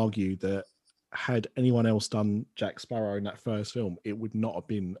can argue that had anyone else done Jack Sparrow in that first film, it would not have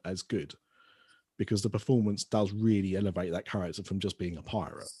been as good because the performance does really elevate that character from just being a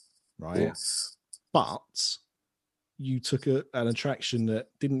pirate, right? Yeah. But you took an attraction that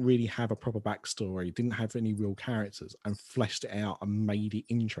didn't really have a proper backstory, didn't have any real characters, and fleshed it out and made it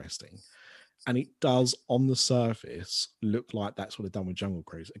interesting. And it does, on the surface, look like that's what they've done with Jungle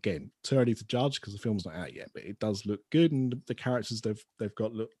Cruise. Again, too early to judge because the film's not out yet, but it does look good, and the characters they've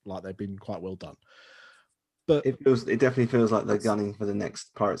got look like they've been quite well done. But It definitely feels like they're gunning for the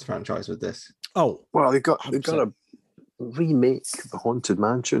next Pirates franchise with this. Oh, well, they've got 100%. to remake the Haunted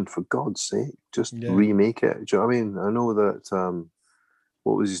Mansion, for God's sake. Just remake it. Do you know what I mean? I know that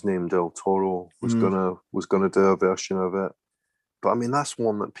what was his name? Del Toro was gonna do a version of it. But I mean, that's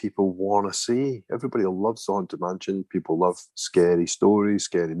one that people want to see. Everybody loves the Haunted Mansion. People love scary stories,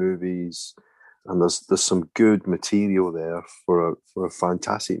 scary movies, and there's some good material there for a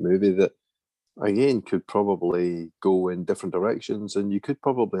fantastic movie that, again, could probably go in different directions, and you could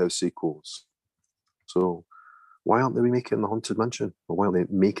probably have sequels. So why aren't they remaking the Haunted Mansion? Or why aren't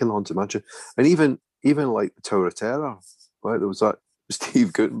they making the Haunted Mansion? And even like the Tower of Terror, right? There was that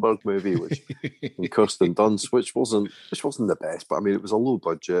Steve Guttenberg movie, which and Kirsten Dunst, which wasn't the best, but I mean, it was a low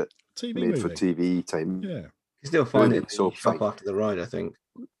budget, TV made movie for TV time. Yeah, You still find it So up after the ride, I think.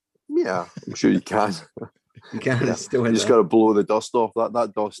 Yeah, I'm sure you can. You can. Yeah. It's still You in just there. got to blow the dust off.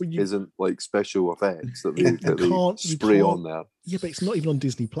 That dust Well, you- isn't like special effects that You they can't- you spray can't- on there. yeah, but it's not even on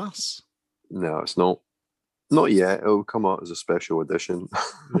Disney Plus. No, it's not. Not yet. It'll come out as a special edition.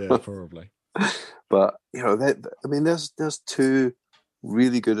 Yeah, probably. But you know, I mean, there's two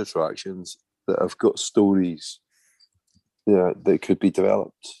really good attractions that have got stories, that could be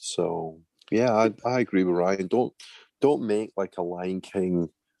developed. So yeah, I agree with Ryan. Don't make like a Lion King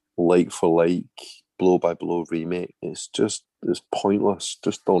like for like, blow by blow remake. It's pointless.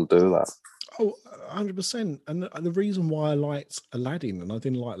 Just don't do that. Oh, 100%. And the reason why I liked Aladdin and I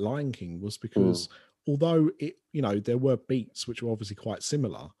didn't like Lion King was because although there were beats which were obviously quite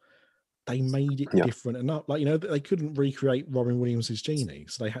similar, they made it Yeah. different enough. Like, you know, they couldn't recreate Robin Williams' Genie,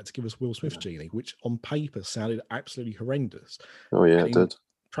 so they had to give us Will Smith's Genie, which on paper sounded absolutely horrendous. Oh yeah, And it in did.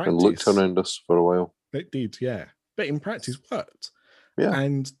 It looked practice, horrendous for a while. it did, yeah. But in practice, worked. Yeah.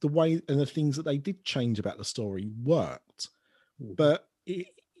 And the way and the things that they did change about the story worked. But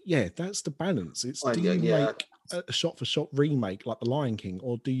yeah, that's the balance. It's do you make a shot-for-shot remake like The Lion King,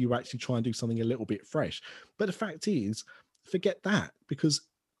 or do you actually try and do something a little bit fresh? But the fact is, forget that, because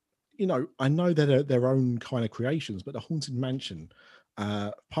you know, I know that they're their own kind of creations, but the Haunted Mansion,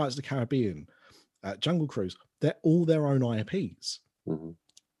 Pirates of the Caribbean, Jungle Cruise, they're all their own IPs. Mhm.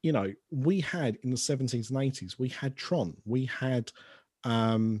 You know, we had in the 70s and 80s, we had Tron, we had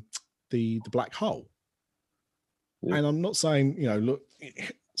the Black Hole. Yeah. And I'm not saying, you know, look,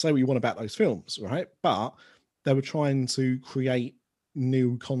 say what you want about those films, right? But they were trying to create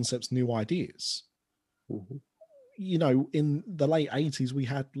new concepts, new ideas. Mhm. You know, in the late 80s, we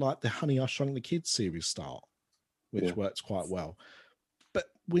had like the Honey, I Shrunk the Kids series start, which Yeah. works quite well. But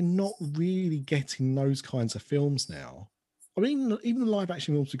we're not really getting those kinds of films now. I mean, even the live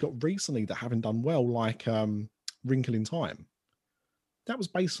action films we got recently that haven't done well, like Wrinkle in Time, that was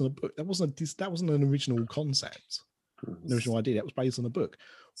based on a book. That wasn't an original concept, an original idea. That was based on a book.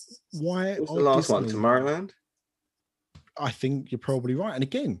 Why? What's the last one? Disney- Tomorrowland? I think you're probably right. And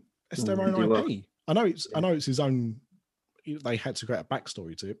again, it's their Did own you IP. I know it's his own. They had to create a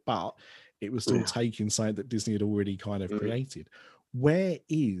backstory to it, but it was still Yeah. taking something that Disney had already kind of Mhm. created. Where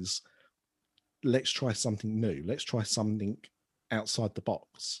is let's try something new? Let's try something outside the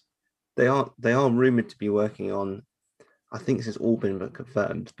box. They are rumored to be working on. I think this has all been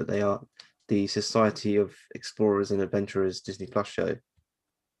confirmed, but they are the Society of Explorers and Adventurers Disney Plus show,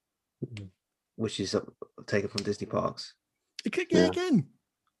 which is taken from Disney Parks. Yeah. Again,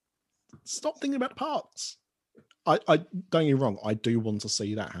 stop thinking about parts. I don't get me wrong. I do want to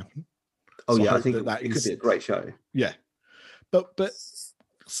see that happen. Oh So I yeah, I hope think that it could is- be a great show. Yeah, but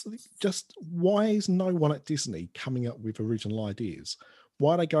just why is no one at Disney coming up with original ideas?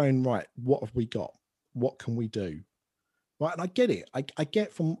 Why are they going, right, what have we got? What can we do? Right, and I get it. I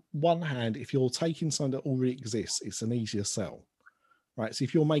get from one hand, if you're taking something that already exists, it's an easier sell. Right. So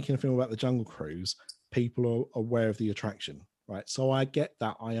if you're making a film about the Jungle Cruise, people are aware of the attraction. Right. So I get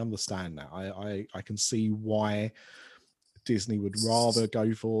that. I understand that. I can see why Disney would rather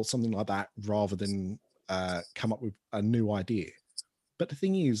go for something like that rather than come up with a new idea. But the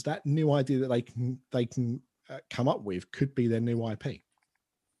thing is, that new idea that they can come up with could be their new IP.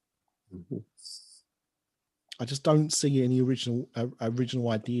 Mhm. I just don't see any original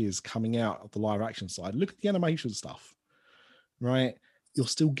ideas coming out of the live action side. Look at the animation stuff, right? You're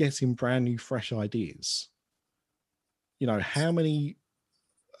still getting brand new, fresh ideas. You know, how many,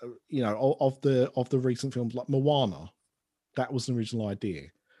 you know, of the recent films like Moana, that was an original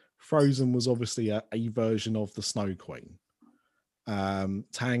idea. Frozen was obviously a version of the Snow Queen.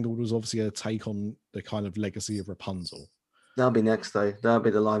 Tangled was obviously a take on the kind of legacy of Rapunzel. That'll be next though. That'll be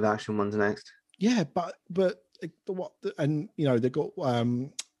the live action ones next. Yeah, but what? And you know, they've got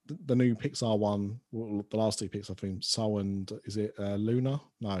the new Pixar one. Well, the last two Pixar films, Soul and is it Luna?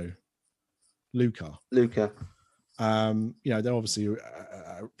 No, Luca. Luca. You know, they're obviously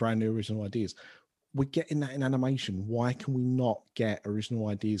brand new original ideas. We're getting that in animation. Why can we not get original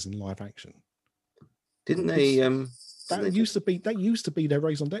ideas in live action? Didn't they? That used to be their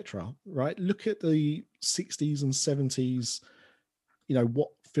raison d'etre, right? Look at the 60s and 70s. You know what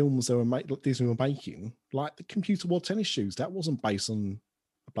films they were Disney were making, like the Computer World Tennis Shoes. That wasn't based on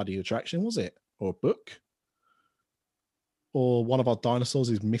a bloody attraction, was it? Or a book? Or One of Our Dinosaurs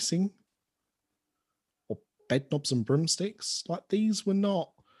is Missing? Or Bedknobs and Broomsticks? Like these were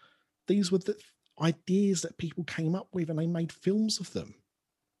the ideas that people came up with, and they made films of them.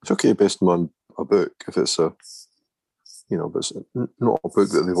 It's okay based on a book if it's a, you know, but it's not a book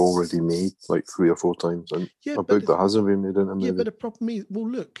that they've already made like 3 or 4 times, and Yeah, a but book that hasn't been made into a movie. Yeah, but the problem is, well,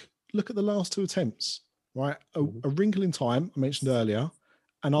 look at the last 2 attempts, right? A Wrinkle in Time, I mentioned earlier,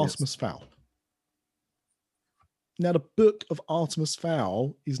 and Artemis Fowl. Now, the book of Artemis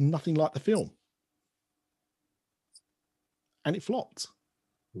Fowl is nothing like the film, and it flopped.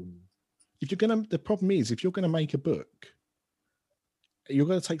 The problem is, if you're gonna make a book, you're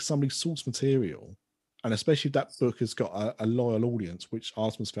gonna take somebody's source material, and especially if that book has got a loyal audience, which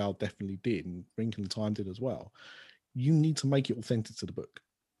Artemis Fowl definitely did, and Wrinkle in Time did as well. You need to make it authentic to the book.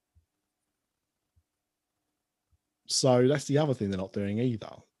 So that's the other thing they're not doing either.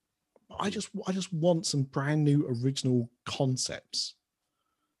 I just want some brand new original concepts.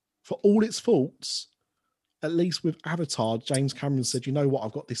 For all its faults, at least with Avatar, James Cameron said, you know what,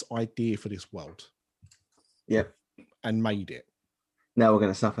 I've got this idea for this world. Yep. And made it. Now we're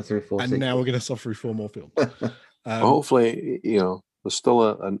going to suffer through 4 and now we're going to suffer through 4 more films. Hopefully, there's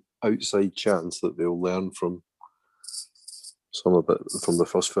still an outside chance that they'll learn from some of it from the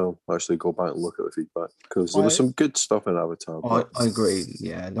first film. Actually, go back and look at the feedback because there was some good stuff in Avatar. I agree.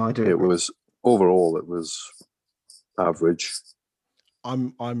 Yeah, no, I do. It was overall, it was average.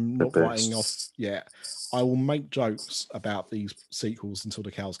 I'm not writing off yet. I will make jokes about these sequels until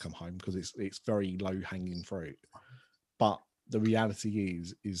the cows come home because it's very low hanging fruit. But the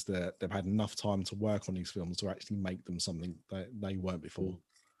reality is that they've had enough time to work on these films to actually make them something that they weren't before,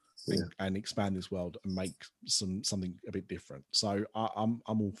 and expand this world and make something a bit different. So I'm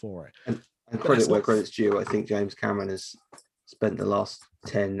all for it. And credit where credit's due. I think James Cameron has spent the last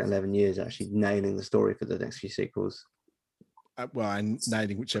 10, 11 years actually nailing the story for the next few sequels. And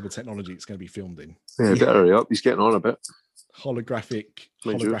nailing whichever technology it's going to be filmed in. Yeah, better hurry up. He's getting on a bit. Holographic,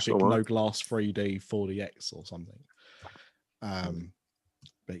 no glass 3D, 4DX or something.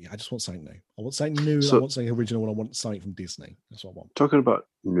 But yeah, I just want something new. I want something new. I want something original. And I want something from Disney. That's what I want. Talking about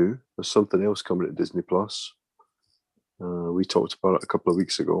new, there's something else coming to Disney Plus. We talked about it a couple of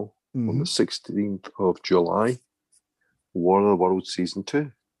weeks ago. On the 16th of July, War of the Worlds Season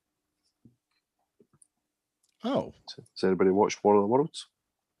 2. Oh, has anybody watched War of the Worlds?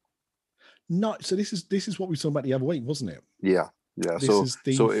 No. So this is what we talked about the other week, wasn't it? Yeah. This is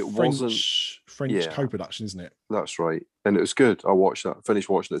the French co-production, isn't it? That's right, and it was good. I watched that. Finished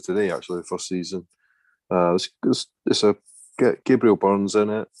watching it today. Actually, the first season. It's a Gabriel Byrne's in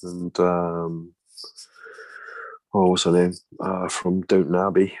it, and what's her name from Downton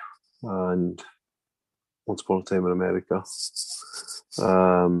Abbey and Once Upon a Time in America.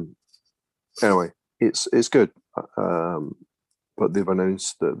 Anyway, it's good. But they've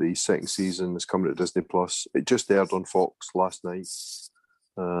announced that the second season is coming to Disney Plus. It just aired on Fox last night,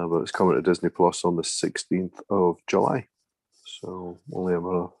 but it's coming to Disney Plus on the 16th of July. So only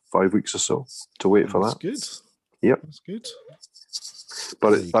about 5 weeks or so to wait for that. That's good. Yep. That's good.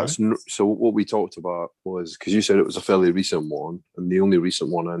 But so what we talked about was, because you said it was a fairly recent one, and the only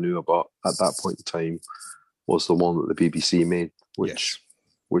recent one I knew about at that point in time was the one that the BBC made, which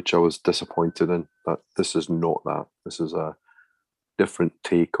I was disappointed in. That this is not that. This is a different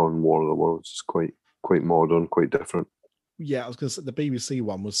take on War of the Worlds. It's quite modern, quite different. Yeah, I was going to say the BBC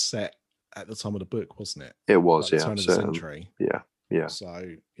one was set at the time of the book, wasn't it? It was, like turn of the century. Yeah.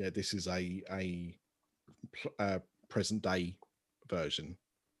 So yeah, this is a present day version.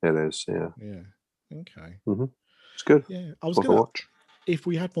 It is, yeah. Yeah. Okay. Mm-hmm. It's good. Yeah, I was going to watch. If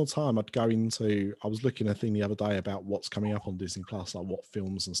we had more time, I'd go into. I was looking at a thing the other day about what's coming up on Disney Plus, like what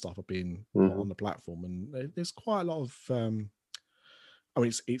films and stuff have been on the platform, and there's quite a lot of. I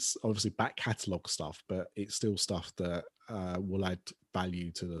mean, it's obviously back catalogue stuff, but it's still stuff that will add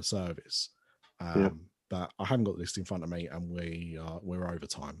value to the service. But I haven't got the list in front of me, and we're over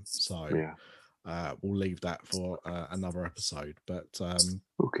time, so we'll leave that for another episode. But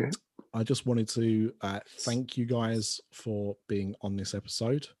okay, I just wanted to thank you guys for being on this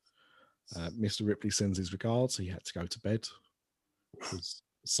episode. Mr. Ripley sends his regards. He had to go to bed because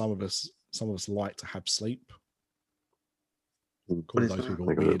some of us like to have sleep. Call those people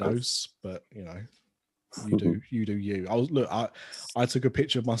weirdos, but you do you. I took a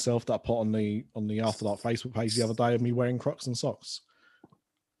picture of myself that I put on the After Dark Facebook page the other day of me wearing Crocs and socks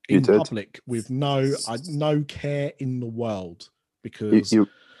in public with no care in the world, because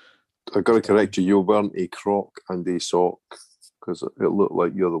I've got to correct you. You weren't a croc and a sock, because it looked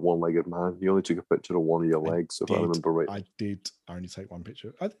like you're the one-legged man. You only took a picture of one of your legs, if I remember right. I did only take one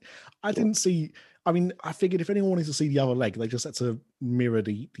picture. I didn't see. I mean, I figured if anyone wanted to see the other leg, they just had to mirror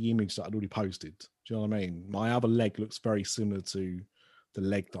the image that I'd already posted. Do you know what I mean? My other leg looks very similar to the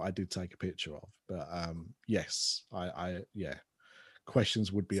leg that I did take a picture of. But yes, yeah.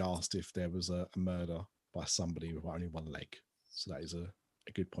 Questions would be asked if there was a murder by somebody with only one leg. So that is a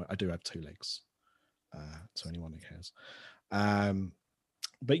good point. I do have 2 legs. To anyone who cares.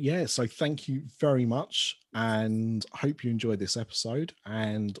 But yeah, so thank you very much, and hope you enjoyed this episode,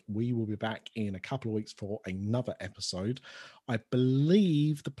 and we will be back in a couple of weeks for another episode. I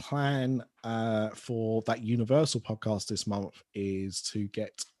believe the plan for that Universal podcast this month is to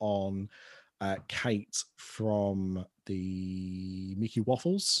get on Kate from the Mickey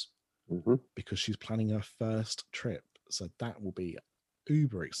Waffles, because she's planning her first trip, so that will be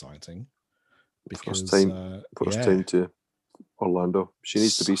uber exciting. Because first time to Orlando. She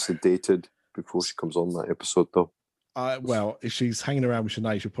needs to be sedated before she comes on that episode, though. Well, if she's hanging around with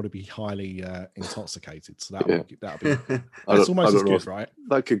Sinead, she'll probably be highly intoxicated. So that'll be that's almost as good, right?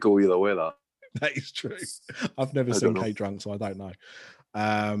 That could go either way. That is true. I've never seen Kate drunk, so I don't know.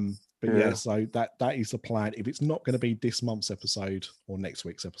 But yeah, so that is the plan. If it's not going to be this month's episode or next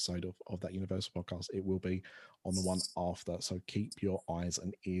week's episode of that Universal podcast, it will be on the one after. So keep your eyes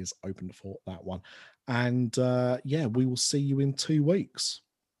and ears open for that one. And yeah, we will see you in 2 weeks.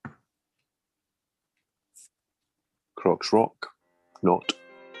 Crocs rock, not.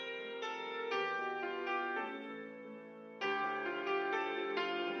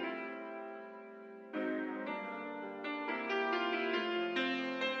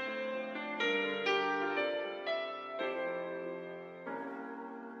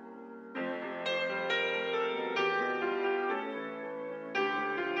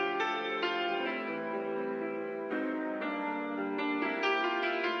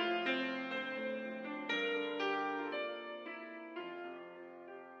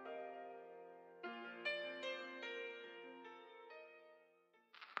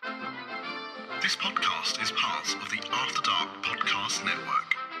 This podcast is part of the After Dark Podcast Network.